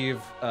would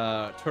leave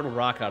Turtle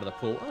Rock out of the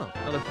pool. Oh,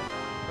 another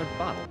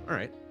bottle.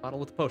 Alright, bottle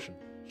with a potion.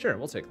 Sure,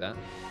 we'll take that.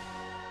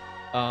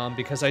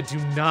 Because I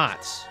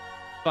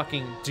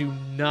fucking do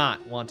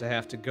not want to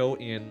have to go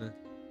in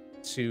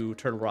to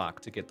Turtle Rock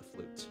to get the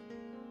flute.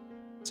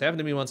 It's happened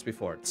to me once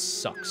before. It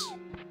sucks.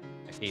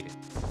 I hate it.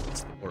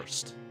 It's the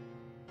worst.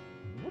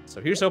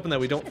 So here's hoping that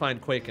we don't find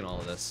Quake in all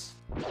of this.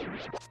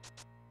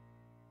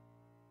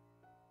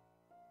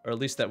 Or at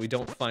least that we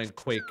don't find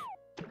Quake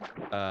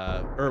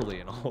early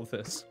in all of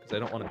this, because I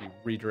don't want to be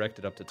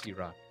redirected up to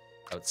T-Rock.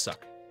 That would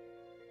suck.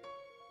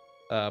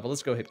 But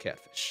let's go hit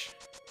Catfish.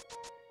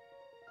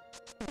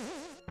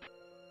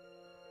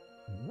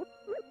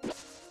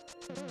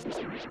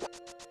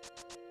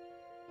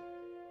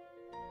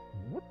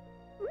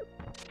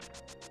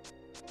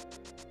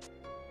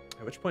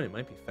 At which point it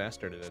might be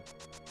faster to...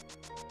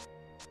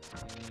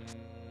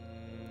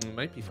 it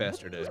might be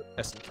faster to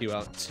S&Q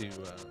out to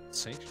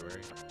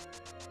Sanctuary.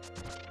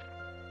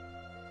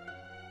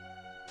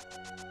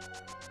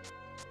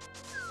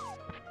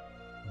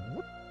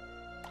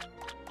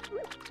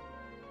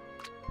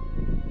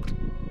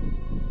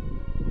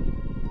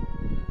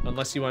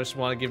 Unless you just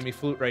want to give me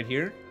flute right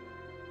here.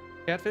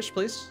 Catfish,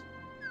 please.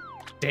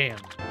 Damn,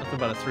 nothing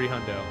but a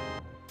 300.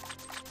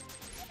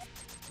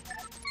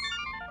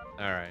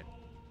 Alright.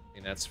 I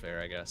mean, that's fair,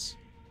 I guess.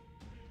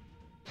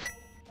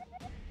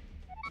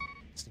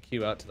 Let's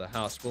queue out to the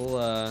house.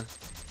 We'll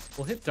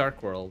hit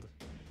Dark World.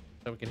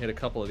 So we can hit a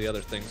couple of the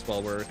other things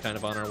while we're kind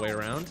of on our way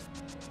around.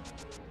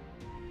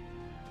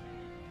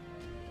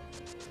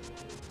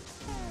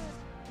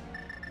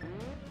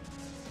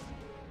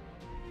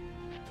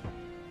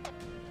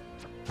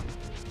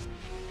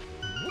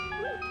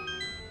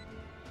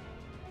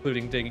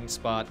 Including Digging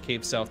Spot,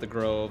 Cave South of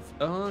Grove.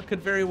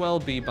 Could very well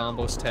be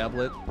Bombo's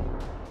Tablet.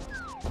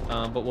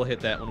 But we'll hit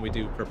that when we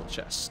do Purple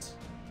Chest.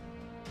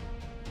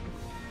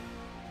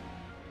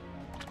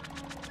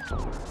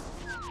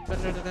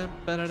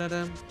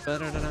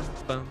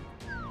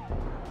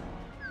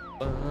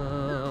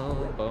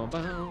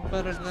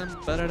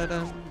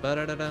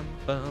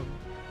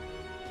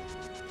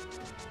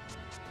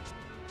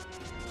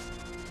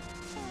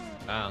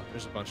 Wow,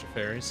 there's a bunch of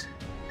fairies.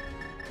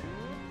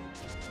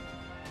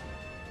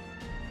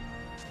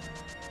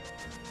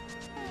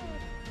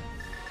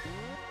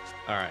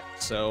 Alright,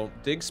 so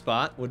Dig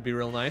Spot would be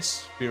real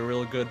nice. Be a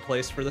real good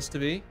place for this to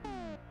be.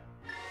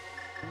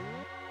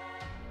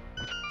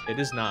 It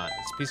is not.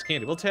 It's a piece of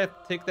candy. We'll take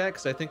that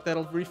because I think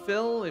that'll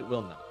refill. It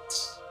will not.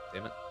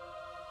 Damn it.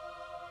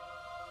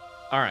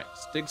 Alright,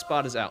 so Dig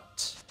Spot is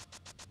out.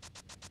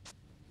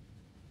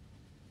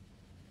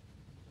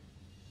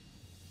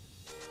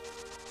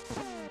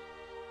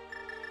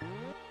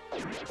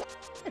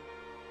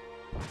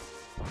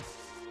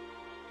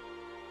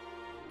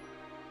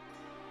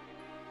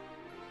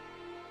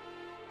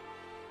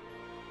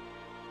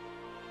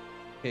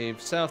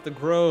 Cave South of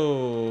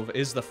Grove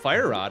is the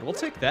Fire Rod. We'll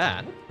take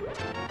that.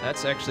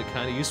 That's actually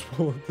kind of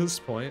useful at this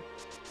point.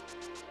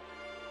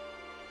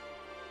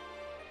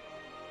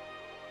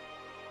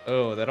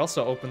 Oh, that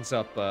also opens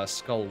up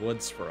Skull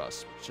Woods for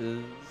us, which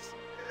is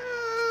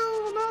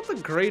not the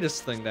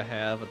greatest thing to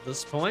have at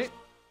this point.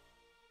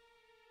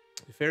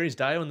 The fairies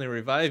die when they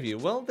revive you.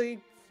 Well, they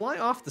fly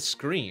off the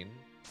screen.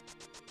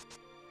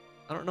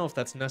 I don't know if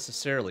that's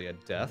necessarily a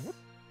death.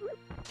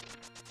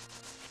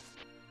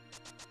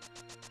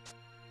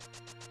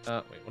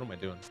 Wait, what am I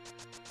doing?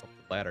 Oh,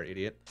 the ladder,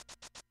 idiot.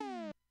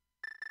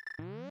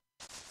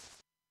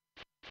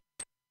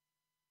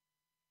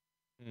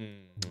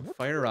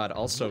 Fire Rod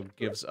also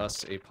gives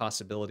us a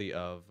possibility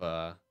of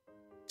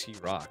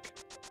T-Rock.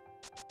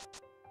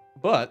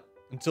 But,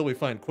 until we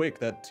find Quake,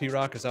 that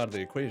T-Rock is out of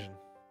the equation.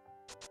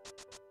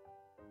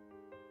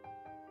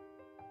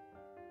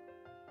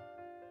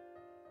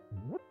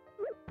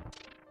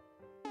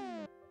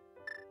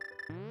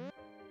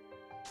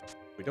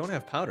 We don't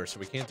have powder, so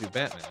we can't do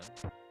Batman.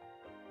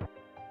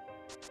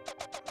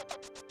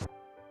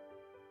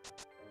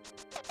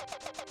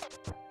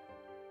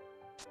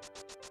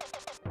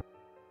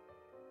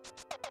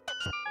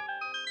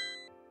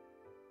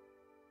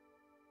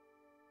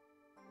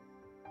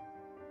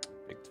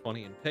 Big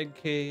 20 in Peg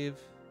Cave.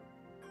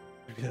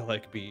 Maybe they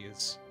like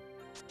bees.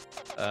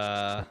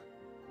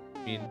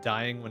 Being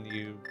dying when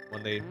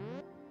they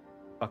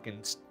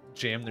fucking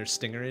jam their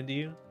stinger into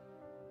you.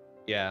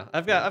 Yeah,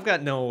 I've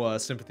got no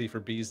sympathy for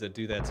bees that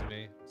do that to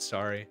me.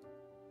 Sorry.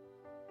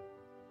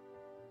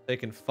 They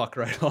can fuck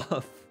right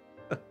off.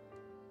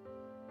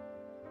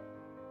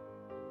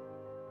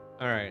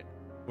 Alright.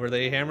 Were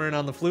they hammering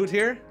on the flute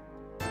here?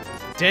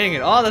 Dang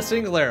it. Oh, the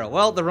single arrow.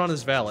 Well, the run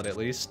is valid, at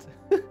least.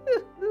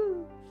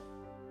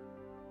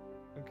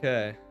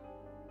 Okay.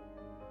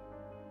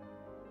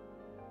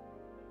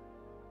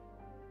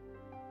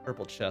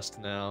 Purple chest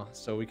now.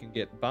 So we can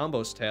get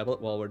Bombo's tablet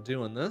while we're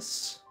doing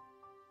this.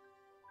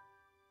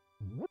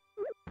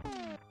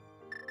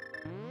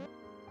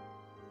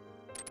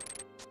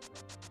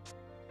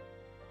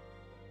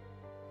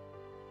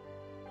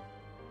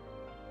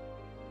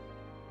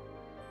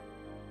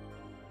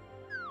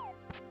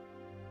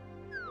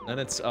 Then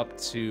it's up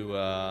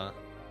to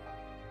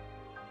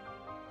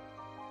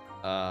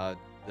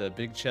the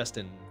big chest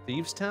in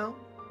Thieves Town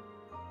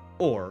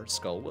or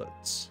Skull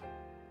Woods.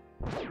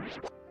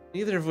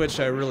 Neither of which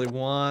I really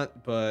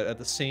want, but at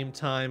the same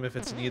time, if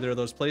it's in either of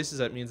those places,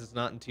 that means it's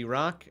not in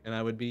T-Rock, and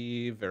I would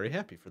be very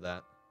happy for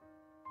that.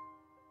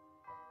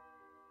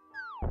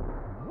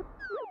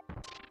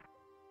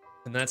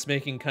 And that's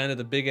making kind of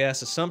the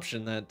big-ass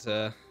assumption that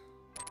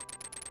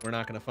we're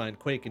not going to find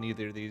Quake in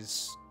either of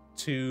these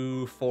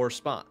 5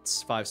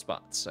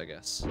 spots, I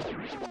guess.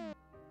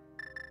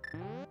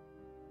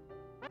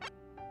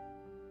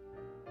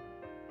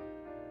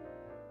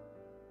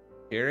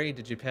 Gary,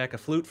 did you pack a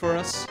flute for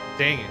us?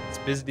 Dang it, it's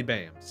Bizzity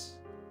Bams.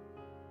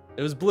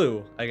 It was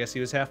blue. I guess he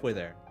was halfway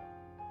there.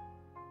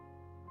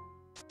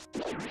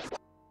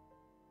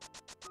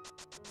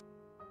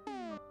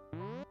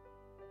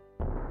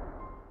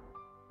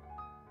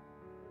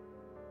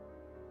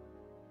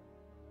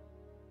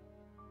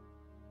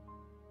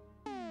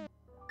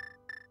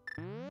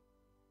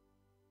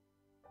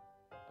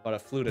 How about a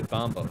flute at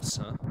Bombo's,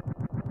 huh?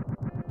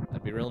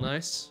 That'd be real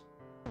nice.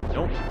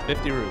 Nope,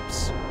 50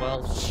 rupes.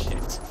 Well,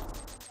 shit.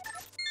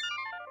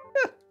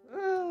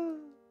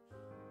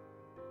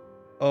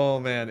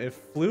 Oh man, if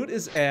flute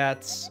is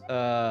at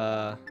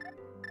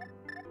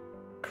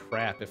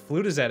crap, if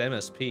flute is at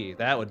MSP,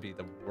 that would be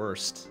the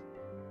worst.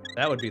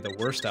 That would be the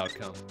worst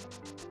outcome.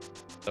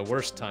 The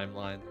worst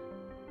timeline.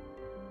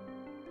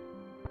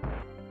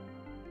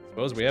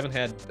 Suppose we haven't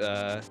had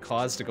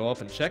cause to go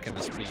up and check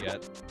MSP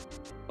yet.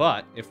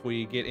 But if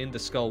we get into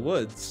Skull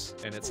Woods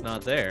and it's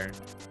not there,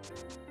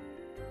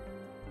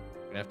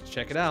 we're gonna have to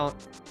check it out.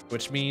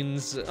 Which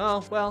means,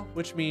 oh well,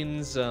 which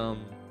means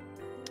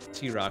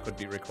T-Rock would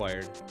be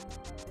required.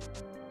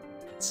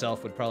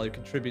 Itself would probably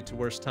contribute to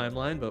worse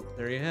timeline, but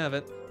there you have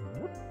it.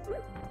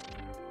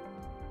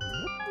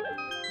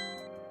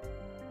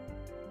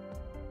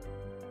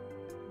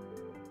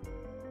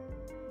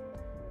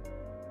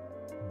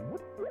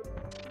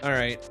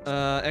 Alright,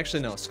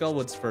 actually no,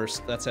 Skullwood's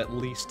first. That's at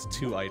least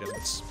 2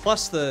 items.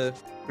 Plus the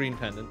green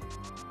pendant.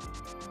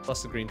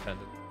 Plus the green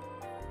pendant.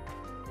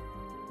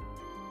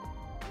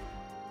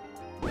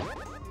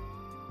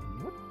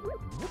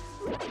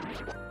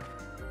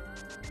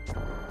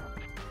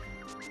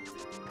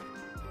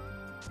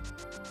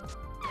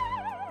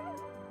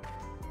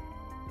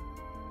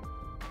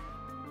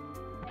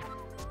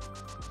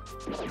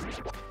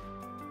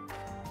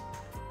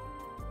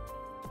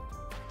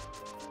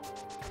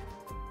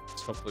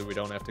 Hopefully we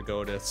don't have to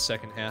go to the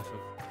second half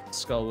of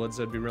Skullwoods.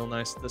 That'd be real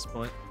nice at this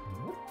point.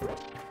 The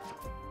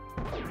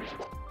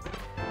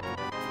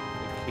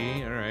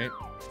key, alright.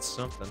 It's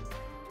something.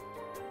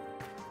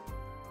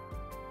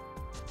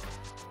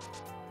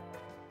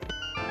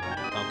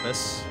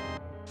 Compass.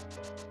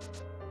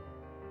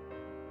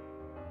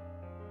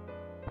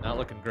 Not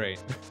looking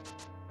great.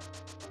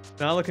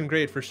 Not looking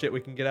great for shit we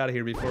can get out of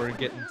here before we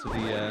get into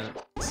the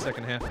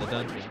second half of the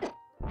dungeon.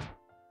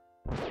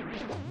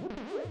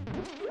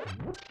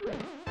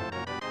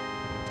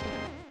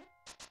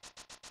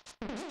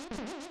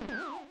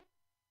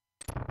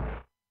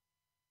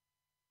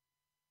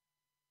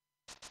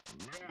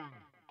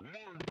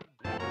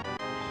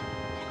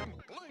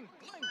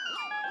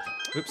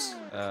 Oops.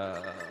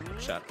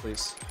 Shot,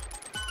 please.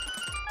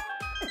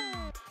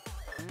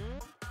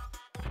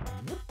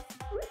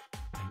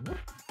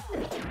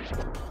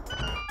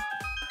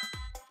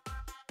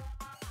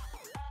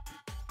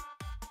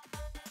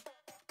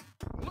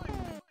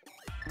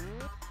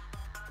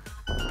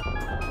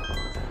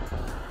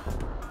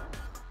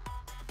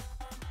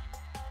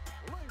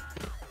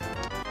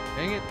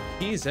 Dang it,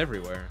 keys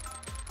everywhere.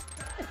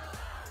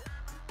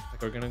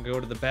 Like we're gonna go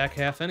to the back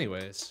half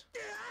anyways.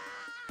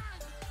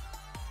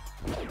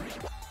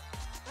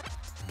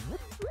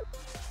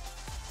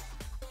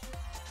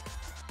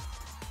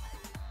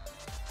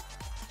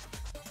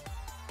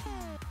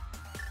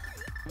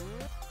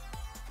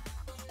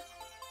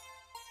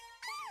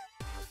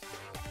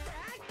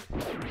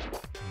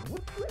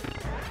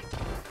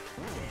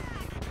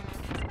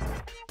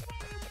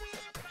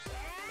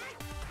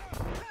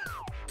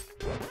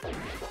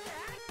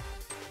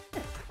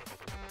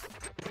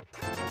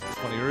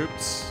 20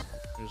 roops.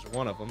 There's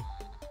one of them.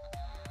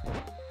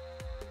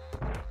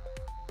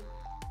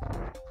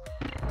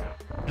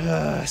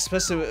 I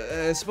suppose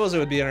it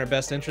would be in our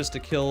best interest to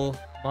kill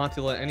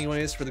Mothula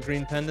anyways for the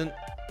green pendant.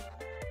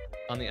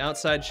 On the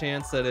outside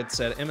chance that it's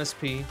at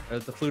MSP, or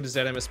that the flute is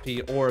at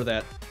MSP, or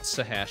that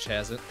Sahash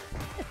has it.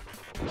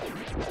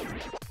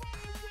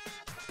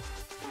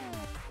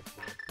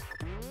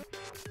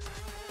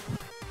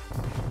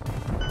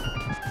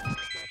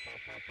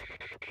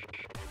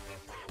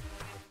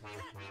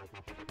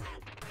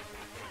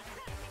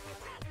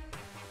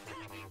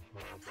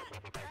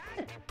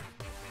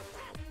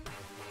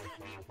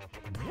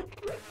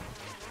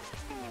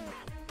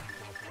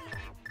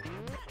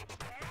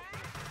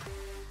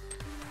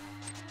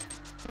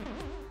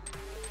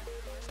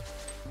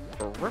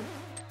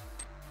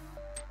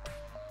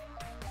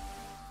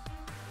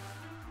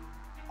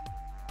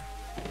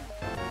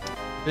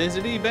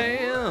 Busy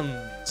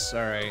Bams!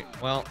 Alright,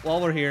 well,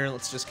 while we're here,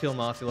 let's just kill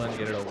Mothula and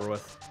get it over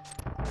with.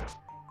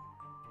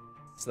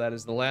 So that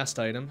is the last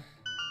item.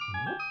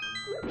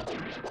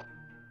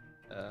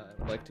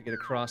 I'd like to get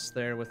across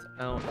there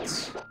without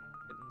getting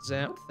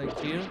zapped,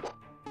 thank you.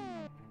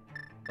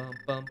 Bum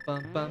bum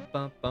bum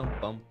bum bum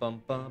bum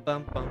bum bum bum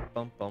bum bum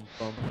bum bum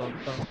bum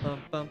bum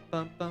bum bum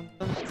bum bum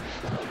bum.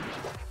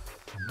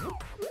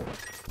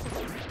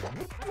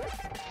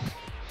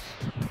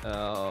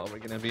 Oh, are we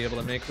gonna be able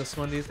to make this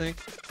one, do you think?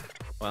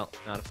 Well,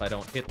 not if I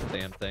don't hit the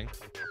damn thing.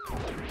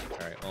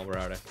 Alright, well, we're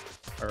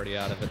already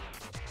out of it.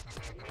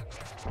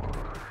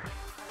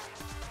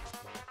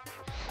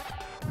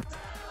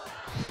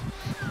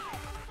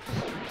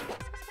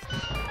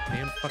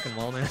 Damn fucking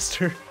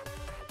Wallmaster.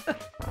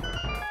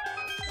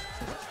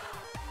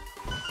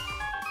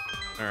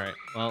 Alright,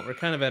 well, we're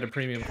kind of at a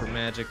premium for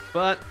magic,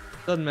 but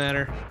doesn't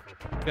matter.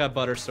 We got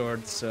Butter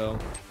Swords, so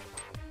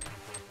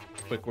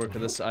quick work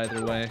of this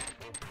either way.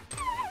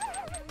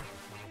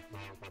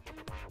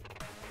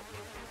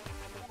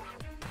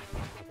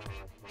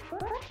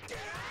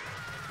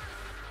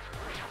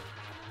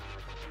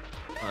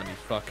 On you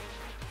fuck.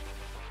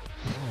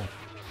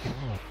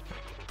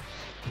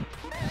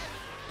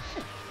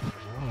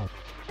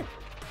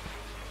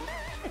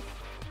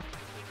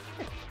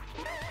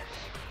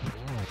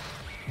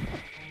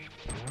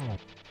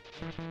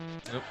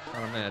 Nope,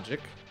 not a magic.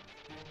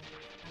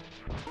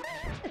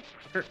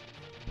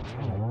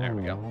 There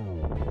we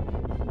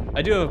go.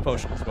 I do have a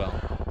potion as well,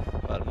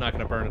 but I'm not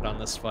gonna burn it on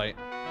this fight.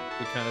 It'd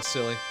be kind of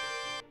silly.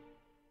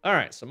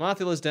 Alright, so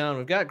Mothula's down.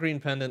 We've got Green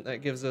Pendant.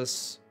 That gives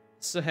us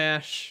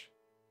Sahash.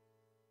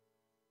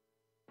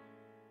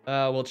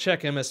 We'll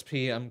check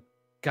MSP.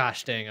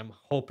 Gosh dang, I'm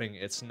hoping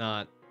it's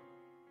not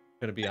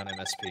gonna be on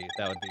MSP.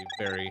 That would be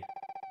very,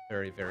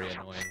 very, very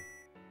annoying.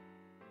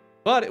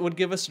 But it would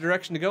give us a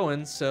direction to go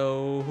in,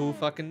 so who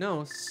fucking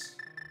knows?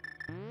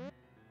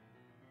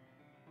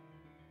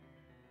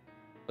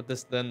 But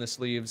this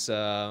leaves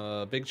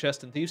Big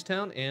Chest in Thieves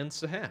Town and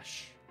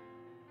Sahash.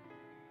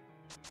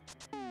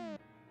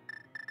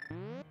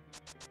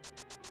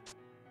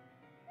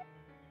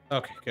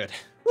 Okay, good.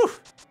 Whew.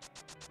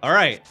 All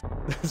right,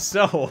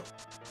 so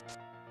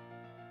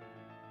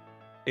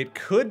it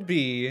could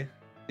be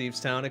Thieves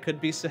Town, it could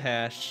be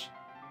Sahash,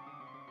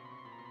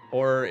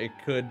 or it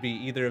could be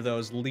either of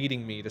those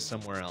leading me to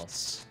somewhere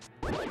else,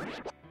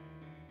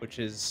 which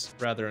is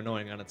rather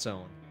annoying on its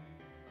own.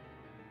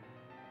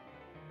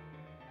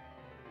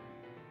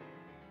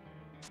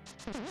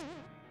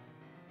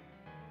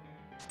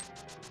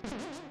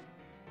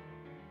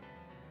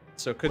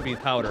 So it could be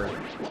Powder,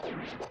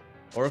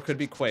 or it could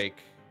be Quake,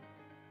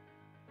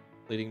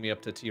 leading me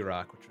up to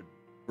T-Rock, which would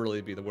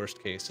really be the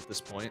worst case at this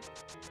point.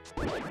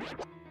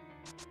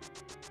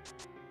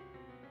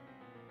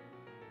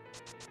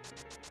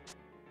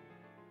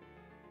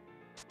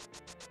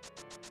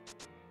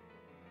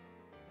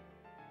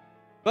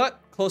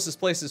 But closest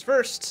places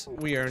first.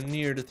 We are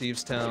near to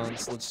Thieves Town,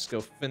 so let's just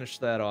go finish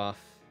that off.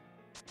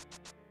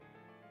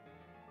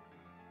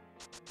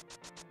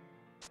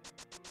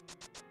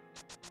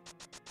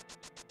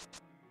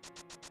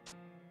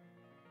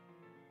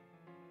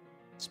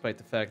 Despite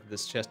the fact that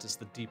this chest is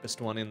the deepest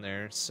one in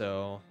there,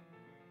 so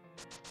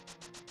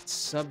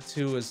sub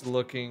 2 is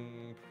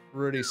looking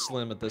pretty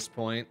slim at this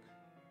point.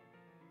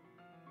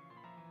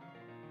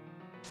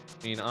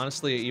 I mean,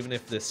 honestly, even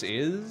if this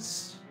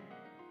is...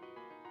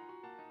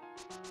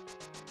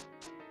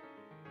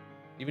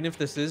 Even if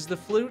this is the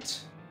flute,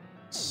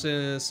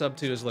 sub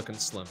 2 is looking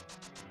slim.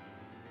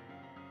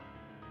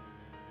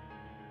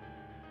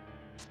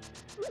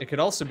 It could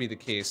also be the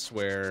case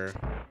where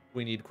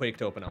we need Quake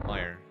to open up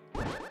Mire,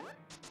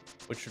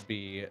 which would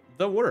be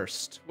the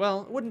worst.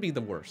 Well, it wouldn't be the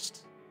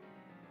worst.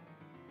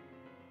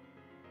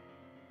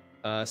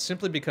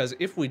 Simply because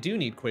if we do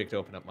need Quake to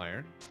open up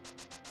Mire,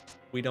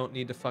 we don't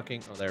need to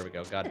fucking... Oh, there we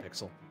go, God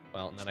Pixel.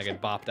 Well, and then I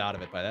get bopped out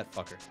of it by that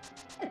fucker.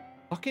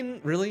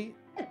 Fucking, really?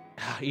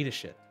 Eat a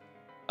shit.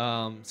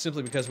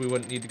 Simply because we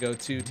wouldn't need to go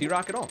to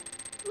T-Rock at all.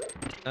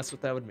 That's what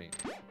that would mean.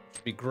 Which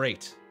would be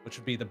great. Which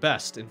would be the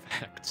best, in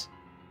fact.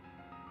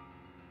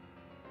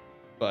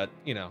 But,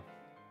 you know.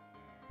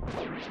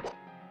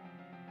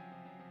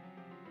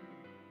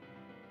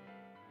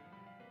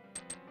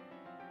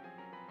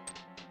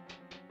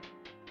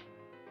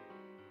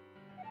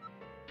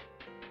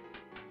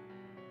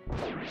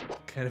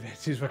 kind of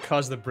attitude is what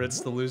caused the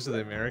Brits to lose to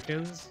the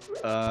Americans?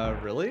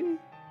 Really?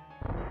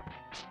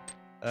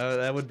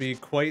 That would be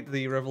quite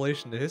the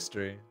revelation to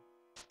history.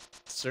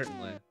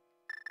 Certainly.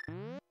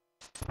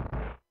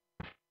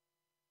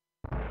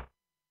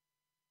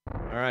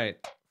 Alright.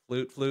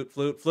 Flute, flute,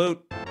 flute,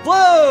 flute.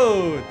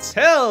 Float!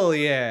 Hell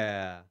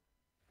yeah!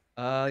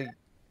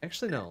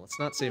 Actually no, let's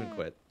not save and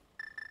quit.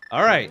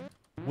 Alright.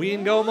 We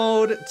in go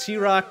mode,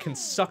 T-Rock can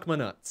suck my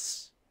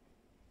nuts.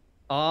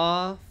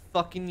 Aw,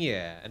 fucking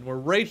yeah. And we're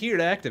right here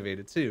to activate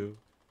it too,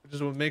 which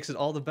is what makes it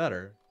all the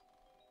better.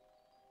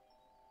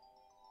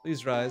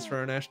 Please rise for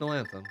our national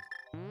anthem.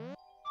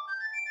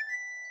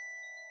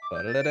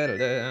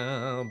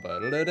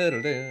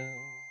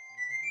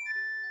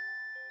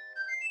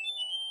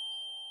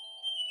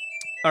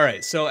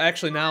 Alright, so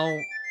actually now,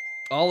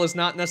 all is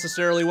not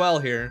necessarily well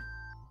here.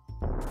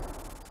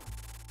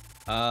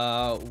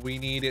 We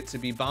need it to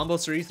be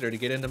Bombos or Ether to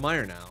get into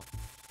Mire now.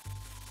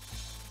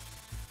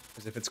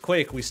 Because if it's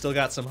Quake, we still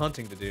got some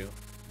hunting to do.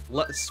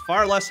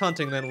 Far less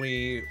hunting than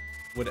we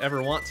would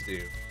ever want to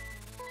do.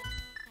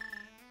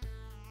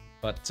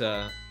 But,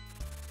 let's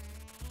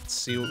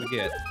see what we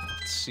get.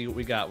 Let's see what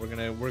we got.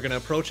 We're gonna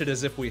approach it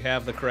as if we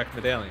have the correct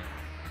medallion.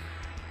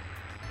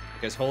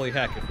 Because holy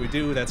heck, if we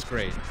do, that's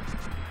great.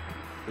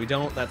 If we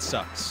don't, that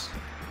sucks.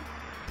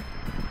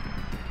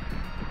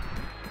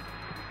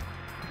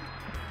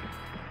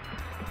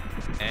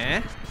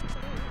 Eh?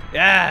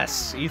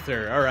 Yes!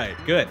 Ether. Alright,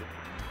 good.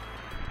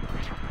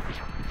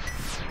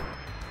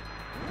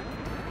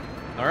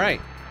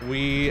 Alright,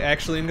 we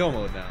actually in go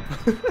mode now.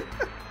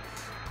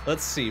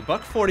 Let's see,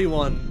 Buck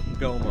 41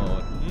 go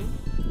mode.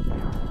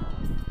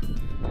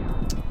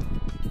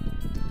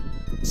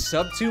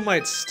 Sub 2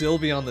 might still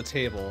be on the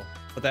table,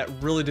 but that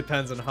really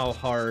depends on how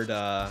hard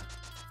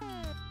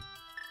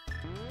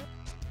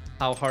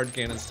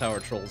Ganon's Tower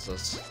trolls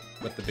us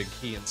with the big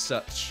key and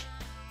such.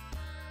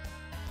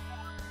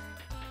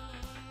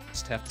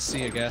 Just have to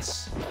see, I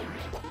guess.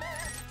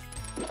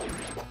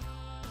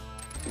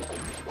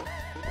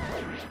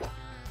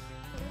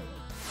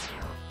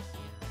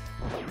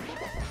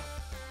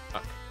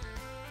 Fuck.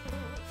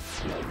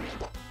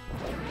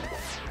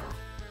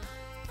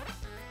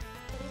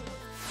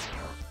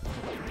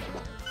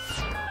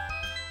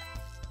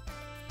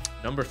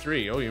 Number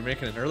 3. Oh, you're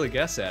making an early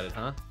guess at it,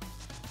 huh?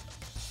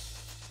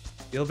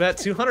 You'll bet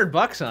 200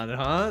 bucks on it,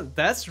 huh?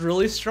 That's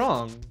really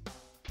strong.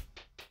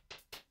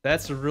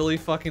 That's really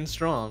fucking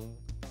strong.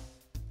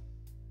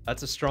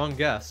 That's a strong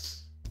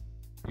guess.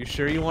 You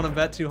sure you want to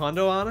bet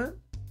 200 on it?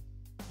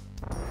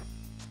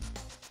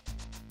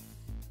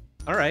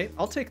 Alright,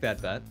 I'll take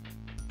that bet.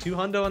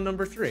 200 on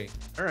number 3.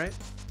 Alright.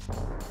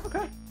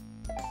 Okay.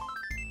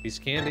 Piece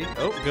of candy.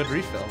 Oh, good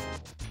refill.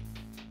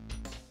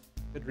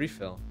 Good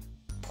refill.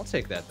 I'll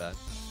take that bet.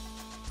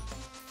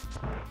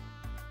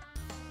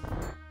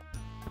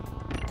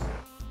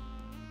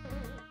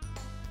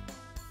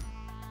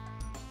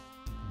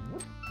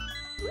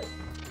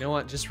 You know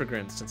what? Just for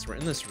grins, since we're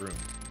in this room,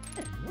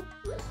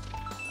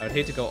 I would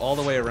hate to go all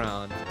the way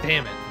around.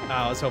 Damn it! Oh,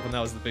 I was hoping that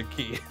was the big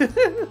key.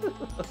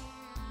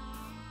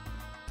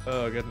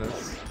 Oh,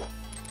 goodness.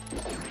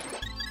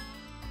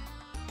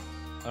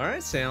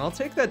 Alright, Sam, I'll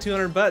take that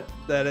 200 bet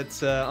that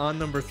it's on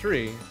number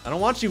 3. I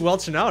don't want you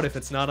welching out if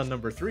it's not on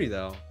number 3,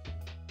 though.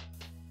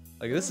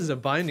 Like, this is a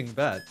binding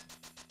bet.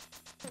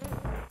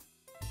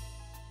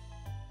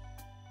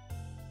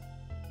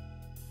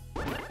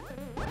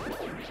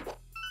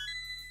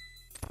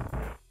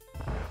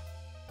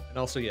 And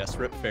also, yes,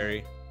 Rip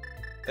Fairy.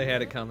 They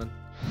had it coming.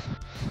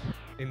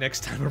 And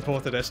next time we're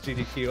both at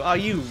SGDQ. Oh,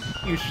 you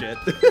shit.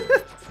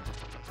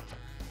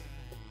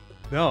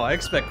 No, I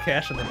expect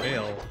cash in the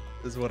mail,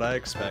 is what I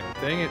expect.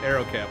 Dang it,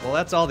 Arrow Cap. Well,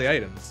 that's all the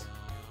items.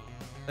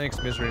 Thanks,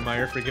 Misery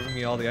Meyer, for giving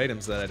me all the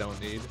items that I don't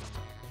need.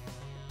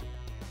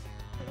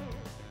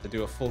 To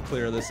do a full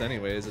clear of this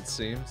anyways, it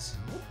seems.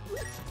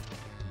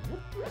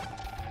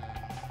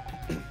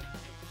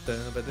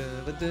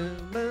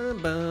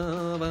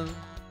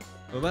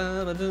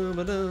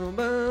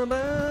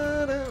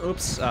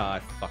 Oops, I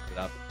fucked it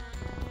up.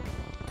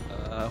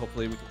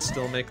 Hopefully we can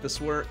still make this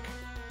work.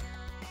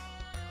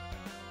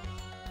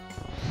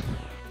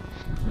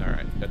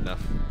 Alright, good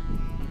enough.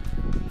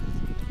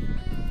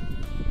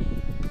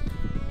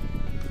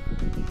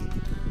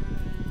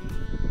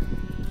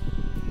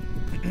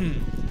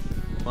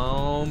 Come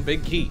on,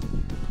 big key.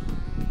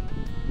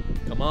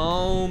 Come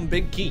on,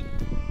 big key.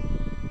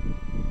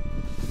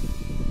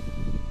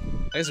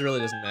 I guess it really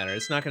doesn't matter.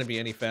 It's not going to be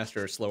any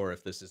faster or slower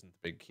if this isn't the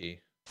big key.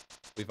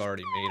 We've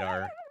already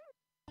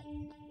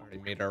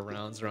made our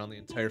rounds around the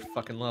entire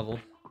fucking level.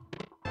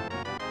 I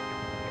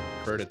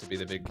preferred it to be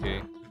the big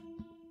key.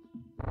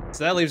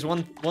 So that leaves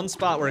one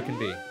spot where it can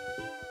be.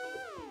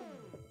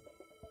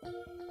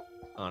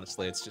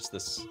 Honestly, it's just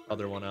this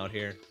other one out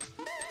here.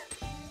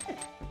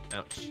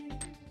 Ouch.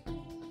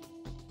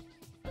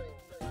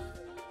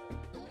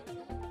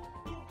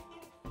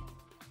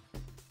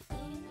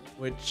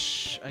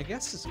 Which I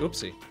guess is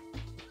oopsie.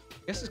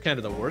 I guess is kind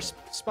of the worst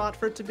spot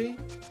for it to be.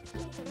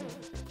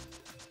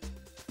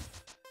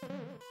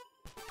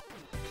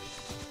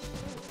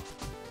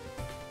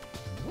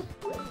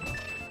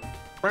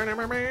 I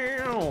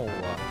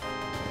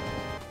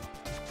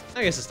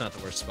guess it's not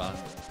the worst spot.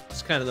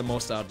 It's kind of the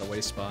most out of the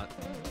way spot.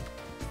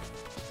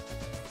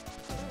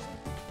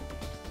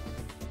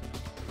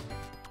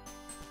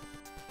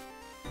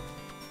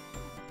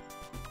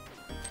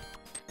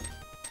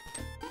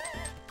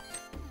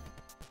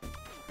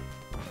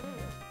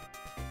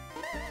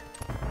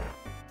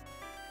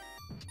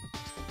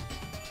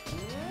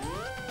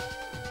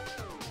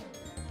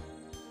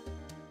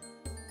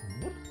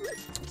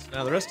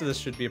 Now the rest of this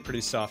should be a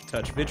pretty soft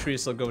touch.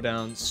 Vitreous will go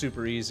down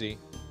super easy.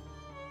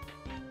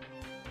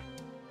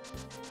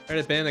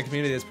 Reddit banned a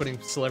community that's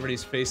putting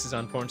celebrities' faces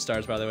on porn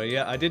stars, by the way.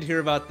 Yeah, I did hear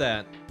about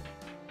that.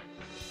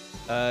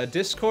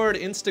 Discord,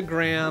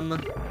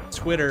 Instagram,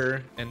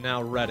 Twitter, and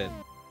now Reddit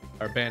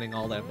are banning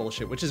all that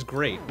bullshit, which is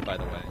great, by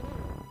the way.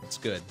 It's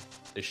good.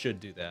 They should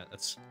do that.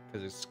 That's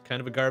because it's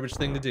kind of a garbage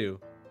thing to do.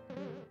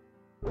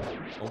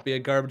 Don't be a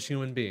garbage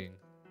human being.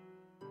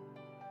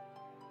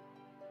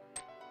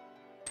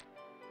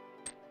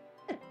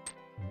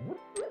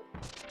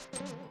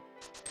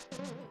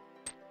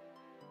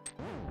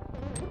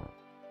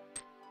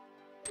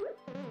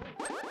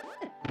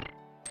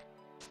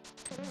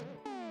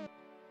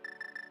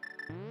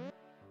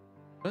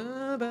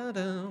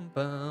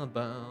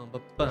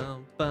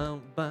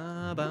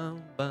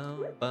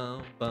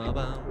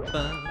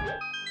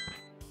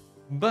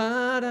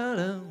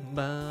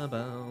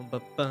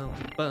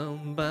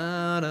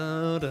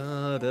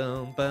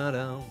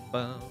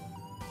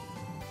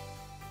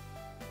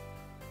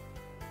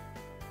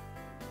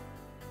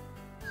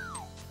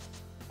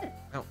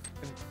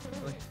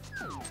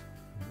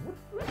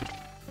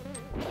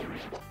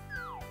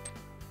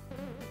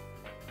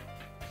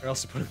 They're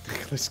also putting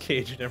Nicolas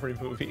Cage in every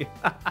movie.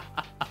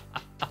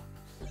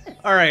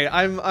 All right,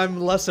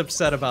 I'm less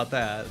upset about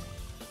that.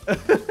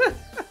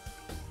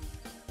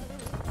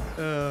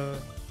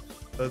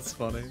 That's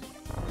funny.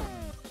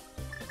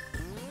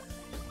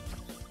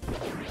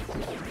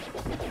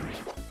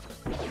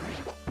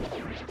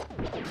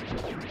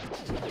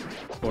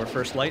 For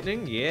first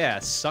lightning, yeah,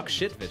 suck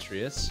shit,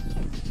 Vitreous.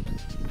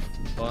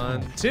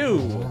 1,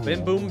 2,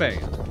 bim boom bam.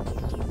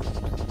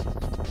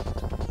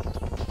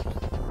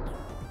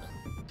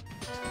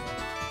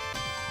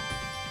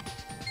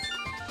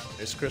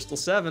 There's Crystal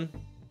 7.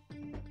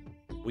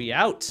 We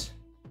out.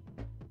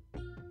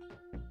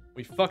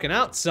 We fucking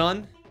out,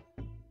 son.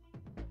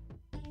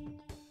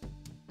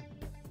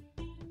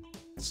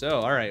 So,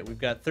 alright, we've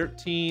got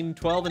 13,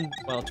 12 and,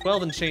 well,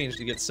 12 and change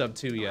to get sub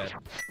 2 yet.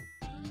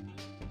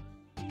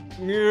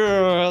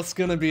 Yeah, that's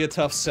gonna be a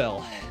tough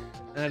sell.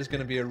 That is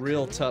gonna be a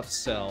real tough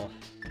sell.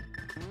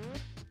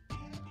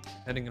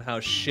 Depending on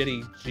how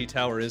shitty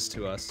G-Tower is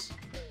to us.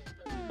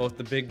 Both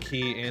the Big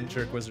Key and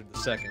Jerk Wizard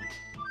II.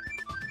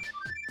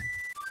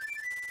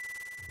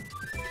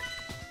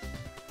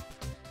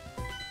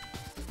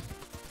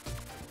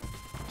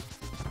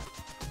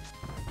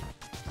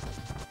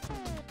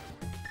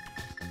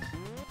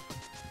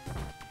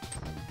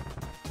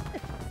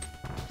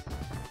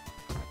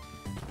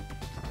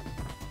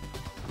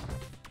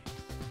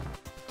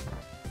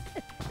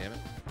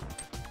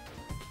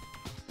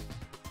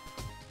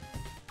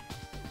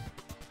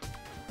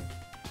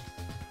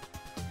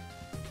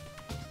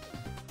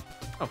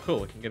 Oh,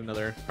 cool. We can get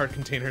another heart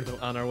container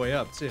on our way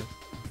up, too.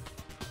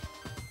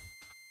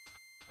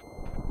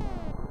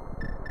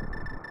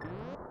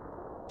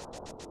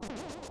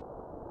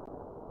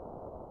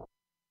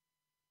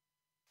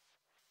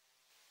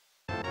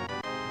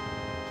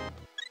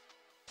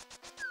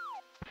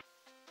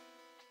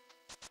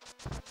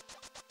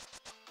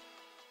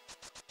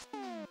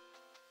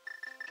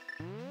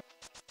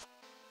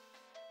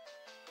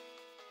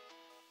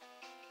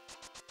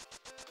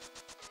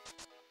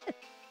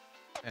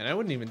 And I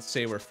wouldn't even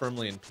say we're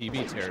firmly in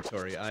PB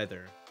territory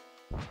either.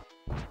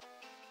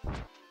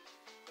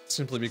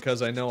 Simply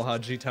because I know how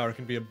G-Tower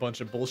can be a bunch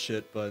of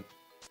bullshit, but...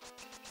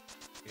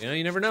 you know,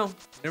 you never know. You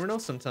never know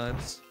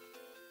sometimes.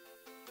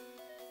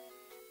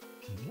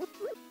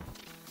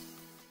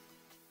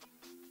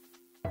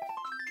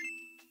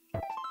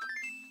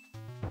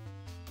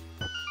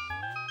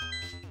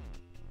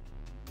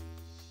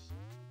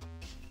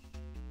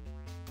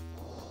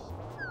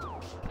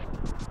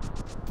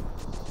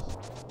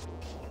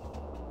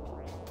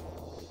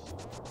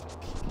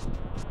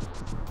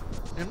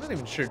 I'm not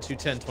even sure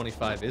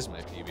 21025 is my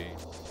PB.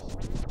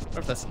 Or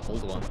if that's an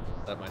old one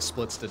that my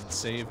splits didn't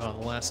save on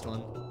the last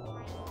one.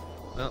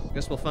 Well, I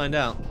guess we'll find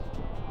out.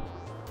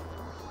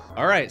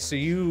 Alright, so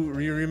you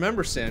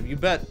remember, Sam, you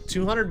bet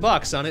 200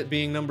 bucks on it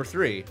being number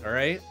 3,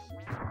 alright?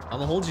 I'm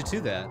gonna hold you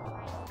to that.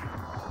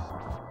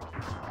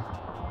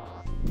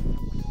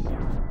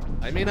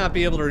 I may not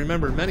be able to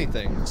remember many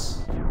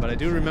things, but I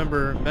do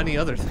remember many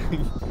other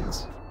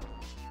things.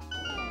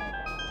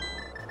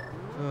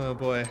 Oh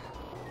boy.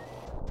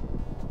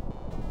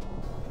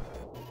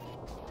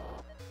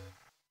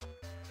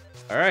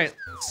 Alright,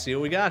 let's see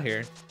what we got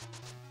here.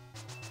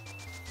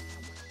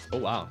 Oh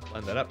wow,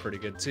 lined that up pretty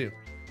good too.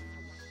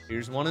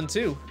 Here's 1 and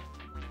 2.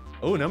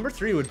 Oh, number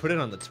 3 would put it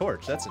on the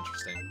torch. That's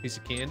interesting. Piece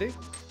of candy.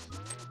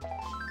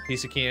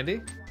 Piece of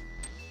candy.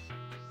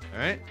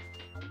 Alright.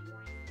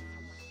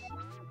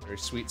 Very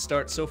sweet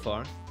start so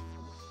far.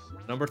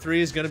 Number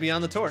 3 is going to be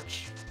on the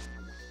torch.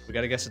 We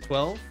got to guess a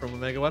 12 from a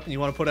mega weapon. You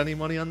want to put any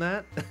money on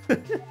that?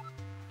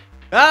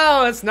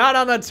 Oh, it's not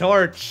on the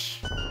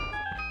torch.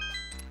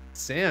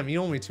 Sam,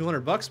 you owe me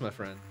 200 bucks, my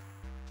friend.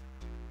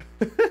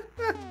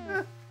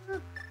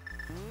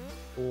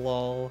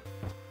 Lol.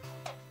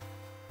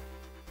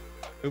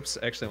 Oops,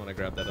 actually I want to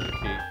grab that other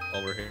key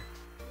while we're here.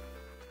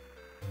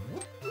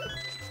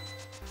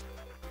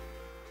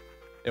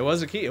 It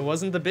was a key. It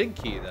wasn't the big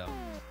key, though.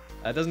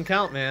 That doesn't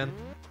count, man.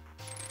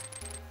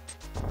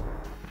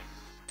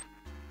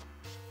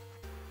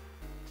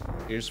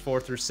 Here's 4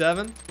 through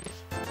 7.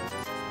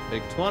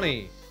 Big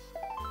 20.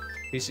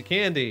 Piece of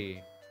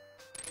candy.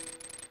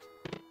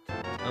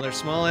 Another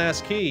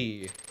small-ass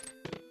key.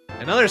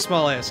 Another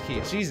small-ass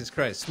key. Jesus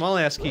Christ.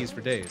 Small-ass keys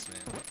for days, man.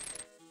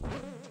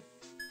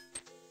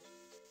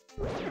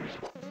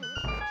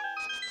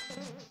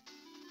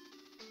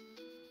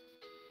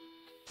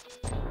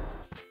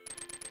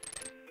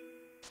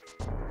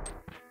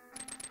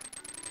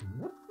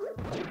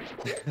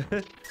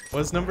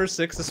 Was number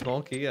 6 a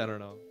small key? I don't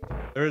know.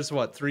 There's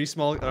what, 2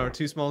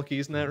 small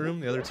keys in that room?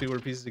 The other 2 were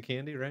pieces of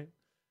candy, right?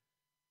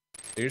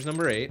 Here's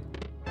number 8.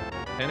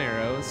 10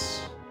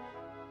 arrows.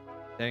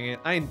 Dang it.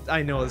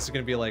 I know this is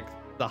gonna be like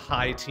the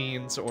high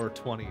teens or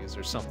 20s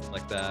or something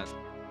like that.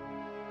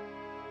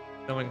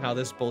 Knowing how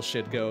this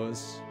bullshit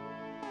goes.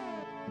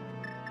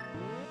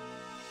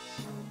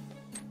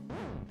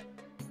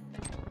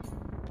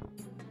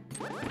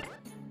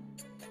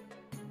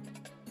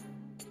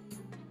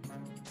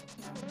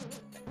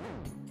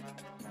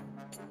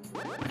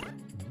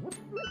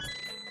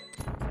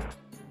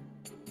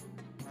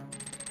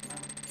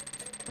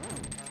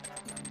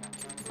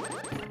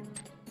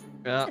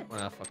 Yeah,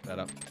 fuck that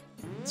up.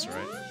 That's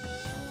right.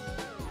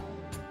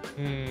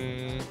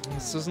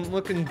 This isn't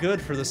looking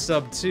good for the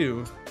sub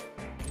 2.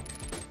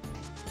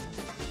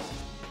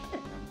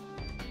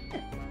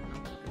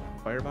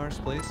 Fire bars,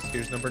 please.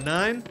 Here's number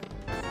 9.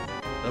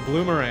 The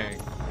bloomerang.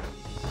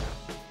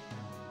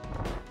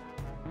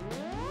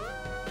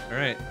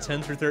 Alright,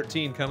 10 through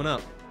 13 coming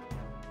up.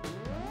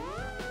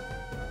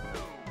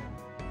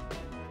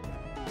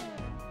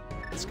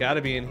 It's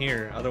gotta be in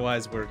here,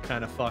 otherwise we're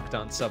kind of fucked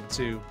on sub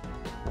 2.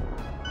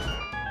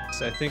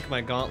 So I think my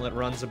gauntlet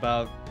runs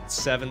about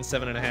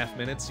 7.5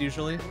 minutes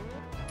usually.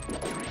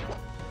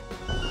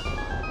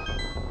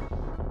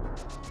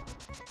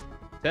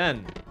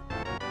 10,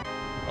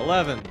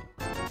 11,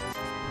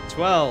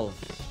 12,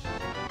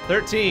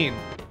 13.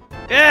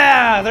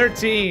 Yeah,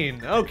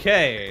 13.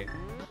 Okay,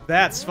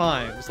 that's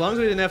fine. As long as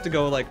we didn't have to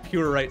go like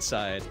pure right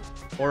side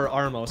or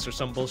Armos or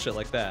some bullshit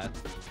like that.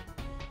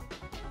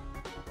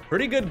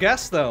 Pretty good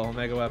guess though,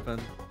 Mega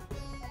Weapon.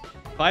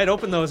 If I had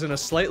opened those in a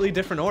slightly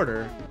different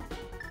order,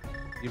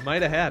 you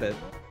might have had it.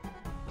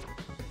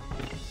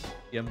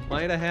 You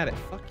might have had it.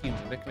 Fuck you,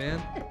 Mimic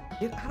Man.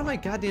 Get out of my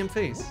goddamn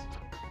face.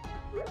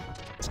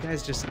 These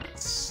guys just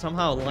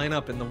somehow line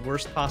up in the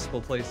worst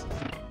possible places.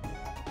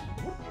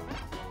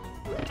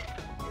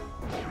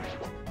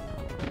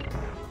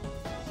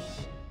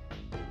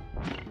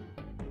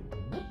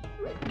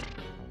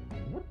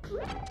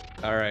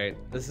 Alright,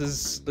 this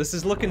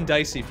is looking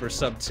dicey for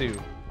sub 2,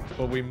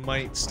 but we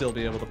might still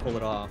be able to pull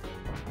it off.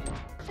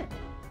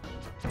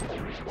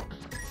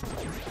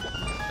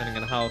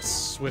 Depending on how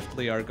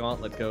swiftly our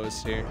gauntlet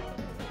goes here.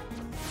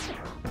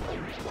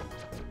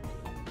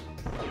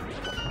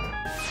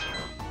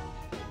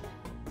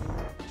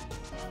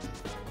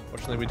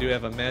 Fortunately, we do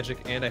have a magic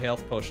and a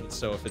health potion,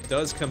 so if it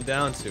does come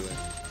down to it,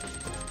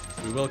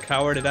 we will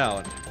coward it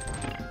out.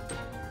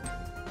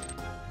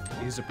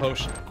 Use a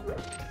potion.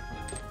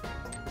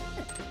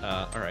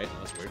 Alright,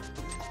 that was weird.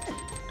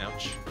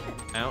 Ouch.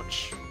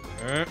 Ouch.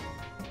 Alright.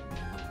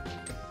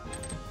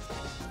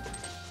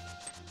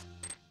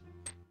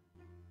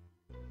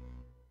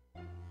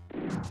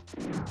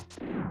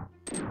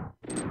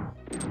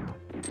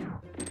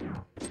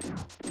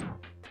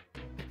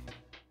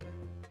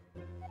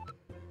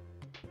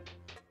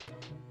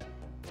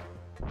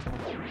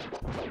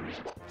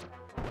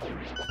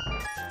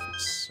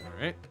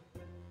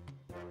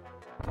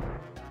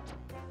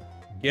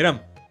 Get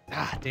him!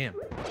 Ah, damn.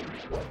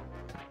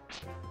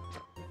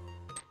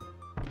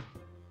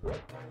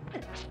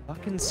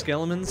 Fucking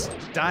skeletons,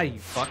 die, you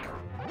fuck.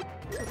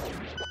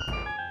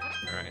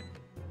 Alright.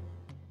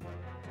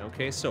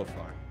 Okay so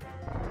far.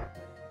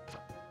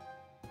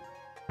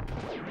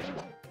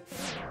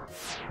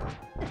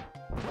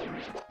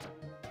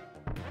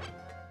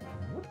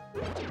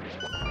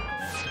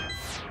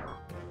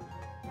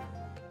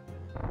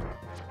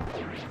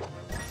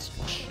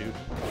 Shoot.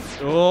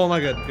 Oh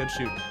my god, good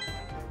shoot.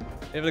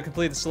 Able to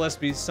complete the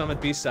Celeste Summit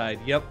B-side.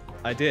 Yep,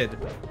 I did.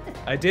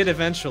 I did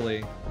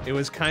eventually. It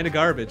was kind of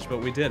garbage, but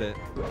we did it.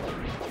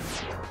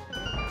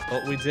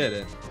 But we did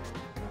it.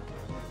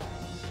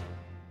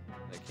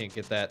 I can't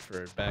get that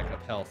for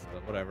backup health,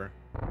 but whatever.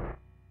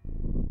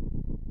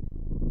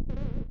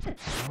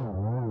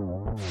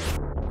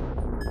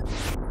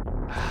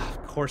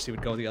 Of course he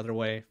would go the other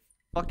way.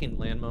 Fucking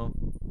Landmo.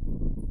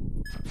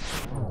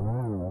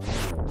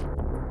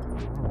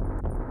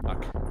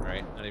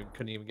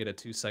 couldn't even get a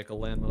 2-cycle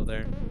Landmo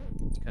there.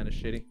 It's kind of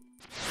shitty.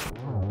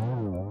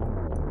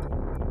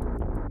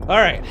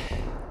 Alright.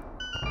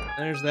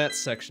 There's that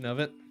section of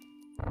it.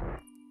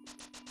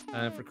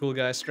 Time for cool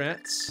guy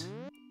strats.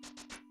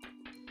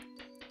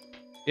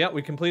 Yeah,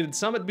 we completed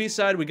Summit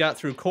B-side, we got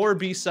through Core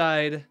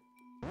B-side.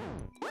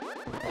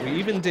 We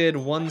even did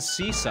 1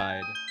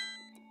 C-side.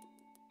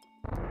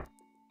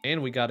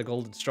 And we got a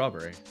golden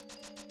strawberry.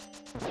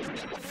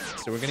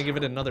 So we're gonna give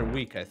it another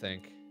week, I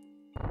think.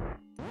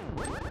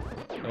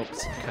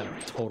 Oops, kind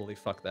of totally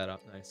fucked that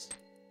up, nice.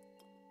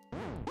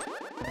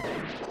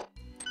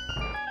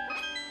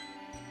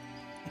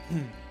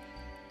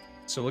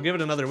 So we'll give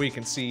it another week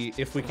and see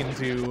if we can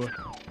do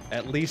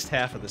at least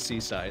half of the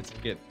C-sides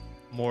and get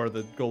more of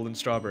the golden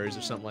strawberries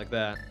or something like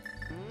that.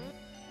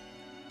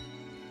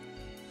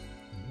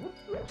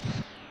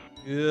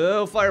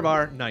 Oh,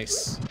 firebar.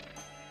 Nice.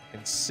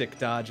 And sick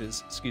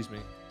dodges. Excuse me.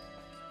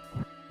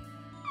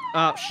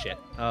 Oh, shit.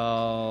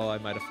 Oh, I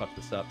might have fucked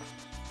this up.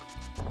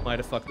 Might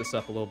have fucked this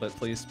up a little bit.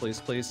 Please, please,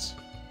 please.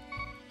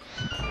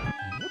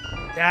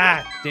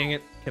 Ah, dang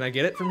it. Can I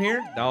get it from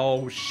here?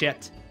 No,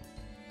 shit.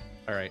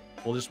 Alright,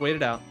 we'll just wait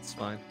it out. It's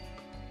fine.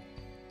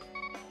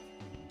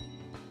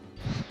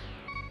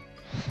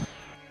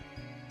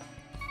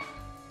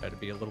 Tried to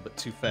be a little bit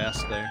too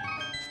fast there.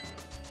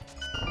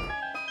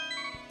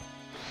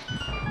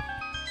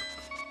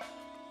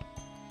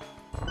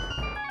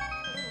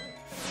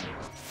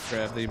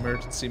 Grab the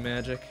emergency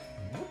magic.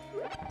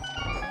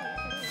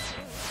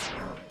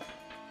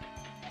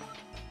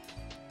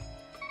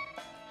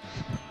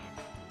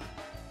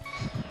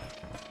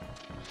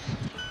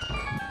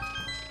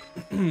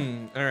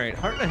 Alright,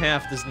 heart and a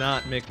half does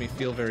not make me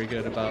feel very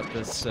good about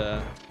this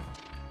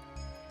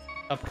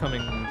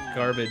upcoming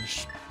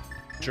garbage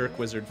jerk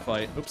wizard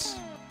fight. Oops.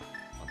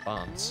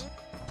 Bombs.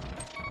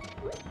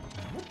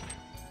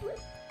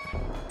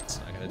 It's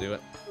not gonna do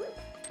it.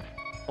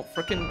 Oh,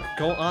 frickin'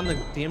 go on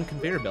the damn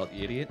conveyor belt,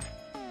 you idiot.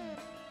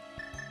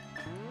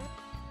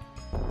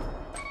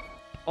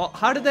 Oh,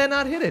 how did that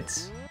not hit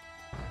it?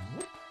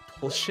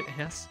 Bullshit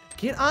ass.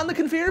 Get on the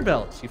conveyor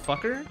belt, you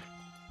fucker.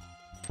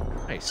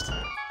 Christ.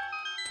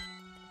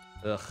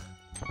 Ugh.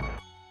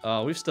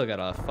 Oh, we've still got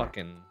a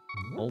fucking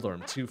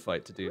Moldorm 2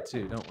 fight to do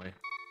too, don't we?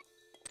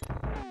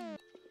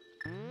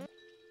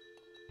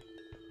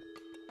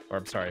 Or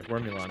I'm sorry,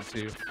 Wormulon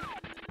 2.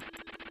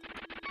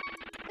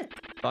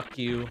 Fuck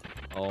you.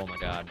 Oh my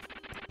god.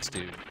 This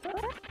dude.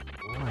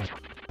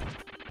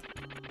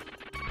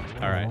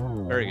 Alright,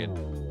 very good.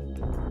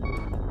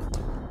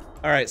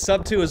 Alright,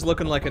 sub 2 is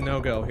looking like a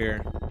no-go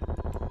here.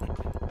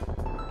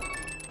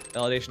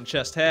 Validation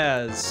chest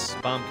has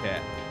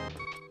Bombcat.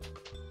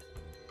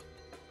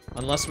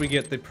 Unless we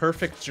get the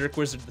perfect Jerk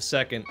Wizard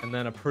II and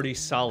then a pretty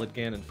solid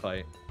Ganon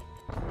fight.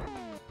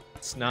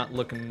 It's not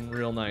looking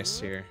real nice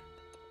here.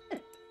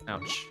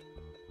 Ouch.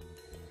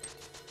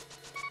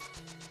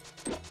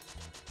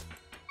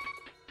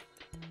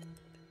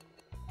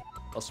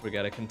 Also, we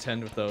gotta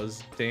contend with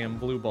those damn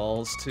blue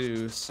balls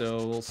too,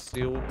 so we'll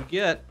see what we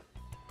get.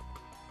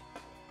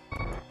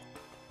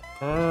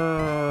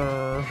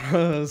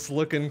 It's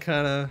looking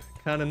kinda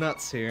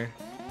nuts here.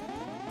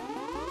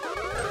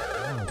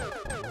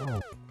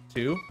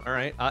 2?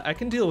 Alright, I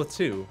can deal with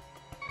 2.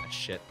 Ah,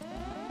 shit.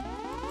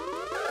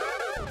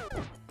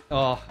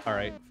 Oh,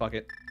 alright, fuck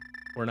it.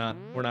 We're not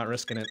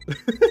risking it.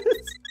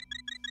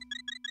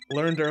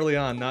 Learned early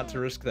on not to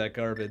risk that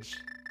garbage.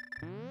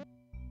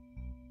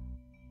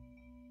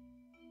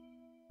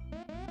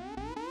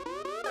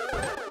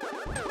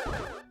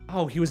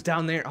 Oh, he was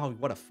down there. Oh,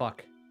 what a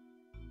fuck.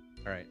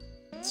 Alright,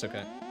 it's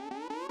okay.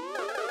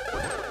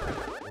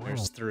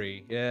 There's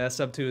 3. Yeah,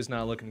 sub 2 is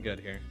not looking good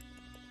here.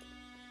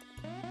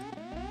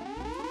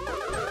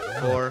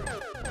 4.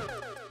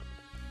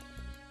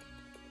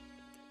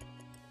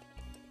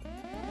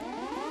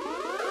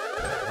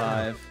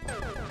 5.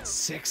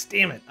 6.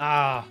 Damn it.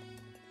 Ah.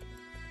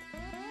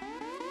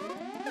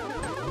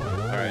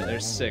 Alright,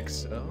 there's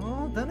 6.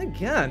 Oh, then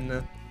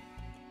again.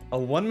 A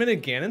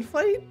 1-minute Ganon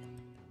fight?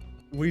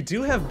 We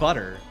do have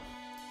butter.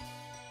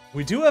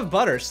 We do have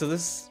butter, so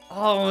this...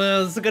 Oh,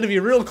 this is gonna be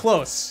real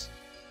close.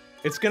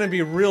 It's gonna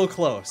be real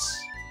close.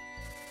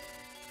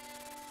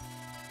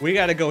 We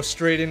gotta go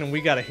straight in and we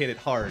gotta hit it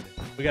hard.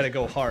 We gotta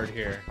go hard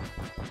here.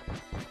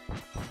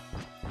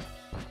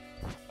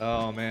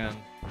 Oh, man.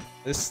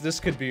 This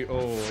could be...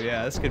 Oh,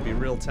 yeah, this could be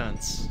real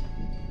tense.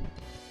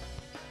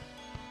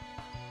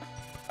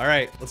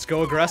 Alright, let's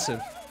go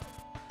aggressive.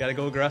 Gotta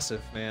go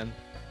aggressive, man.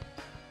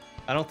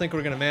 I don't think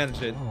we're gonna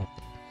manage it.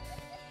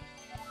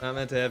 Not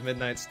meant to have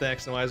midnight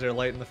snacks, and why is there a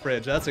light in the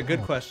fridge? That's a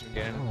good question,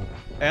 Ganon.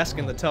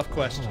 Asking the tough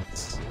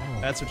questions.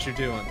 That's what you're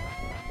doing.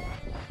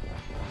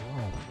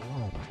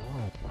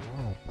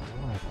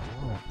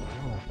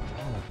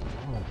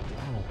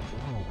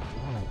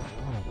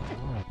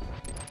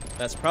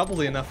 That's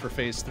probably enough for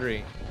phase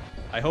 3.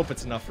 I hope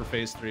it's enough for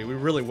phase 3. We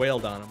really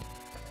wailed on him.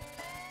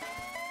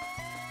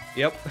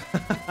 Yep.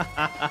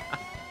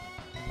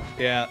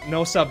 Yeah,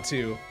 no sub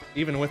 2.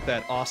 Even with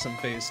that awesome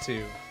phase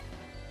 2.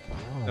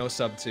 No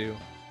sub 2.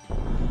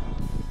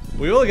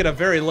 We will get a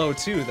very low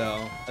 2,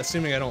 though,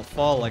 assuming I don't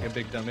fall like a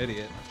big dumb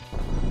idiot.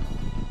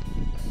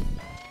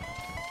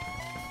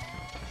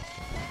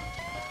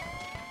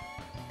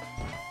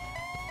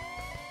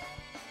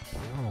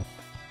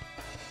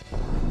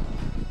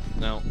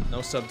 No,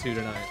 no sub 2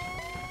 tonight.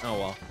 Oh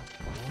well.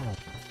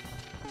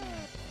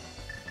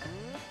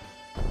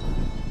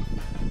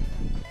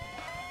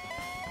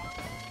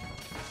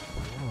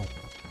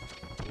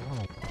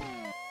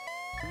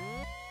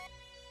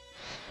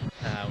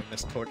 Ah, we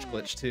missed torch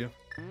glitch too.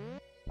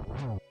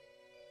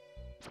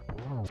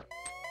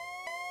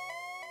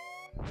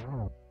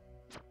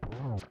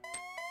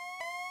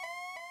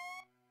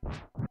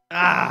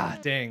 Ah,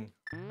 dang.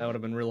 That would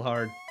have been real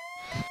hard.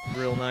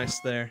 Real nice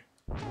there.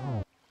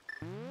 Alright,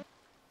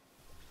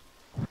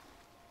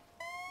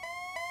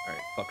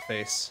 fuck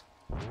face.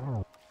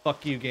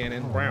 Fuck you,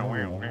 Ganon.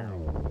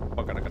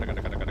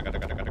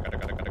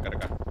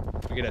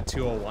 We get a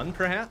 201,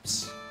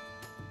 perhaps?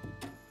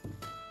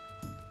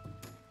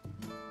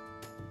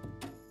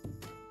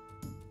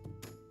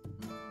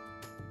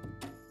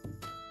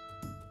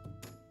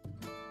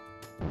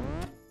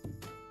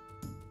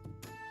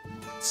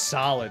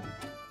 Solid.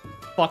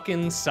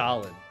 Fucking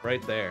solid.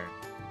 Right there.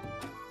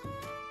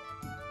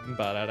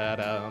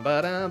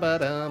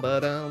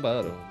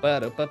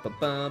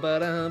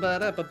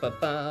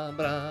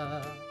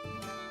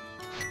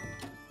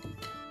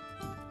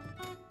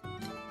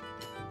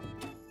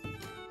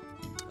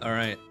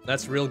 Alright,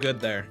 that's real good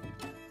there.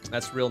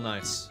 That's real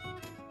nice.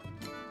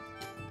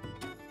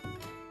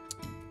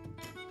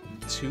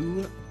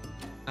 2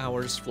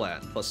 hours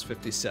flat plus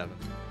 57.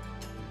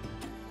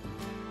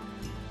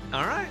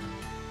 Alright.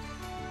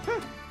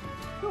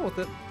 Go with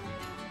it.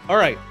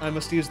 Alright, I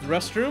must use the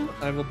restroom.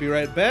 I will be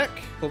right back.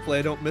 Hopefully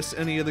I don't miss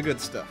any of the good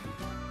stuff.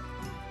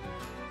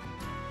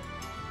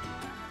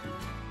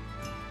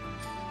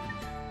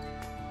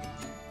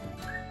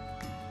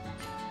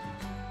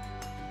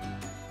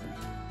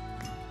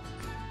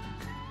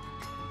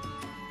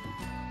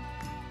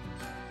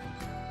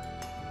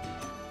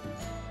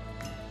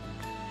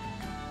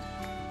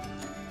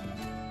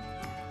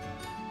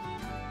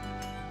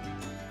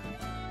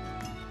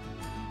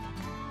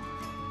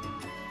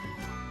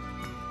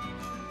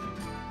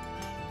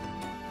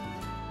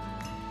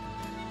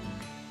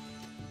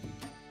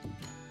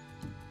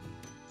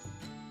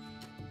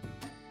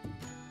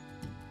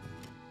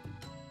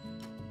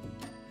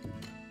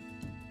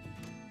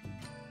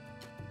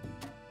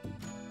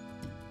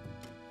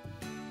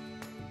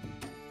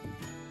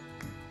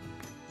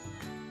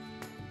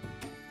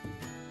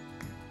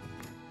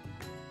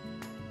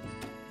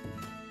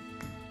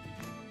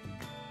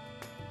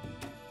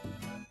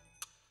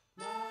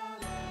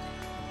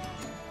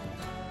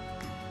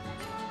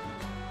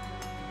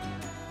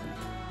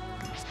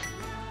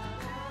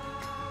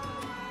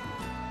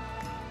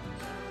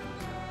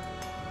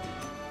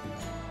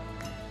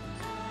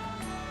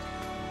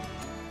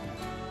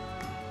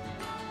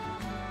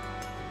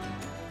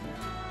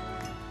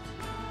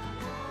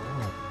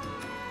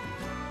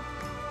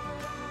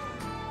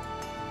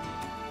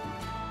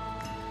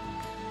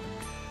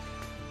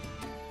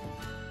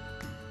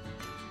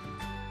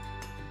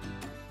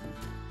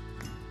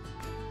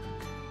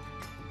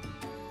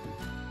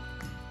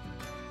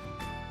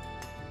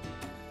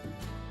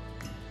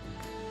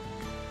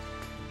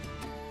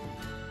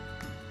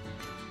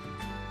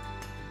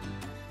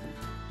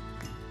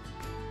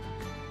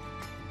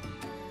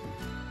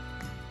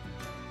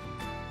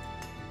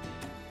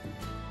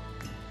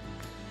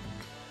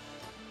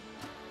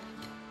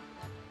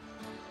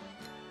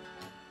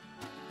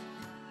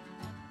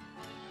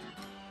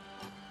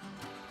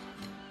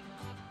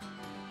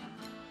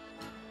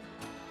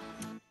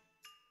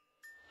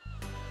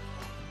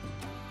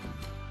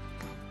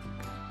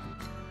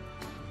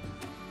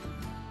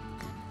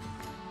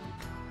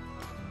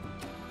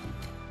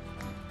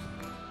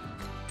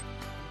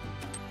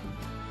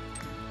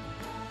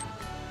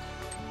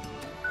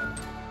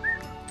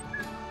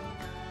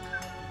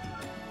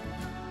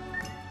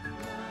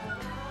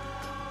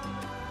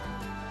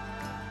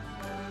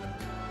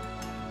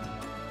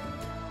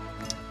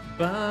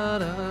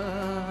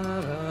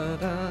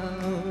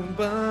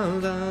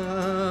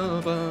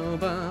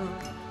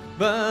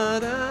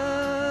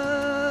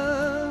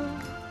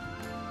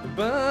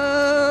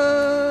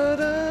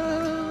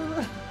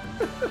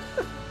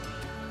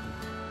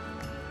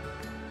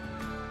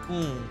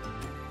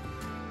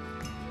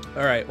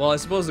 All right. Well, I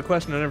suppose the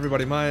question on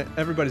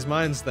everybody's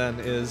minds then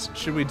is,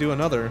 should we do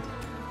another?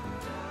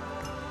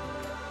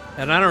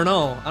 And I don't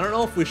know. I don't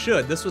know if we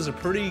should. This was a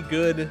pretty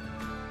good,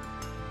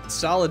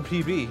 solid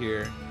PB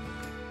here.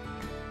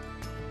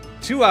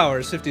 2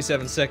 hours,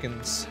 57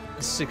 seconds,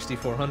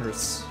 64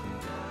 hundredths.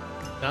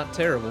 Not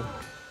terrible.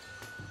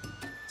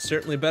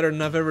 Certainly better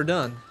than I've ever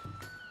done.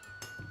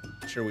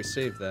 Sure, we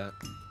saved that.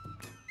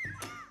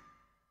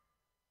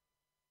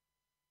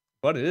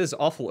 But it is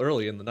awful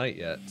early in the night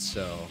yet,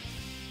 so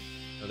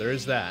there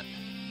is that.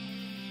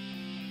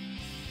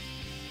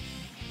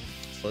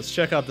 So let's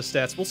check out the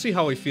stats. We'll see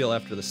how we feel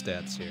after the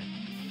stats here.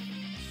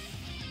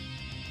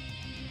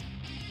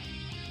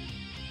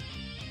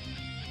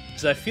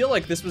 Because I feel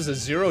like this was a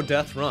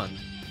 0-death run.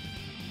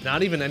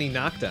 Not even any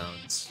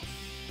knockdowns.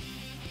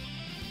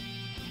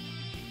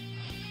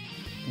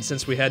 And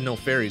since we had no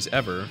fairies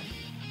ever,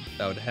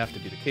 that would have to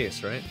be the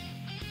case, right?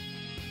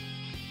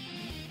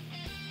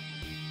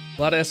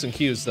 A lot of S and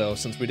Qs, though,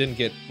 since we didn't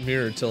get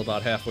mirrored till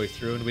about halfway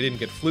through, and we didn't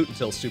get flute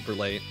until super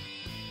late.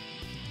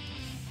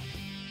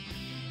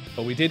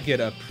 But we did get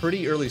a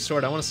pretty early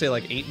sword. I want to say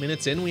like 8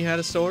 minutes in we had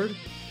a sword.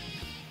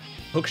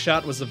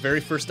 Hookshot was the very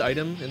first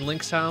item in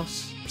Link's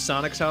house.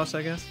 Sonic's house,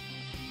 I guess.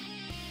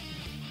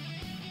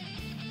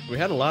 We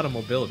had a lot of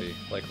mobility,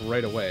 like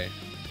right away.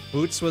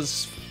 Boots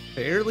was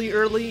fairly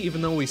early,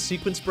 even though we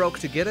sequence broke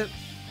to get it.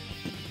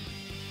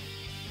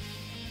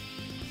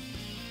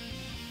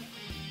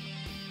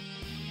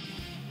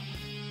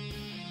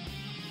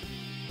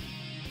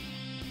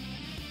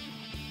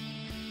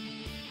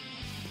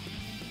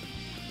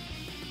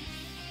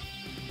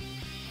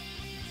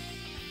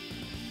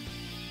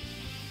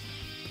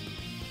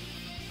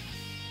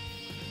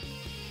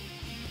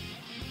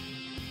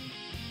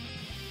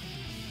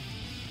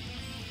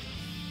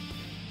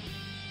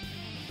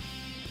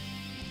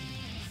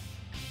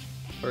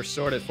 First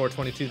sword at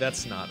 422,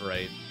 that's not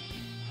right.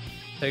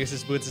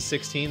 Pegasus Boots at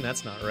 16,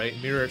 that's not right.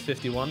 Mirror at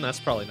 51, that's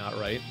probably not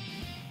right.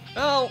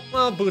 Oh,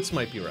 well, Boots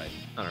might be right.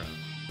 I don't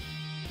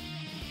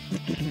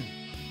know.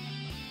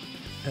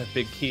 That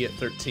big key at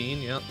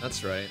 13, yep,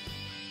 that's right.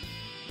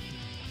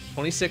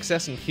 26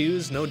 S and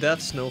Qs, no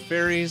deaths, no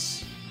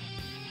fairies.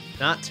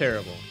 Not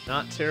terrible.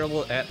 Not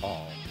terrible at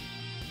all.